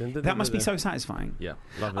drum. That must be so satisfying. Yeah,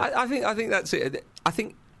 love it. I think that's it. I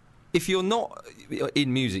think if you're not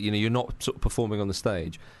in music, you're not sort of performing on the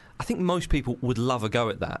stage, I think most people would love a go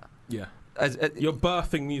at that. Yeah. You're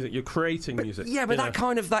birthing music. You're creating music. Yeah, but that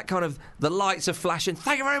kind of the lights are flashing.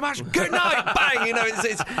 Thank you very much. Good night. Bang.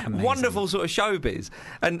 It's wonderful sort of showbiz.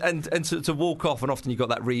 And to walk off, and often you've got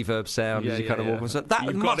that reverb sound as you kind of walk off. So that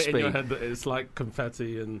You've must got it be in your head that it's like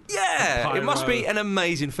confetti and it must be an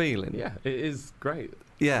amazing feeling. Yeah, it is great.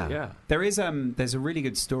 Yeah. There is there's a really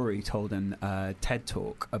good story told in TED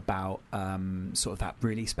Talk about sort of that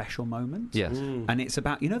really special moment. Yes. And it's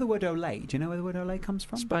about, the word Olé. Do you know where the word Olé comes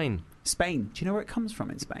from? Spain. Do you know where it comes from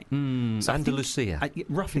in Spain? So Andalusia.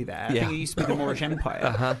 Roughly there. I think it used to be the Moorish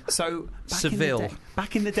Empire. So Seville.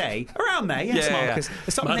 Back in the day, around there, yes, Marcus.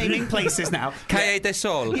 Stop naming places now. Calle de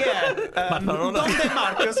Sol. Yeah. Donde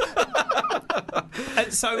Marcus?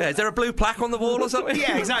 Is there a blue plaque on the wall or something?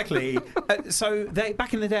 Yeah, exactly. So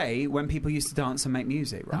back in the day, when people used to dance and make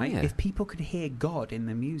music, right? If people could hear God in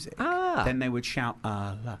the music, then they would shout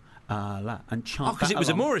Allah, Allah, and chant. Oh, because it was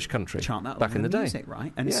a Moorish country. Chant that back in the day, music,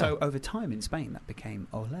 right? And so over time in Spain, that became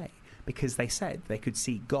Olé, because they said they could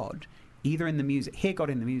see God either in the music, hear God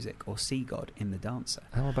in the music, or see God in the dancer.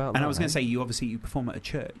 How about that? And I was going to say, you perform at a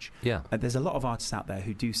church. Yeah. There's a lot of artists out there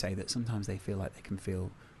who do say that sometimes they feel like they can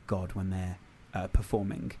feel God when they're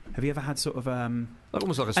performing. Have you ever had sort of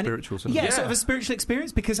almost like a spiritual sort of sort of a spiritual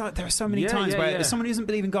experience? Because there are so many times where someone who doesn't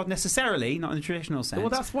believe in God necessarily, not in the traditional sense. Well,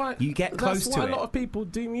 that's why you get close to it. That's why a lot of people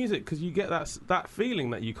do music, because you get that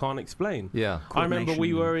feeling that you can't explain. Yeah. I remember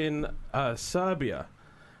we were in Serbia,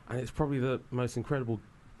 and it's probably the most incredible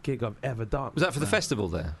gig I've ever done. Was that for the festival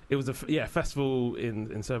there? It was a festival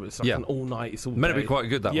in Serbia. It's like an all night. It's all meant to be quite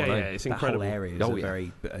good. That one. Yeah, it's incredible. That whole area is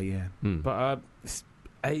very But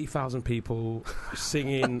 80,000 people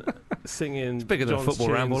singing. It's bigger than a Football tunes.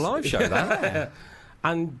 Ramble live show, that.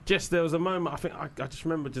 And just there was a moment, I think, I just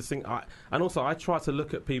remember just thinking, and also I try to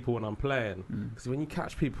look at people when I'm playing, because when you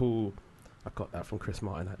catch people, I got that from Chris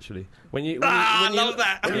Martin actually. When you look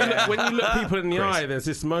people in the eye, there's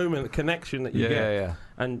this moment, connection that you get. Yeah.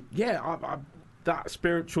 And that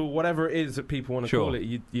spiritual, whatever it is that people want to call it,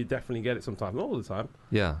 you definitely get it sometimes, not all the time.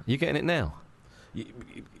 Yeah, you're getting it now.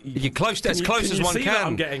 You're close, as close as one can.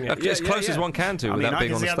 I'm getting it. As close as one can to without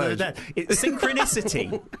being on the stage. It's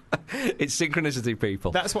synchronicity. It's synchronicity,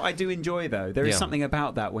 people. That's what I do enjoy, though. There is something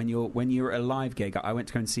about that when you're at a live gig. I went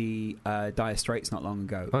to go and see Dire Straits not long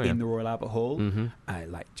ago in the Royal Albert Hall.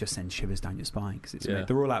 Just sends shivers down your spine, because it's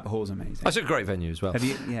the Royal Albert Hall is amazing. That's a great venue as well. Have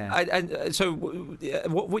you? Yeah. So,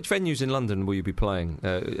 which venues in London will you be playing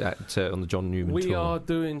at on the John Newman tour? We are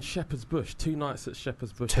doing Shepherd's Bush. 2 nights at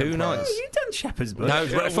Shepherd's Bush. 2 nights. Oh, you've done Shepherd's Bush.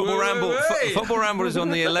 No, Football Ramble. Football Ramble is on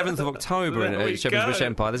the 11th of October at Shepherd's Bush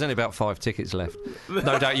Empire. There's only about 5 tickets left.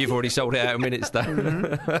 No doubt you've already sold it out in minutes, though.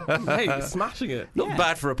 Hey, you're smashing it. Not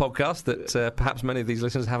bad for a podcast that perhaps many of these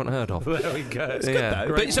listeners haven't heard of. There we go. It's good, though.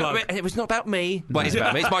 But it was not about me. Well, it's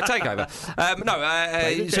about me. It's my takeover.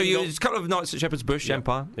 So there's a couple of nights at Shepherd's Bush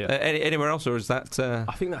Empire. Yeah. Anywhere else, or is that?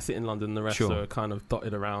 I think that's it in London. The rest are kind of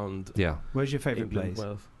dotted around. Yeah. Where's your favourite place?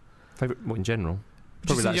 Favourite, in general?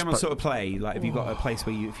 Just in general sort of play. Like, have you got a place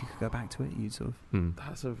where if you could go back to it, you'd sort of...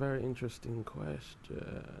 That's a very interesting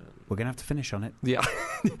question. We're going to have to finish on it. Yeah.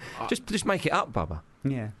 just make it up, Bubba.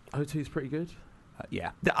 Yeah. O2's pretty good.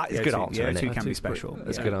 Yeah. It's a good answer, isn't it? O2 can be special.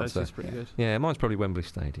 That's a good answer. O2's pretty good. Yeah, mine's probably Wembley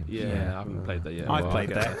Stadium. Yeah, I haven't played there yet. I've played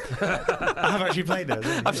there. I have actually played there.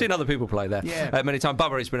 I've seen other people play there many times.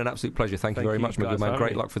 Bubba, it's been an absolute pleasure. Thank you very much, my good man.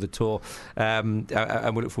 Great luck for the tour. And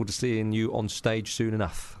we look forward to seeing you on stage soon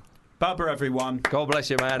enough. Bubba, everyone. God bless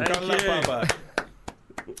you, man. God love Bubba.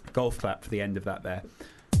 Golf clap for the end of that there.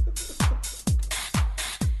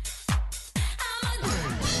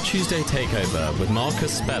 Tuesday Takeover with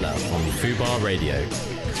Marcus Speller on Fubar Radio.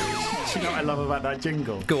 Do you know what I love about that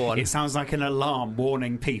jingle? Go on. It sounds like an alarm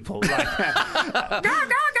warning people. Like, go, go,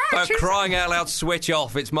 go! For crying out loud, switch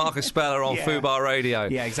off. It's Marcus Speller on Fubar Radio.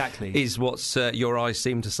 Yeah, exactly. Is what your eyes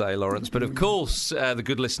seem to say, Lawrence. But of course, the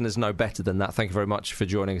good listeners know better than that. Thank you very much for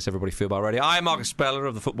joining us, everybody, Fubar Radio. I am Marcus Speller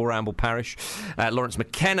of the Football Ramble Parish. Lawrence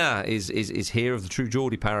McKenna is here of the True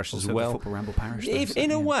Geordie Parish also as well. The Football Ramble Parish.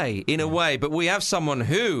 In a way. But we have someone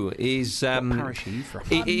who is... what parish are you from?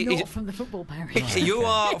 I'm not from the Football Parish. You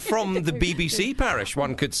are from the BBC Parish,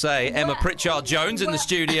 one could say. Emma Pritchard-Jones in the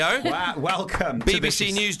studio. Wow, welcome.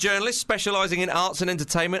 BBC News journalist specialising in arts and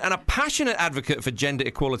entertainment and a passionate advocate for gender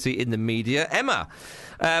equality in the media. Emma,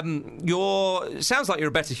 sounds like you're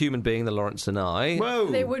a better human being than Lawrence and I.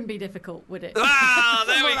 Whoa. It wouldn't be difficult, would it? Ah,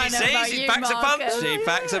 there we From what I know go. about She you, packs a punch. Marcus. She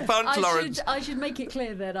packs a punch, Lawrence. I should make it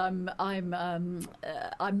clear that I'm not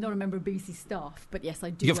a member of BBC staff, but yes, I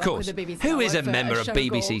do Of work course. with the BBC. Who I is work a for member of show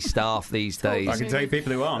BBC called- staff these days? I can tell you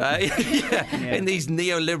people who aren't. In these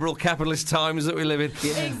neoliberal capitalist times that we live in.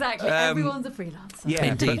 Exactly. Everyone's a freelancer. Yeah,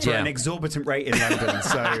 Indeed, for yeah. an exorbitant rate in London.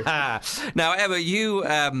 So now, Emma, you,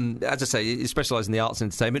 as I say, you specialise in the arts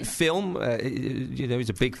and entertainment. Film, is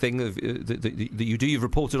a big thing that you do. You've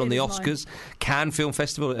reported on the Oscars, Cannes Film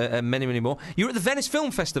Festival, and many, many more. You were at the Venice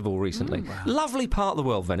Film Festival recently. Wow. Lovely part of the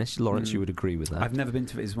world, Venice. Lawrence, you would agree with that. I've never been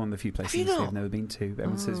to it. It's one of the few places I've never been to.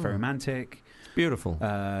 Everyone says it's very romantic. Beautiful.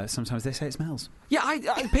 Sometimes they say it smells. Yeah,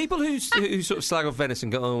 I people who sort of slag off Venice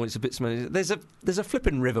and go, oh, it's a bit smelly. There's a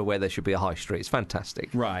flipping river where there should be a high street. It's fantastic.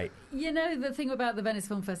 Right. You know, the thing about the Venice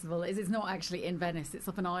Film Festival is it's not actually in Venice. It's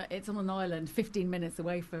on an island 15 minutes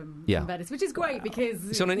away from Venice, which is great because...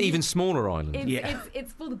 It's on an even smaller island.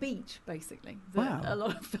 It's for the beach, basically. That a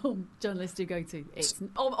lot of film journalists do go to. It's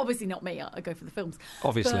obviously not me. I go for the films.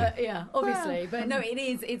 Obviously. But, yeah, obviously. But no, it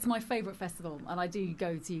is. It's my favourite festival, and I do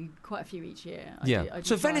go to quite a few each year. I do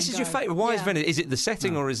So try Venice and is your go. favourite. Why is Yeah. Venice? Is it the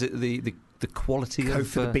setting or is it the quality Go of...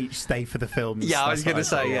 for the beach, stay for the films. Yeah, I was going to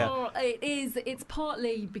say, yeah. Well, it is. It's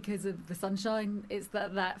partly because of the sunshine. It's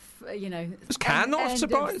that Was Cannes not end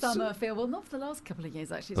surprised? of summer feel. Well, not for the last couple of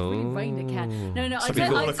years actually. It's really rained at Cannes. No. Should be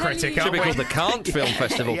called the critic, Should be aren't called the Cannes Film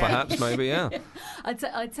Festival, perhaps, maybe, yeah. I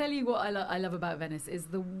tell you what I love about Venice is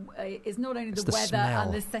is not only the the weather smell.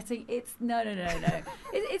 and the setting. It's no.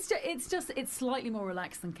 It's slightly more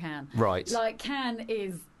relaxed than Cannes. Right. Like Cannes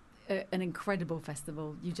is an incredible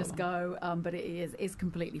festival. You just go, but it is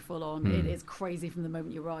completely full on. It is crazy from the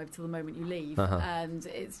moment you arrive till the moment you leave, and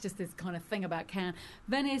it's just this kind of thing about Cannes.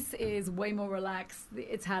 Venice is way more relaxed,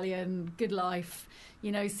 Italian, good life.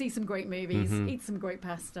 See some great movies, eat some great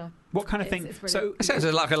pasta. What kind of thing? So it sounds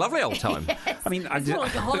like a lovely old time. I mean, it's more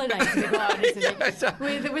like a holiday, to be quite honest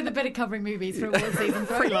with you. With a bit of covering movies for award season.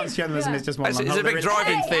 Freelance journalism is just one. There's a big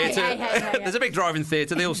drive-in theatre. There's a big drive-in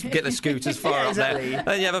theatre. They all get their scooters far up there,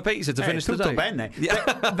 and you have a pizza to finish the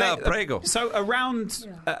day. Prego. So around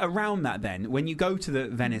that, then, when you go to the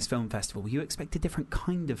Venice Film Festival, you expect a different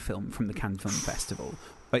kind of film from the Cannes Film Festival.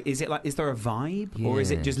 Is there a vibe, or is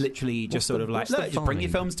it just literally just sort of like, look, just bring your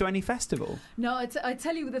films to any festival? No, I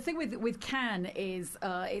tell you, the thing with Cannes is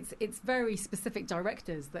it's very specific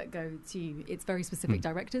directors that go to. It's very specific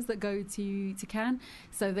directors that go to Cannes.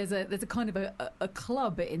 So there's a kind of a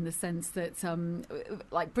club in the sense that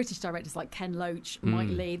like British directors like Ken Loach, Mike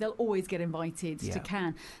Leigh, they'll always get invited to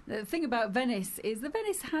Cannes. The thing about Venice is that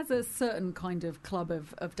Venice has a certain kind of club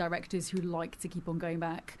of directors who like to keep on going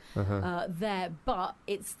back there, but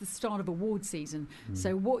it's the start of award season.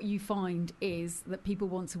 So what you find is that people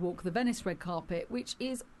want to walk the Venice red carpet, which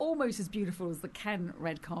is almost as beautiful as the Cannes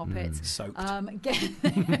red carpet. Soaked.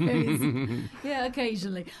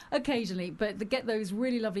 Occasionally, but they get those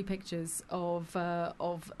really lovely pictures of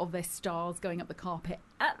their stars going up the carpet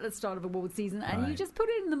at the start of award season, and you just put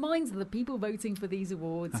it in the minds of the people voting for these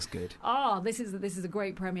awards. That's good. This is a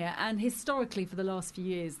great premiere, and historically for the last few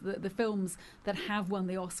years, the films that have won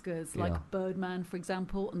the Oscars, like Birdman, for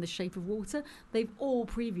example, and The Shape of Water, they've all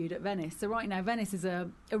previewed at Venice. So right now, Venice is a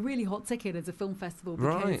really hot ticket as a film festival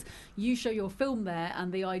because you show your film there,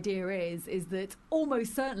 and the idea is that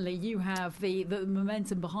almost certainly you have the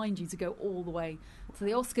momentum behind you to go all the way to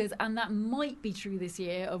the Oscars, and that might be true this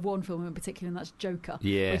year of one film in particular, and that's Joker,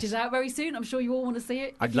 which is out very soon. I'm sure you all want to see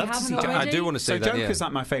it. I'd love to see Joker. I do want to see that. Joker's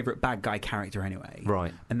like my favourite bad guy character anyway.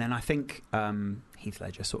 Right. And then I think Heath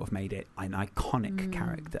Ledger sort of made it an iconic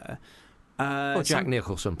character. Jack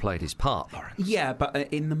Nicholson played his part, Lawrence. Yeah, but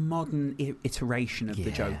in the modern iteration of the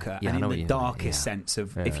Joker, and in the darkest sense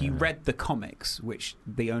of, if you read the comics, which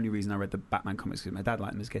the only reason I read the Batman comics is because my dad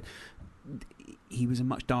liked them as a kid, he was a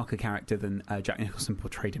much darker character than Jack Nicholson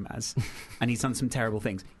portrayed him as, and he's done some terrible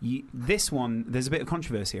things. This one, there's a bit of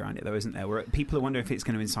controversy around it, though, isn't there? Where people are wondering if it's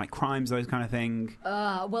going to incite crimes, those kind of thing.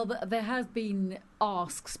 Well, there has been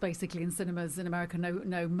asks basically in cinemas in America.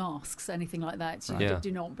 No masks, anything like that. You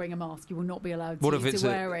do not bring a mask. You will not be allowed to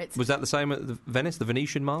wear it. Was that the same at Venice? The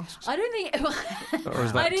Venetian masks? I don't think. Or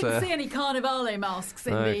is that, I didn't see any Carnivale masks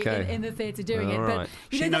in the theatre doing it. Right.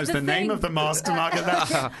 But she knows the name of the mask to market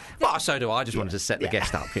that. Well, so do I. I just wanted to set the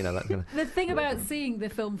guest up. You know that kind of. The thing about seeing the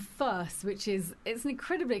film first, which is it's an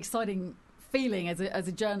incredibly exciting feeling as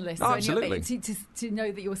a journalist. Oh, absolutely. To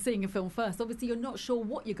know that you're seeing a film first. Obviously, you're not sure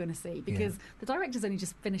what you're going to see because the director's only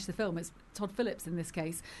just finished the film. It's Todd Phillips in this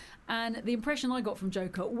case. And the impression I got from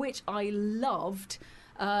Joker, which I loved,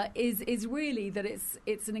 is really that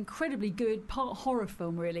it's an incredibly good part horror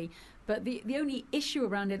film, really. But the only issue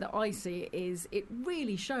around it that I see is it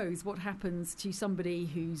really shows what happens to somebody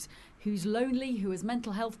who's lonely, who has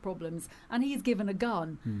mental health problems, and he's given a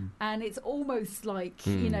gun. And it's almost like,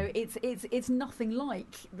 it's nothing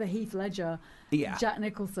like the Heath Ledger, Jack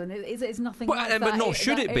Nicholson. It's nothing like that. But nor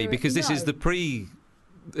should it be, because this is the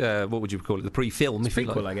what would you call it? The pre-film, if you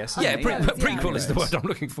like. Prequel, I guess. Yeah, prequel is the word I'm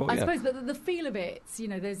looking for. I suppose, but the feel of it,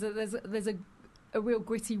 there's a real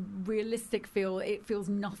gritty, realistic feel. It feels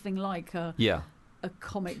nothing like a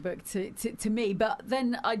comic book to me. But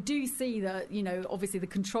then I do see that, obviously the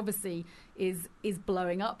controversy is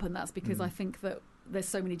blowing up, and that's because I think that there's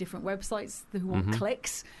so many different websites who want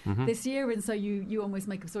clicks this year, and so you almost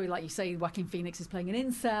make a story like you say Joaquin Phoenix is playing an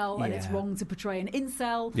incel, and it's wrong to portray an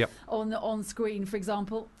incel on screen, for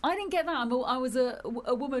example. I didn't get that. I was a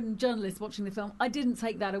woman journalist watching the film. I didn't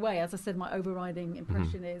take that away. As I said, my overriding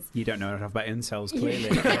impression is you don't know enough about incels, clearly.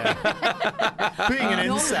 Being an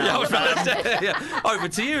incel. Over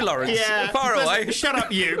to you, Lawrence. Far away. Shut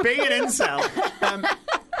up, you. Being an incel.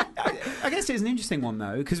 I guess it's an interesting one,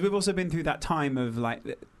 though, because we've also been through that time of, like,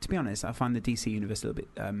 to be honest, I find the DC universe a little bit,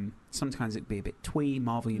 sometimes it'd be a bit twee,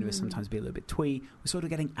 Marvel universe sometimes be a little bit twee. We're sort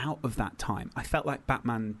of getting out of that time. I felt like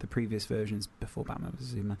Batman, the previous versions, before Batman vs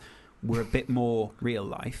Superman, were a bit more real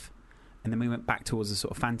life, and then we went back towards a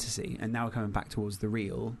sort of fantasy, and now we're coming back towards the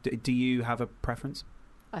real. Do you have a preference?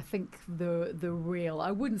 I think the real.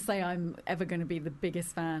 I wouldn't say I'm ever going to be the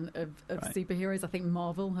biggest fan of superheroes. I think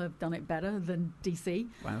Marvel have done it better than DC.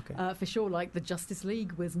 Wow, okay. For sure, like the Justice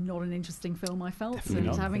League was not an interesting film, I felt. Definitely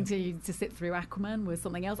and not. having to sit through Aquaman was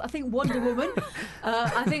something else. I think Wonder Woman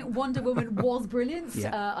was brilliant.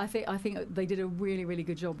 Yeah. I think they did a really, really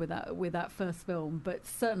good job with that first film. But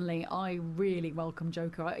certainly I really welcome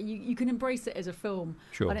Joker. You can embrace it as a film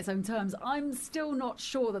on its own terms. I'm still not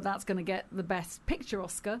sure that that's going to get the Best Picture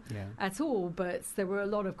Oscar at all, but there were a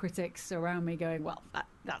lot of critics around me going, well,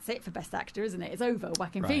 that's it for Best Actor, isn't it? It's over.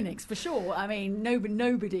 Joaquin Phoenix, for sure. I mean,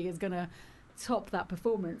 nobody is going to top that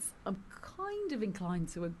performance. I'm kind of inclined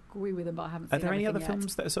to agree with them, but I haven't seen Are there any other yet.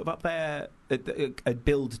 films that are sort of up there, that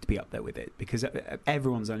build to be up there with it? Because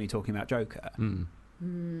everyone's only talking about Joker.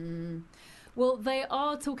 Well, they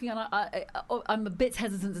are talking, and I'm a bit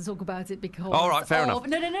hesitant to talk about it because. All right, fair enough.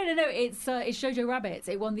 No. It's Jojo Rabbit.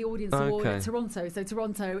 It won the audience award at Toronto. So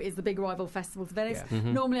Toronto is the big rival festival to Venice.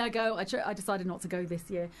 Normally I go. I decided not to go this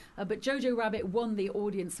year, but Jojo Rabbit won the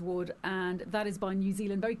audience award, and that is by New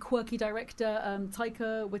Zealand very quirky director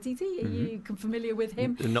Taika Waititi. Are you familiar with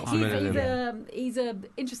him? Not familiar. He's a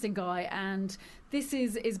interesting guy, and this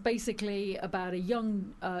is basically about a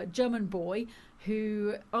young German boy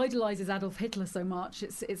who idolises Adolf Hitler so much,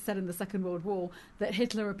 it's set in the Second World War, that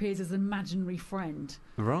Hitler appears as an imaginary friend.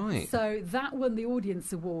 Right. So that won the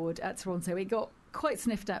Audience Award at Toronto. It got quite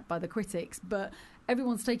sniffed at by the critics, but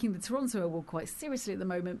everyone's taking the Toronto Award quite seriously at the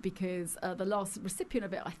moment because the last recipient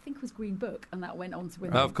of it, I think, was Green Book, and that went on to win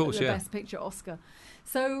the Best Picture Oscar.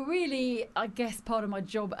 So really, I guess part of my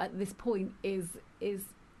job at this point is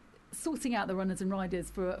sorting out the runners and riders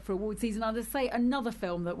for award season. I'll just say another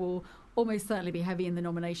film that will almost certainly be heavy in the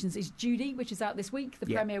nominations is Judy, which is out this week. The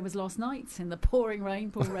premiere was last night in the pouring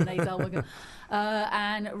rain. Poor Renee Zellweger.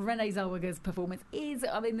 And Renee Zellweger's performance is,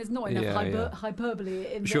 I mean, there's not enough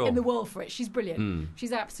hyperbole in the world for it. She's brilliant.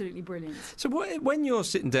 She's absolutely brilliant. So when you're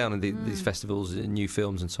sitting down in these festivals and new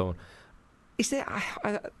films and so on, is there...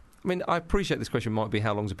 I mean, I appreciate this question might be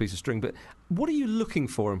how long's a piece of string, but what are you looking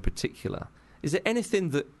for in particular? Is there anything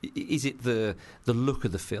that... Is it the look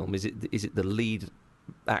of the film? Is it the lead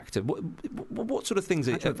actor? What sort of things...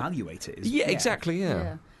 How to evaluate it. Exactly.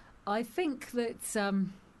 I think that...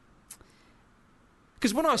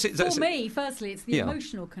 Because when I sit... For me, firstly, it's the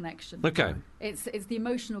emotional connection. Okay. It's the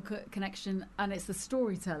emotional connection, and it's the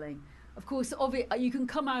storytelling. Of course, you can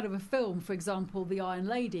come out of a film, for example, The Iron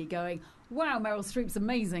Lady, going, wow, Meryl Streep's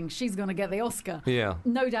amazing, she's going to get the Oscar. Yeah.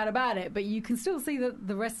 No doubt about it, but you can still see that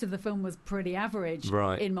the rest of the film was pretty average,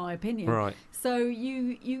 Right. in my opinion. Right. So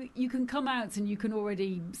you can come out and you can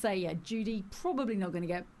already say, yeah, Judy probably not going to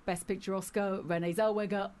get Best Picture Oscar. Renee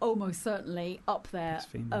Zellweger almost certainly up there.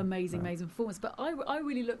 Amazing performance. But I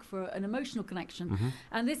really look for an emotional connection. Mm-hmm.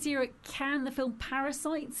 And this year at Cannes, the film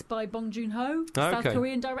Parasite by Bong Joon-ho, South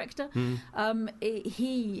Korean director,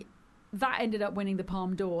 that ended up winning the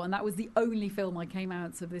Palme d'Or, and that was the only film I came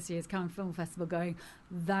out of this year's Cannes Film Festival going,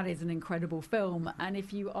 that is an incredible film. And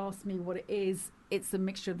if you ask me what it is, it's a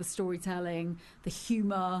mixture of the storytelling, the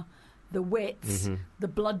humour, the wit, the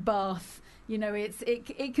bloodbath. You know,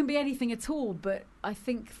 it can be anything at all. But I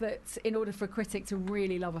think that in order for a critic to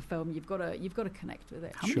really love a film, you've got to connect with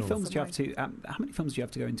it. How many films do you have to? How many films do you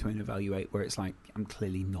have to go into and evaluate where it's like, I'm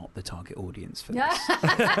clearly not the target audience for this?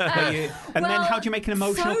 And then how do you make an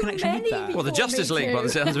emotional connection with that? Well, the Justice League, by the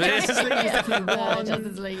sounds of it. Justice League is definitely one.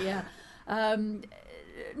 Justice League, yeah.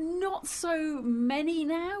 Not so many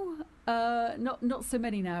now. Not so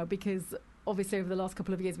many now, because obviously over the last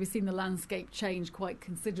couple of years we've seen the landscape change quite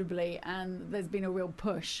considerably, and there's been a real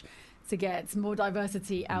push to get more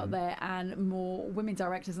diversity out there and more women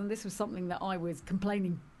directors. And this was something that I was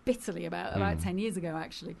complaining bitterly about 10 years ago,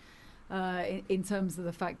 actually. In terms of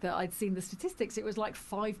the fact that I'd seen the statistics, it was like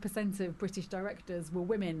 5% of British directors were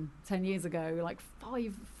women 10 years ago. Like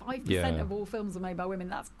 5% of all films were made by women.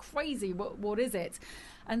 That's crazy. What is it?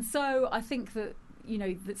 And so I think that, you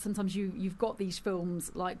know, that sometimes you've got these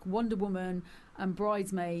films like Wonder Woman and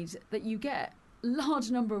Bridesmaid that you get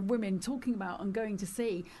large number of women talking about and going to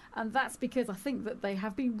see, and that's because I think that they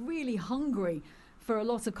have been really hungry for a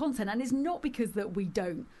lot of content. And it's not because that we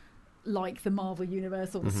don't like the Marvel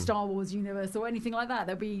universe or the Star Wars universe or anything like that.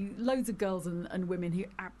 There'll be loads of girls and women who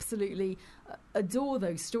absolutely adore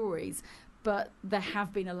those stories, but there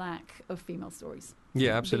have been a lack of female stories.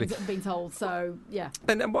 Yeah, absolutely. Being told, so yeah.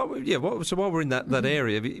 And so while we're in that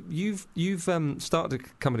area, you've started a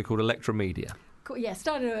company called Electra Media. Cool. Yeah,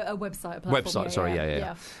 started a website. A platform.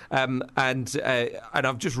 Yeah. And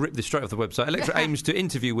I've just ripped this straight off the website. Electra aims to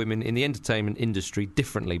interview women in the entertainment industry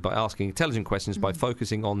differently by asking intelligent questions, by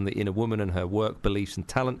focusing on the inner woman and her work, beliefs and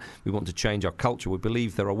talent. We want to change our culture. We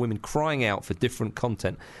believe there are women crying out for different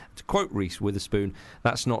content. To quote Reese Witherspoon,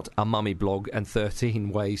 that's not a mummy blog and 13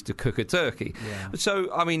 ways to cook a turkey. Yeah.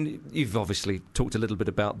 So, I mean, you've obviously talked a little bit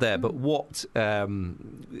about there, but what,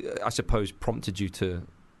 I suppose, prompted you to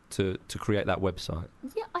create that website?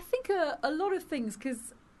 Yeah, I think a lot of things,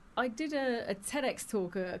 because I did a TEDx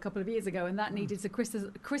talk a couple of years ago, and that needed to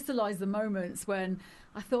crystallise the moments when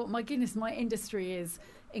I thought, my goodness, my industry is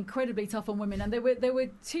incredibly tough on women. And there were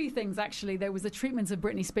two things, actually. There was a treatment of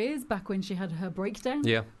Britney Spears back when she had her breakdown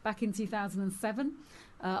back in 2007.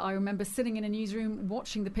 I remember sitting in a newsroom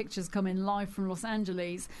watching the pictures come in live from Los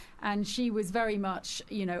Angeles, and she was very much,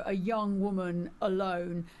 you know, a young woman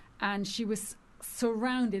alone, and she was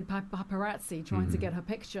surrounded by paparazzi trying to get her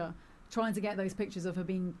picture, trying to get those pictures of her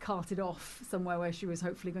being carted off somewhere where she was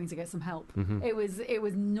hopefully going to get some help. It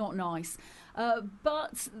was not nice.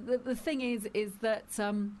 But the thing is that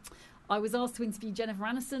I was asked to interview Jennifer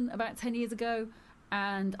Aniston about 10 years ago,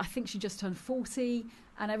 and I think she just turned 40,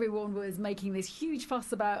 and everyone was making this huge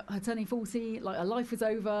fuss about her turning 40, like her life was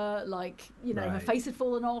over, like, you know, her face had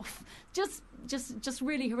fallen off, just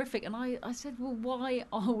really horrific. And I said, well, why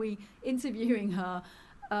are we interviewing her?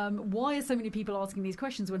 Why are so many people asking these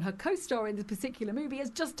questions when her co-star in this particular movie has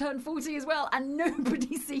just turned 40 as well, and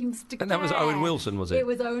nobody seems to care? And that was Owen Wilson, was it? It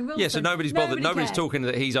was Owen Wilson. Yeah, so nobody's bothered. Nobody's talking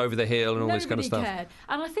that he's over the hill and all this kind of stuff. Nobody cared.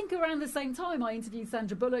 And I think around the same time I interviewed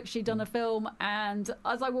Sandra Bullock. She'd done a film, and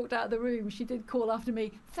as I walked out of the room, she did call after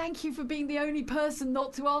me, thank you for being the only person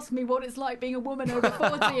not to ask me what it's like being a woman over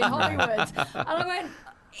 40 in Hollywood. And I went,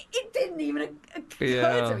 it didn't even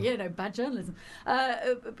occur to me, you know, bad journalism,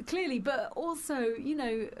 clearly, but also, you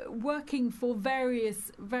know, working for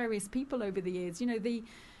various people over the years, you know, the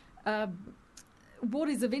what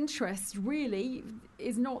is of interest really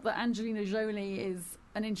is not that Angelina Jolie is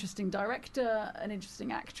an interesting director, an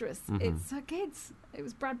interesting actress. It's her kids. It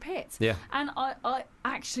was Brad Pitt. Yeah. And I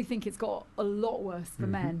actually think it's got a lot worse for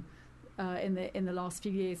men. In the last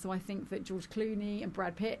few years. So I think that George Clooney and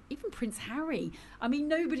Brad Pitt, even Prince Harry, I mean,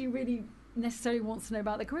 nobody really necessarily wants to know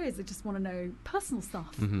about their careers. They just want to know personal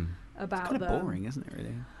stuff about them. It's kind of boring, isn't it,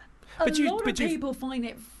 really? A lot of people find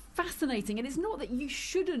it fascinating, and it's not that you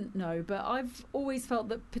shouldn't know, but I've always felt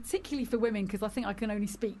that, particularly for women, because I think I can only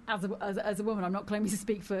speak as a woman, I'm not claiming to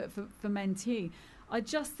speak for men too, I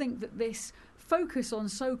just think that this focus on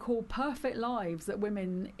so-called perfect lives that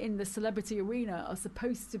women in the celebrity arena are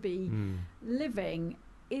supposed to be living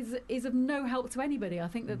is of no help to anybody. I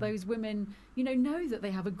think that those women, know that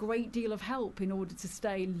they have a great deal of help in order to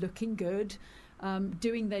stay looking good,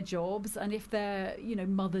 doing their jobs, and if they're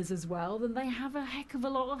mothers as well, then they have a heck of a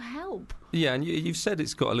lot of help. Yeah, and you've said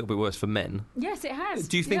it's got a little bit worse for men. Yes, it has.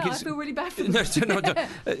 Do you think I feel really bad for them.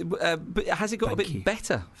 No. But has it got a bit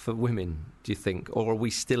better for women, do you think? Or are we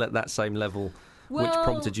still at that same level, which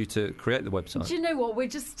prompted you to create the website? Do you know what? We're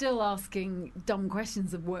just still asking dumb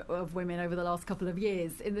questions of women over the last couple of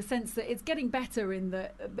years, in the sense that it's getting better in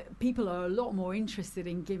that people are a lot more interested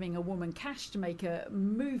in giving a woman cash to make a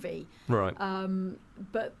movie. Right.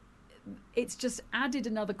 But it's just added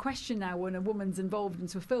another question now when a woman's involved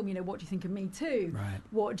into a film. What do you think of Me Too? Right.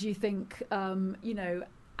 What do you think,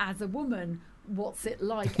 as a woman, what's it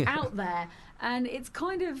like out there? And it's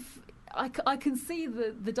kind of... I can see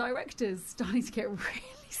the directors starting to get really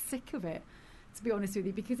sick of it, to be honest with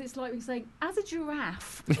you, because it's like we're saying, as a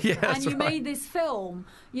giraffe, and you made this film,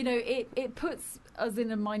 it puts us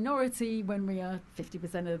in a minority when we are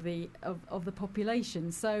 50% of the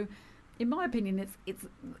population. So, in my opinion, it's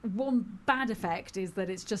one bad effect is that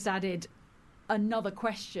it's just added another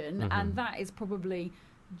question, and that is probably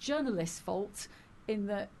journalists' fault, in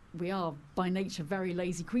that we are by nature very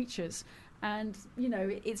lazy creatures. And,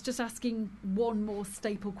 it's just asking one more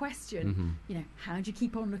staple question. How do you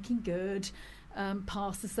keep on looking good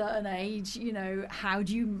past a certain age? How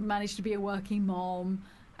do you manage to be a working mom?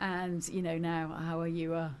 And, now, how are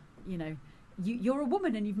you, you're a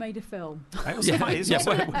woman and you've made a film.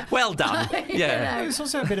 Well done. Yeah, it's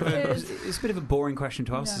also a bit of a boring question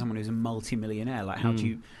to ask to someone who's a multi-millionaire. Like, how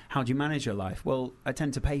do you manage your life? Well, I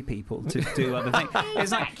tend to pay people to do other things.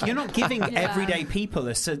 It's like you're not giving everyday people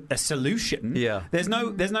a solution. Yeah, there's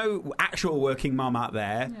no actual working mum out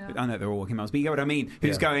there. I know they're all working mums, but you get what I mean.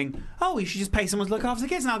 Who's going? Oh, you should just pay someone to look after the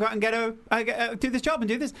kids, and I'll go out and do this job and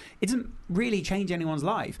do this. It doesn't really change anyone's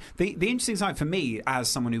life. The interesting side for me, as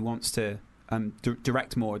someone who wants to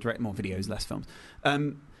direct more videos, less films.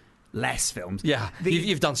 Less films. Yeah,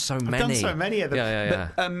 you've done so many. I've done so many of them. Yeah.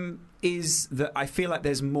 But, is that I feel like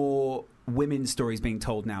there's more women's stories being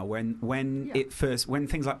told now. When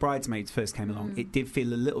things like Bridesmaids first came along, it did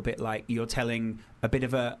feel a little bit like you're telling a bit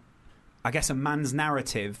of a man's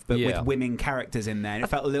narrative, but with women characters in there. And it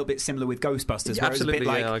felt a little bit similar with Ghostbusters. Where Absolutely, it was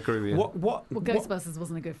a bit like, I agree with you. Well, Ghostbusters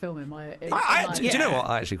wasn't a good film in my... Do you know what?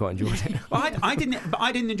 I actually quite enjoyed it. Well, I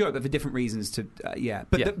didn't enjoy it, but for different reasons. But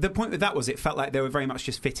the point with that was it felt like they were very much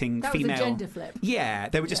just fitting female... That was a gender flip. Yeah,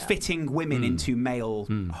 they were just fitting women into male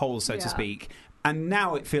holes, so to speak. And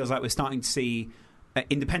now it feels like we're starting to see,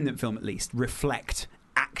 independent film at least, reflect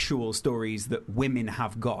actual stories that women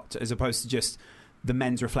have got, as opposed to just the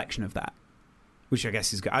men's reflection of that. Which I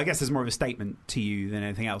guess is good. I guess there's more of a statement to you than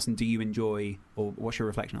anything else. And do you enjoy, or what's your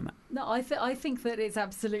reflection on that? No, I think that it's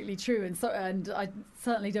absolutely true, and I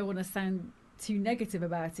certainly don't want to sound too negative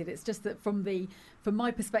about it. It's just that from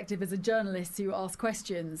my perspective as a journalist who asks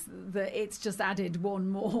questions, that it's just added one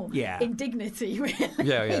more indignity, really.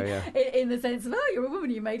 Yeah. In the sense of, you're a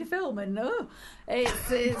woman, you made a film, and it's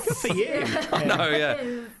good for you. I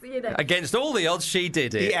know, against all the odds, she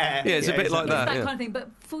did it. Yeah, it's a bit like that. It's that kind of thing, but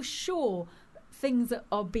for sure. Things that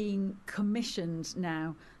are being commissioned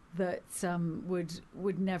now that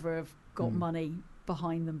would never have got money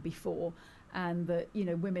behind them before, and that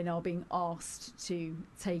women are being asked to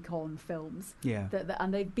take on films.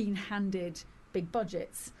 And they've been handed big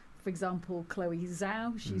budgets. For example, Chloe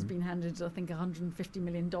Zhao, she's been handed I think $150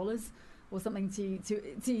 million or something to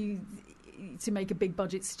make a big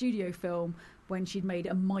budget studio film when she'd made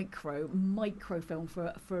a micro film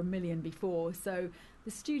for $1 million before. So the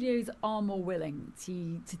studios are more willing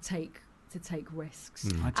to take risks,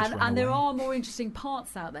 and there are more interesting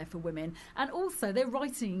parts out there for women, and also they're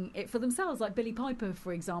writing it for themselves. Like Billie Piper,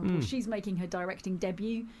 for example, she's making her directing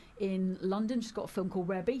debut in London. She's got a film called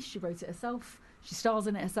Rare Beast. She wrote it herself. She stars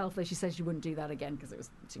in it herself, though she says she wouldn't do that again because it was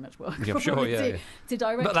too much work. Yeah, sure, to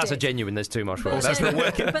direct. But that's it. a genuine. There's too much work. That's for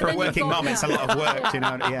a working mum. It's a lot of work,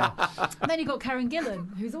 And then you've got Karen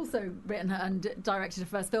Gillan, who's also written and directed her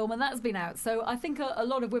first film, and that's been out. So I think a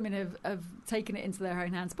lot of women have taken it into their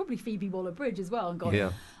own hands. Probably Phoebe Waller-Bridge as well, and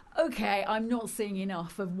gone, okay, I'm not seeing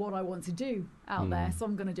enough of what I want to do out there, so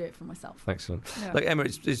I'm going to do it for myself. Excellent. Look, Emma,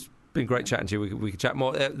 it's been great chatting to you. We can chat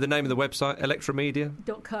more. The name of the website,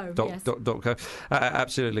 electromedia.co.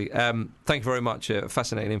 Absolutely. Thank you very much.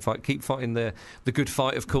 Fascinating insight. Keep fighting the good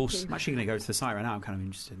fight, of course. I'm actually going to go to the site right now. I'm kind of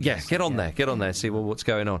interested. Get on there. See what's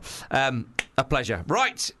going on. A pleasure.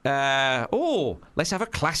 Right. Let's have a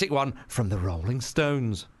classic one from the Rolling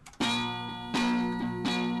Stones.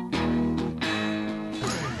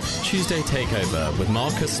 Tuesday Takeover with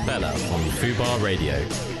Marcus Speller on Fubar Radio.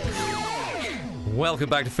 Welcome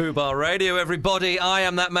back to Fubar Radio, everybody. I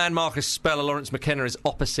am that man, Marcus Speller. Lawrence McKenna is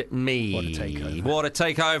opposite me. What a takeover. What a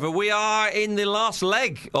takeover. We are in the last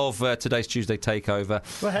leg of today's Tuesday takeover.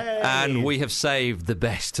 Well, hey. And we have saved the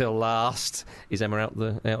best till last. Is Emma out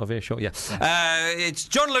of earshot? Yeah. It's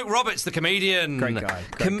John Luke Roberts, the comedian. Great guy.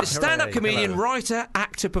 Stand-up Hooray. comedian, Hello. writer,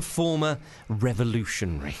 actor, performer,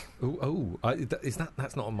 revolutionary.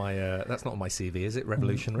 That's not on my CV, is it?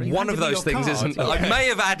 Revolutionary. One of those things, isn't it? I may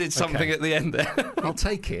have added something at the end there. I'll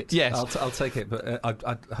take it. Yes. I'll take it, but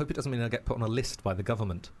I hope it doesn't mean I get put on a list by the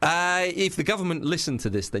government. If the government listen to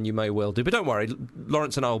this, then you may well do. But don't worry,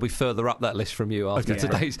 Lawrence and I will be further up that list from you after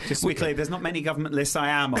today's. Just to be clear, there's not many government lists I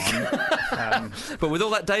am on. But with all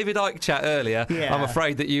that David Icke chat earlier, Yeah. I'm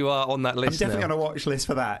afraid that you are on that I'm list definitely now. on a watch list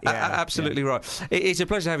for that. Yeah. Absolutely right. It's a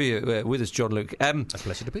pleasure to have you with us, John Luke. A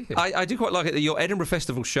pleasure to be here. I do quite like it that your Edinburgh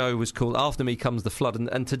Festival show was called After Me Comes the Flood,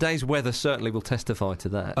 and today's weather certainly will testify to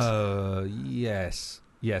that.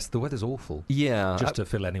 Yes, the weather's awful. Yeah. Just to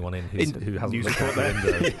fill anyone in who hasn't looked out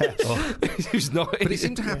the window. Who's not? But it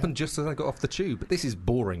seemed to happen just as I got off the tube. This is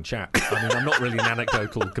boring chat. I mean, I'm not really an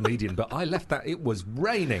anecdotal comedian, but I left that. It was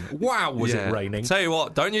raining. Wow, was it raining? Tell you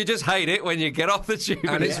what, don't you just hate it when you get off the tube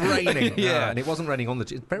And it's raining. Yeah. And it wasn't raining on the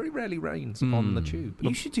tube. It very rarely rains on the tube.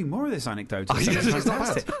 You should do more of this anecdotal. It's It's not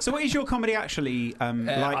fantastic. So what is your comedy actually like then?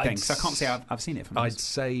 I'd Because I can't say I've seen it from I'd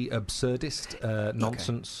say absurdist,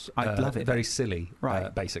 nonsense. I'd love it. Very silly, Right.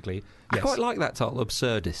 basically. I Yes. quite like that title,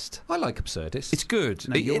 absurdist. I like absurdist. It's good.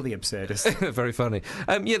 No, you're the absurdist. Very funny.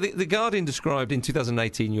 The Guardian described in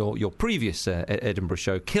 2018 your previous Edinburgh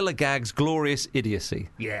show, Killer Gags, Glorious Idiocy.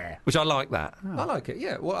 Yeah. Which I like that. I like it,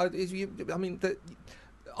 yeah. Well,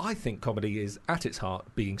 I think comedy is, at its heart,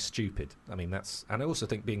 being stupid. I mean, and I also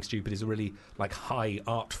think being stupid is a really, high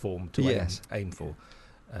art form to aim for.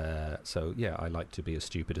 So, yeah, I like to be as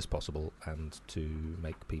stupid as possible and to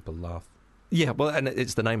make people laugh. Yeah, well, and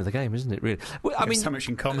it's the name of the game, isn't it, really? Well, I mean, so much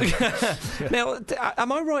in common. Now,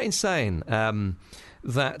 am I right in saying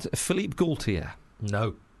that Philippe Gaultier...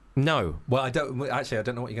 No. Well, I don't know what you're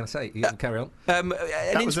going to say. You can carry on. An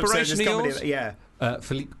inspiration of yours? Yeah.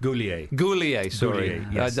 Philippe Gaulier. Gaulier, sorry.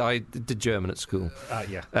 Gaulier, yes. I did German at school.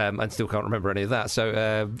 Yeah. And still can't remember any of that.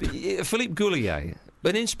 So, Philippe Gaulier,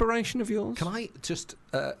 an inspiration of yours? Can I just...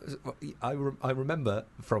 I remember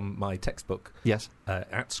from my textbook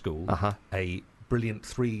at school a brilliant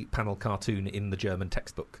 3-panel cartoon in the German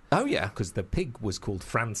textbook. Oh, yeah. Because the pig was called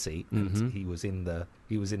Francie, and he was in the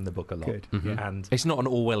book a lot. Good. Mm-hmm. And it's not an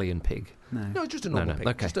Orwellian pig. No, just a normal pig.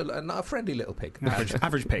 Okay. Just a friendly little pig.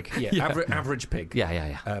 Average pig. Yeah, average pig.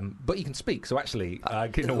 Yeah. But he can speak, so actually,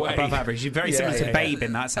 in a way... Above average. You're very similar to Babe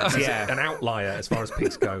in that sense. An outlier as far as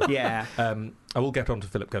pigs go. Yeah. I will get on to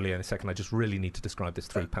Philippe Gaulier in a second. I just really need to describe this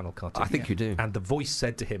 3-panel cartoon. I think you do. And the voice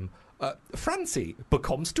said to him, Francie,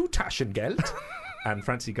 bekommst du Taschengeld? And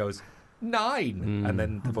Francie goes, Nein. And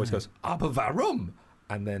then the voice goes, Aber warum?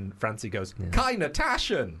 And then Francie goes, Keine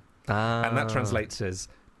Taschen. And that translates as,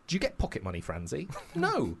 do you get pocket money, Francie?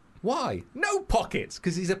 No. Why? No pockets,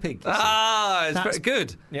 because he's a pig. It's very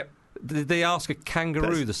good. Yep. Did they ask a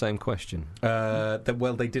kangaroo the same question?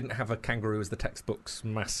 They didn't have a kangaroo as the textbook's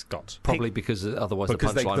mascot. Probably because otherwise the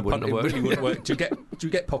punchline wouldn't have worked. Really wouldn't work. Do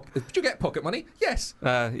you get pocket money? Yes.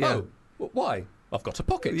 Yeah. Oh, why? I've got a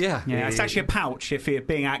pocket. Yeah. It's actually a pouch if you're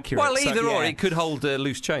being accurate. Well, either or. It could hold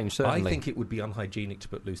loose change, certainly. I think it would be unhygienic to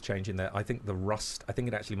put loose change in there. I think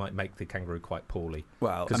it actually might make the kangaroo quite poorly.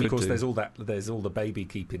 Well, because of course there's all the baby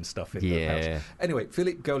keeping stuff in the pouch. Anyway,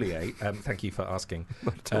 Philippe Gaulier, thank you for asking,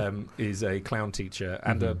 is a clown teacher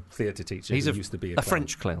and a theatre teacher. He used to be a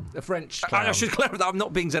French clown. A French clown. I should clarify that I'm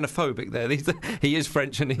not being xenophobic there. He is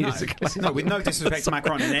French and he is a clown. No, with no disrespect to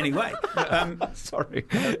Macron in any way. Sorry,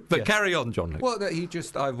 but carry on, John. Well, I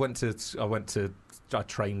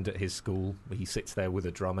trained at his school. He sits there with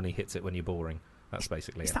a drum and he hits it when you're boring. That's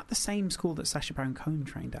basically Is that the same school that Sacha Baron Cohen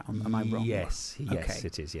trained at? Am I wrong? Yes,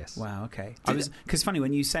 it is, yes. Wow, okay. Because funny,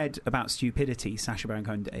 when you said about stupidity, Sacha Baron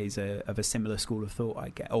Cohen is of a similar school of thought, I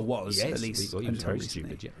get, or was, yes, at least. He was very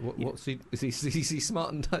stupid, yeah. Is he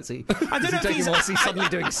smart and does he? I don't know if he's suddenly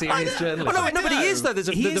doing serious journalism. Oh, no, but he is, though. There's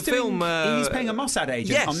the film... he's playing a Mossad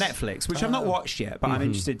agent on Netflix, which I've not watched yet, but I'm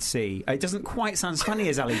interested to see. It doesn't quite sound as funny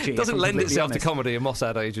as Ali G. It doesn't lend itself to comedy, a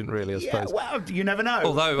Mossad agent, really, I suppose. Yeah, well, you never know.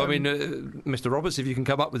 Although, Mr. Roberts, if you can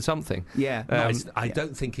come up with something. Yeah. I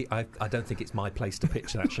don't think it's my place to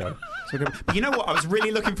pitch that show. But you know what? I was really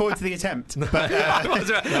looking forward to the attempt. But,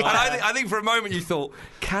 I think for a moment you thought,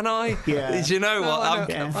 can I? Yeah. Do you know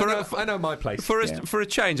what? I know my place. For a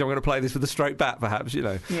change, I'm going to play this with a straight bat, perhaps, you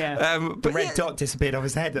know. Yeah. But the red dot disappeared off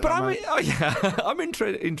his head. I'm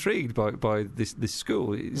intrigued by this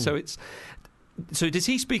school. So it's... So does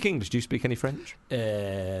he speak English? Do you speak any French?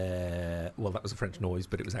 Well, that was a French noise,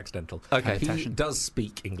 but it was accidental. Okay. He does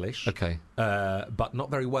speak English. Okay. But not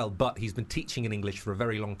very well. But he's been teaching in English for a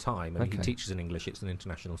very long time. And he Okay. teaches in English. It's an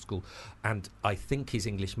international school. And I think his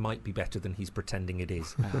English might be better than he's pretending it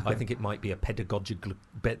is. I think it might be a pedagogical...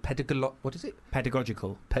 what is it?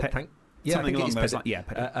 Pedagogical. Yeah, I Something think along it is those lines.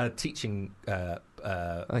 Yeah, a teaching I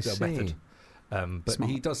see. method. But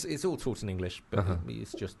Smart. he does. It's all taught in English, but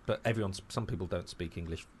it's just. But some people don't speak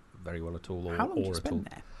English very well at all, or, How long did you or at spend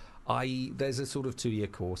all. there? There's a sort of 2-year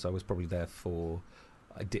course. I was probably there for.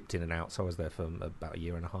 I dipped in and out, so I was there for about a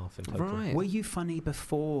year and a half in total. Right. Were you funny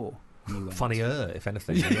before? You went? Funnier, if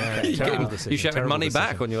anything. Yeah, You terrible gave- decision, you shouted terrible money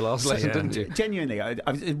decision. back on your last lesson, Yeah. didn't you? Genuinely, a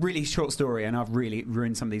really short story, and I've really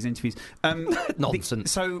ruined some of these interviews.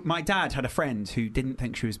 Nonsense. So my dad had a friend who didn't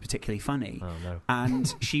think she was particularly funny, Oh no.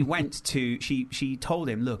 and she went to she told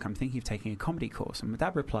him, "Look, I'm thinking of taking a comedy course." And my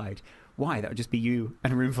dad replied, "Why? That would just be you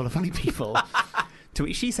and a room full of funny people." To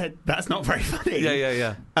which she said, "That's not very funny."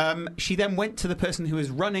 Yeah. She then went to the person who was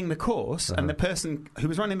running the course, and the person who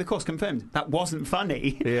was running the course confirmed that wasn't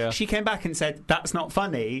funny. Yeah. She came back and said, "That's not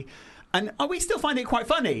funny." And we still find it quite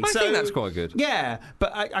funny. I think that's quite good. Yeah,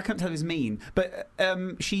 but I couldn't tell it was mean. But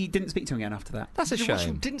she didn't speak to him again after that. That's a She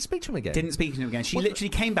shame. didn't speak to him again. Didn't speak to him again. She literally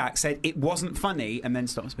came back, said it wasn't funny, and then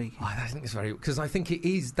stopped speaking. I think it's very because I think it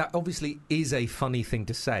is that obviously is a funny thing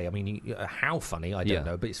to say. I mean, how funny I don't Yeah.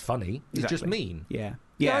 know, but it's funny. It's just Exactly. mean. Yeah.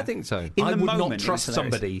 Yeah, I think so. In I the would moment, not it was trust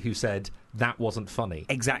hilarious. somebody who said that wasn't funny.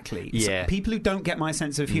 Exactly. Yeah. So people who don't get my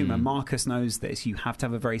sense of humour, Marcus knows this, you have to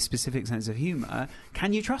have a very specific sense of humour.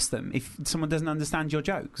 Can you trust them if someone doesn't understand your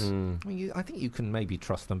jokes? I mean, I think you can maybe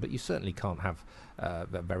trust them, but you certainly can't have a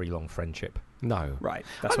very long friendship. No. Right.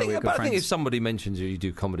 That's why we're good But I think if friends. somebody mentions you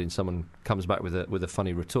do comedy and someone comes back with a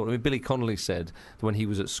funny retort. I mean, Billy Connolly said that when he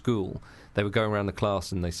was at school, they were going around the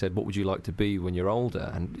class and they said, "What would you like to be when you're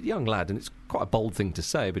older?" And young lad, and it's quite a bold thing to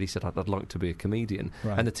say, but he said, "I'd like to be a comedian."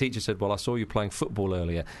 Right. And the teacher said, "Well, I saw you playing football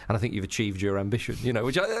earlier, and I think you've achieved your ambition." You know,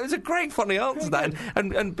 which it was a great, funny answer. That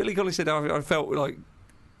and Billy Connolly said, "I felt like."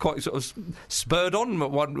 Quite sort of spurred on,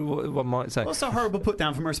 one might say. Also a horrible put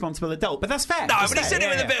down from a responsible adult, but that's fair. No, That's but he fair. said it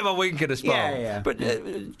with Yeah, a bit of a wink and a smile. Yeah. But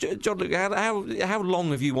John Luke, how long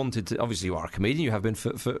have you wanted to? Obviously, you are a comedian. You have been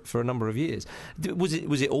for a number of years. Was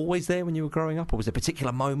it always there when you were growing up, or was there a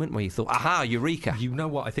particular moment where you thought, "Aha, eureka"? You know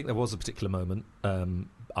what? I think there was a particular moment.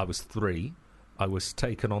 I was 3. I was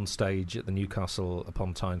taken on stage at the Newcastle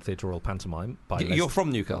upon Tyne Theatre Royal Pantomime by You're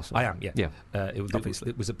from Newcastle. I am, yeah. Yeah.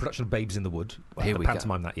 It was a production of Babes in the Wood, Here the we go.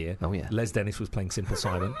 pantomime that year. Oh, yeah. Les Dennis was playing Simple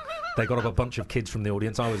Simon. They got up a bunch of kids from the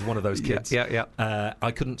audience. I was one of those kids. Yeah. I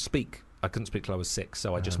couldn't speak. I couldn't speak till I was 6,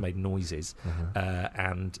 so I just made noises.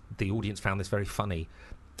 And the audience found this very funny.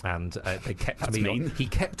 And they kept me on. He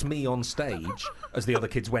kept me on stage as the other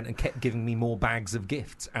kids went and kept giving me more bags of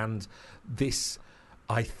gifts. And this,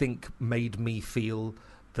 I think, made me feel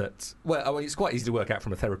that, well, I mean, it's quite easy to work out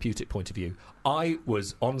from a therapeutic point of view. I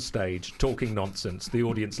was on stage talking nonsense, the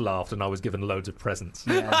audience laughed, and I was given loads of presents.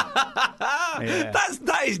 That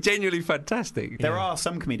is genuinely fantastic. There are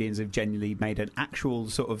some comedians who've genuinely made an actual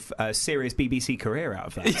sort of serious BBC career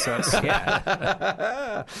out of that. So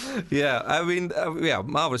Yeah, I mean,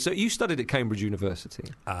 marvellous. So you studied at Cambridge University.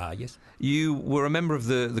 Yes. You were a member of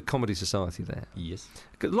the Comedy Society there. Yes.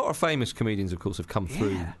 A lot of famous comedians, of course, have come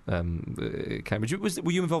through Cambridge.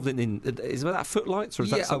 Were you involved in is that Footlights? Or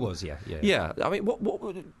is that I was, yeah. Yeah, I mean,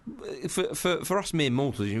 what for us mere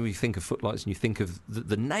mortals, you think of Footlights and you think of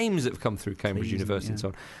the names that have come through Cambridge University and so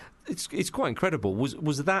on. It's quite incredible.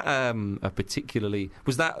 Was that a particularly?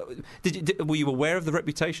 Was that? Were you aware of the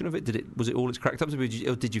reputation of it? Was it all it's cracked up to be?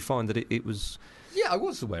 Or did you find that it was? Yeah, I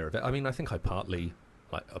was aware of it. I mean, I think I partly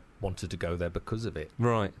wanted to go there because of it.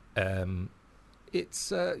 Right.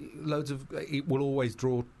 It's loads of. It will always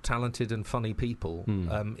draw talented and funny people.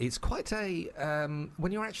 It's quite a.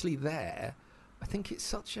 When you're actually there, I think it's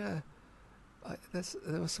such a.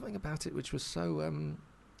 There was something about it which was so.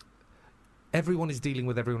 Everyone is dealing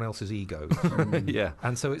with everyone else's ego. Yeah,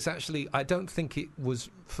 and so it's actually. I don't think it was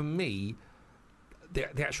for me.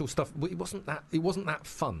 The actual stuff. It wasn't that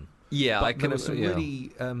fun. Yeah, but I can. There were some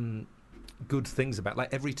really. Good things about,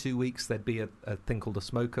 like, every 2 weeks there'd be a thing called a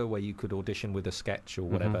smoker where you could audition with a sketch or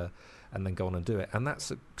whatever and then go on and do it, and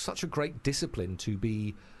that's such a great discipline to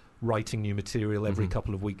be writing new material every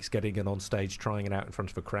couple of weeks, getting it on stage, trying it out in front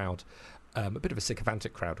of a crowd, a bit of a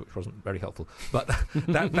sycophantic crowd, which wasn't very helpful, but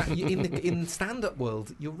in the stand-up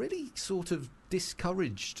world you're really sort of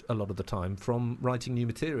discouraged a lot of the time from writing new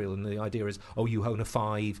material, and the idea is, you hone a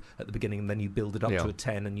 5 at the beginning and then you build it up to a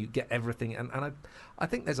 10 and you get everything, and I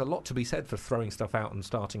think there's a lot to be said for throwing stuff out and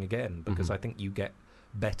starting again, because I think you get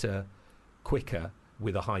better quicker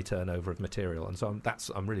with a high turnover of material. And so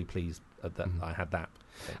I'm really pleased that I had that.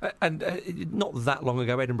 And not that long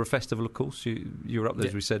ago, Edinburgh Festival, of course, you were up there,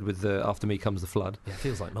 as we said, with After Me Comes the Flood. Yeah, it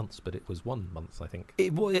feels like months, but it was 1 month, I think.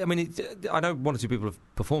 I know one or two people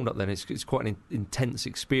have performed up there, and it's quite an intense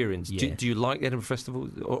experience. Yeah. Do you like Edinburgh Festival,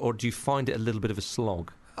 or do you find it a little bit of a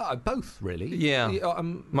slog? Both, really. Yeah,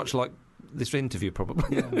 much like this interview,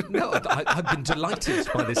 probably. Yeah. No, I've been delighted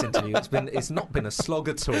by this interview. It's not been a slog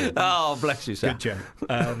at all. Oh, bless you, sir. Good joke.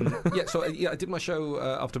 I did my show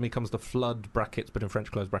After Me Comes the Flood, brackets, but in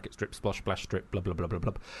French close brackets, strip, splosh, splash, strip, blah, blah, blah, blah,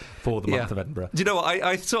 blah, for the month of Edinburgh. Do you know what?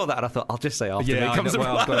 I saw that and I thought, I'll just say After Me Comes the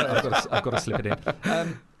Flood. I've got to slip it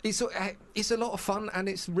in. It's a lot of fun, and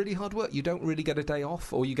it's really hard work. You don't really get a day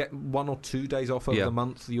off, or you get 1 or 2 days off over the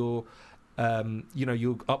month. You're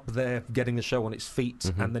up there getting the show on its feet,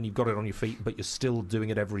 and then you've got it on your feet, but you're still doing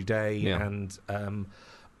it every day, and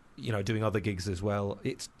doing other gigs as well.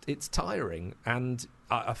 It's tiring, and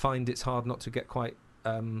I find it's hard not to get quite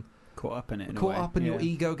caught up in it. Your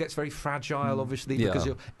ego gets very fragile, obviously, because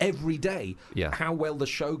you're every day. How well the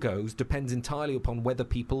show goes depends entirely upon whether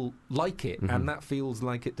people like it, and that feels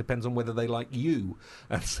like it depends on whether they like you,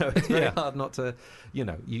 and so it's very hard not to,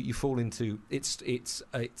 you fall into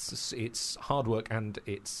it's hard work and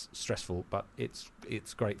it's stressful, but it's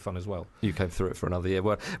great fun as well. You came through it for another year.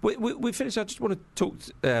 Well, we finished. I just want to talk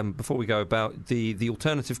before we go about the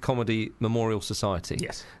Alternative Comedy Memorial Society.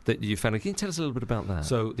 Yes, that you founded. Can you tell us a little bit about that?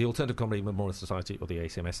 So the Alternative Comedy Memorial Society, or the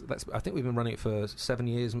ACMS, I think we've been running it for 7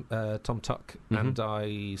 years. Tom Tuck and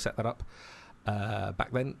I set that up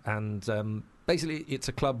back then, and basically it's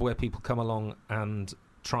a club where people come along and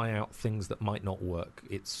try out things that might not work.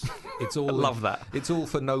 It's all I love that. It's all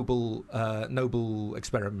for noble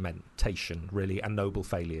experimentation, really, and noble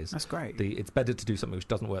failures. That's great. It's better to do something which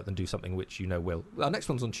doesn't work than do something which will. Our next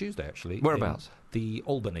one's on Tuesday, actually. Whereabouts? The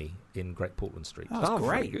Albany in Great Portland Street. Oh, that's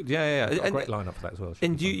great. Good. Yeah. Got a great lineup for that as well.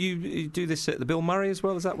 And you do this at the Bill Murray as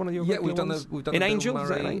well? Is that one of your? Yeah, we've done in the Angel. Bill Is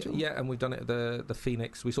that Murray, an Angel? Yeah, and we've done it at the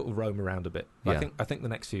Phoenix. We sort of roam around a bit. Yeah. I think the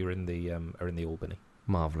next few are in the Albany.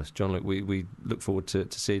 Marvellous. John, look, we look forward to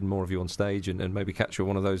seeing more of you on stage and maybe catch you at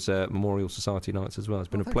one of those Memorial Society nights as well. It's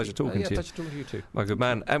been a pleasure talking to you. Pleasure talking to you too. My good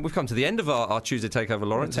man. And we've come to the end of our Tuesday Takeover,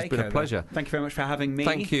 Lawrence. It's been a pleasure. Thank you very much for having me.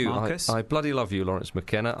 Thank you. Marcus. I bloody love you, Lawrence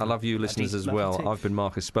McKenna. I love you, listeners, as well. I've been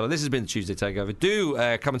Marcus Speller. This has been the Tuesday Takeover. Do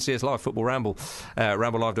come and see us live, Football Ramble.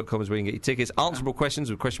 RambleLive.com is where you can get your tickets. Answerable questions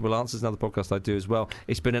with questionable answers, another podcast I do as well.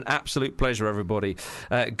 It's been an absolute pleasure, everybody.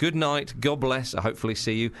 Good night. God bless. I hopefully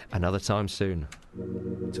see you another time soon.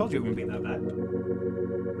 Told you it wouldn't be that bad.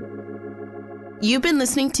 You've been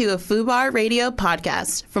listening to a FUBAR Radio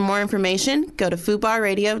podcast. For more information, go to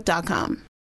FUBARradio.com.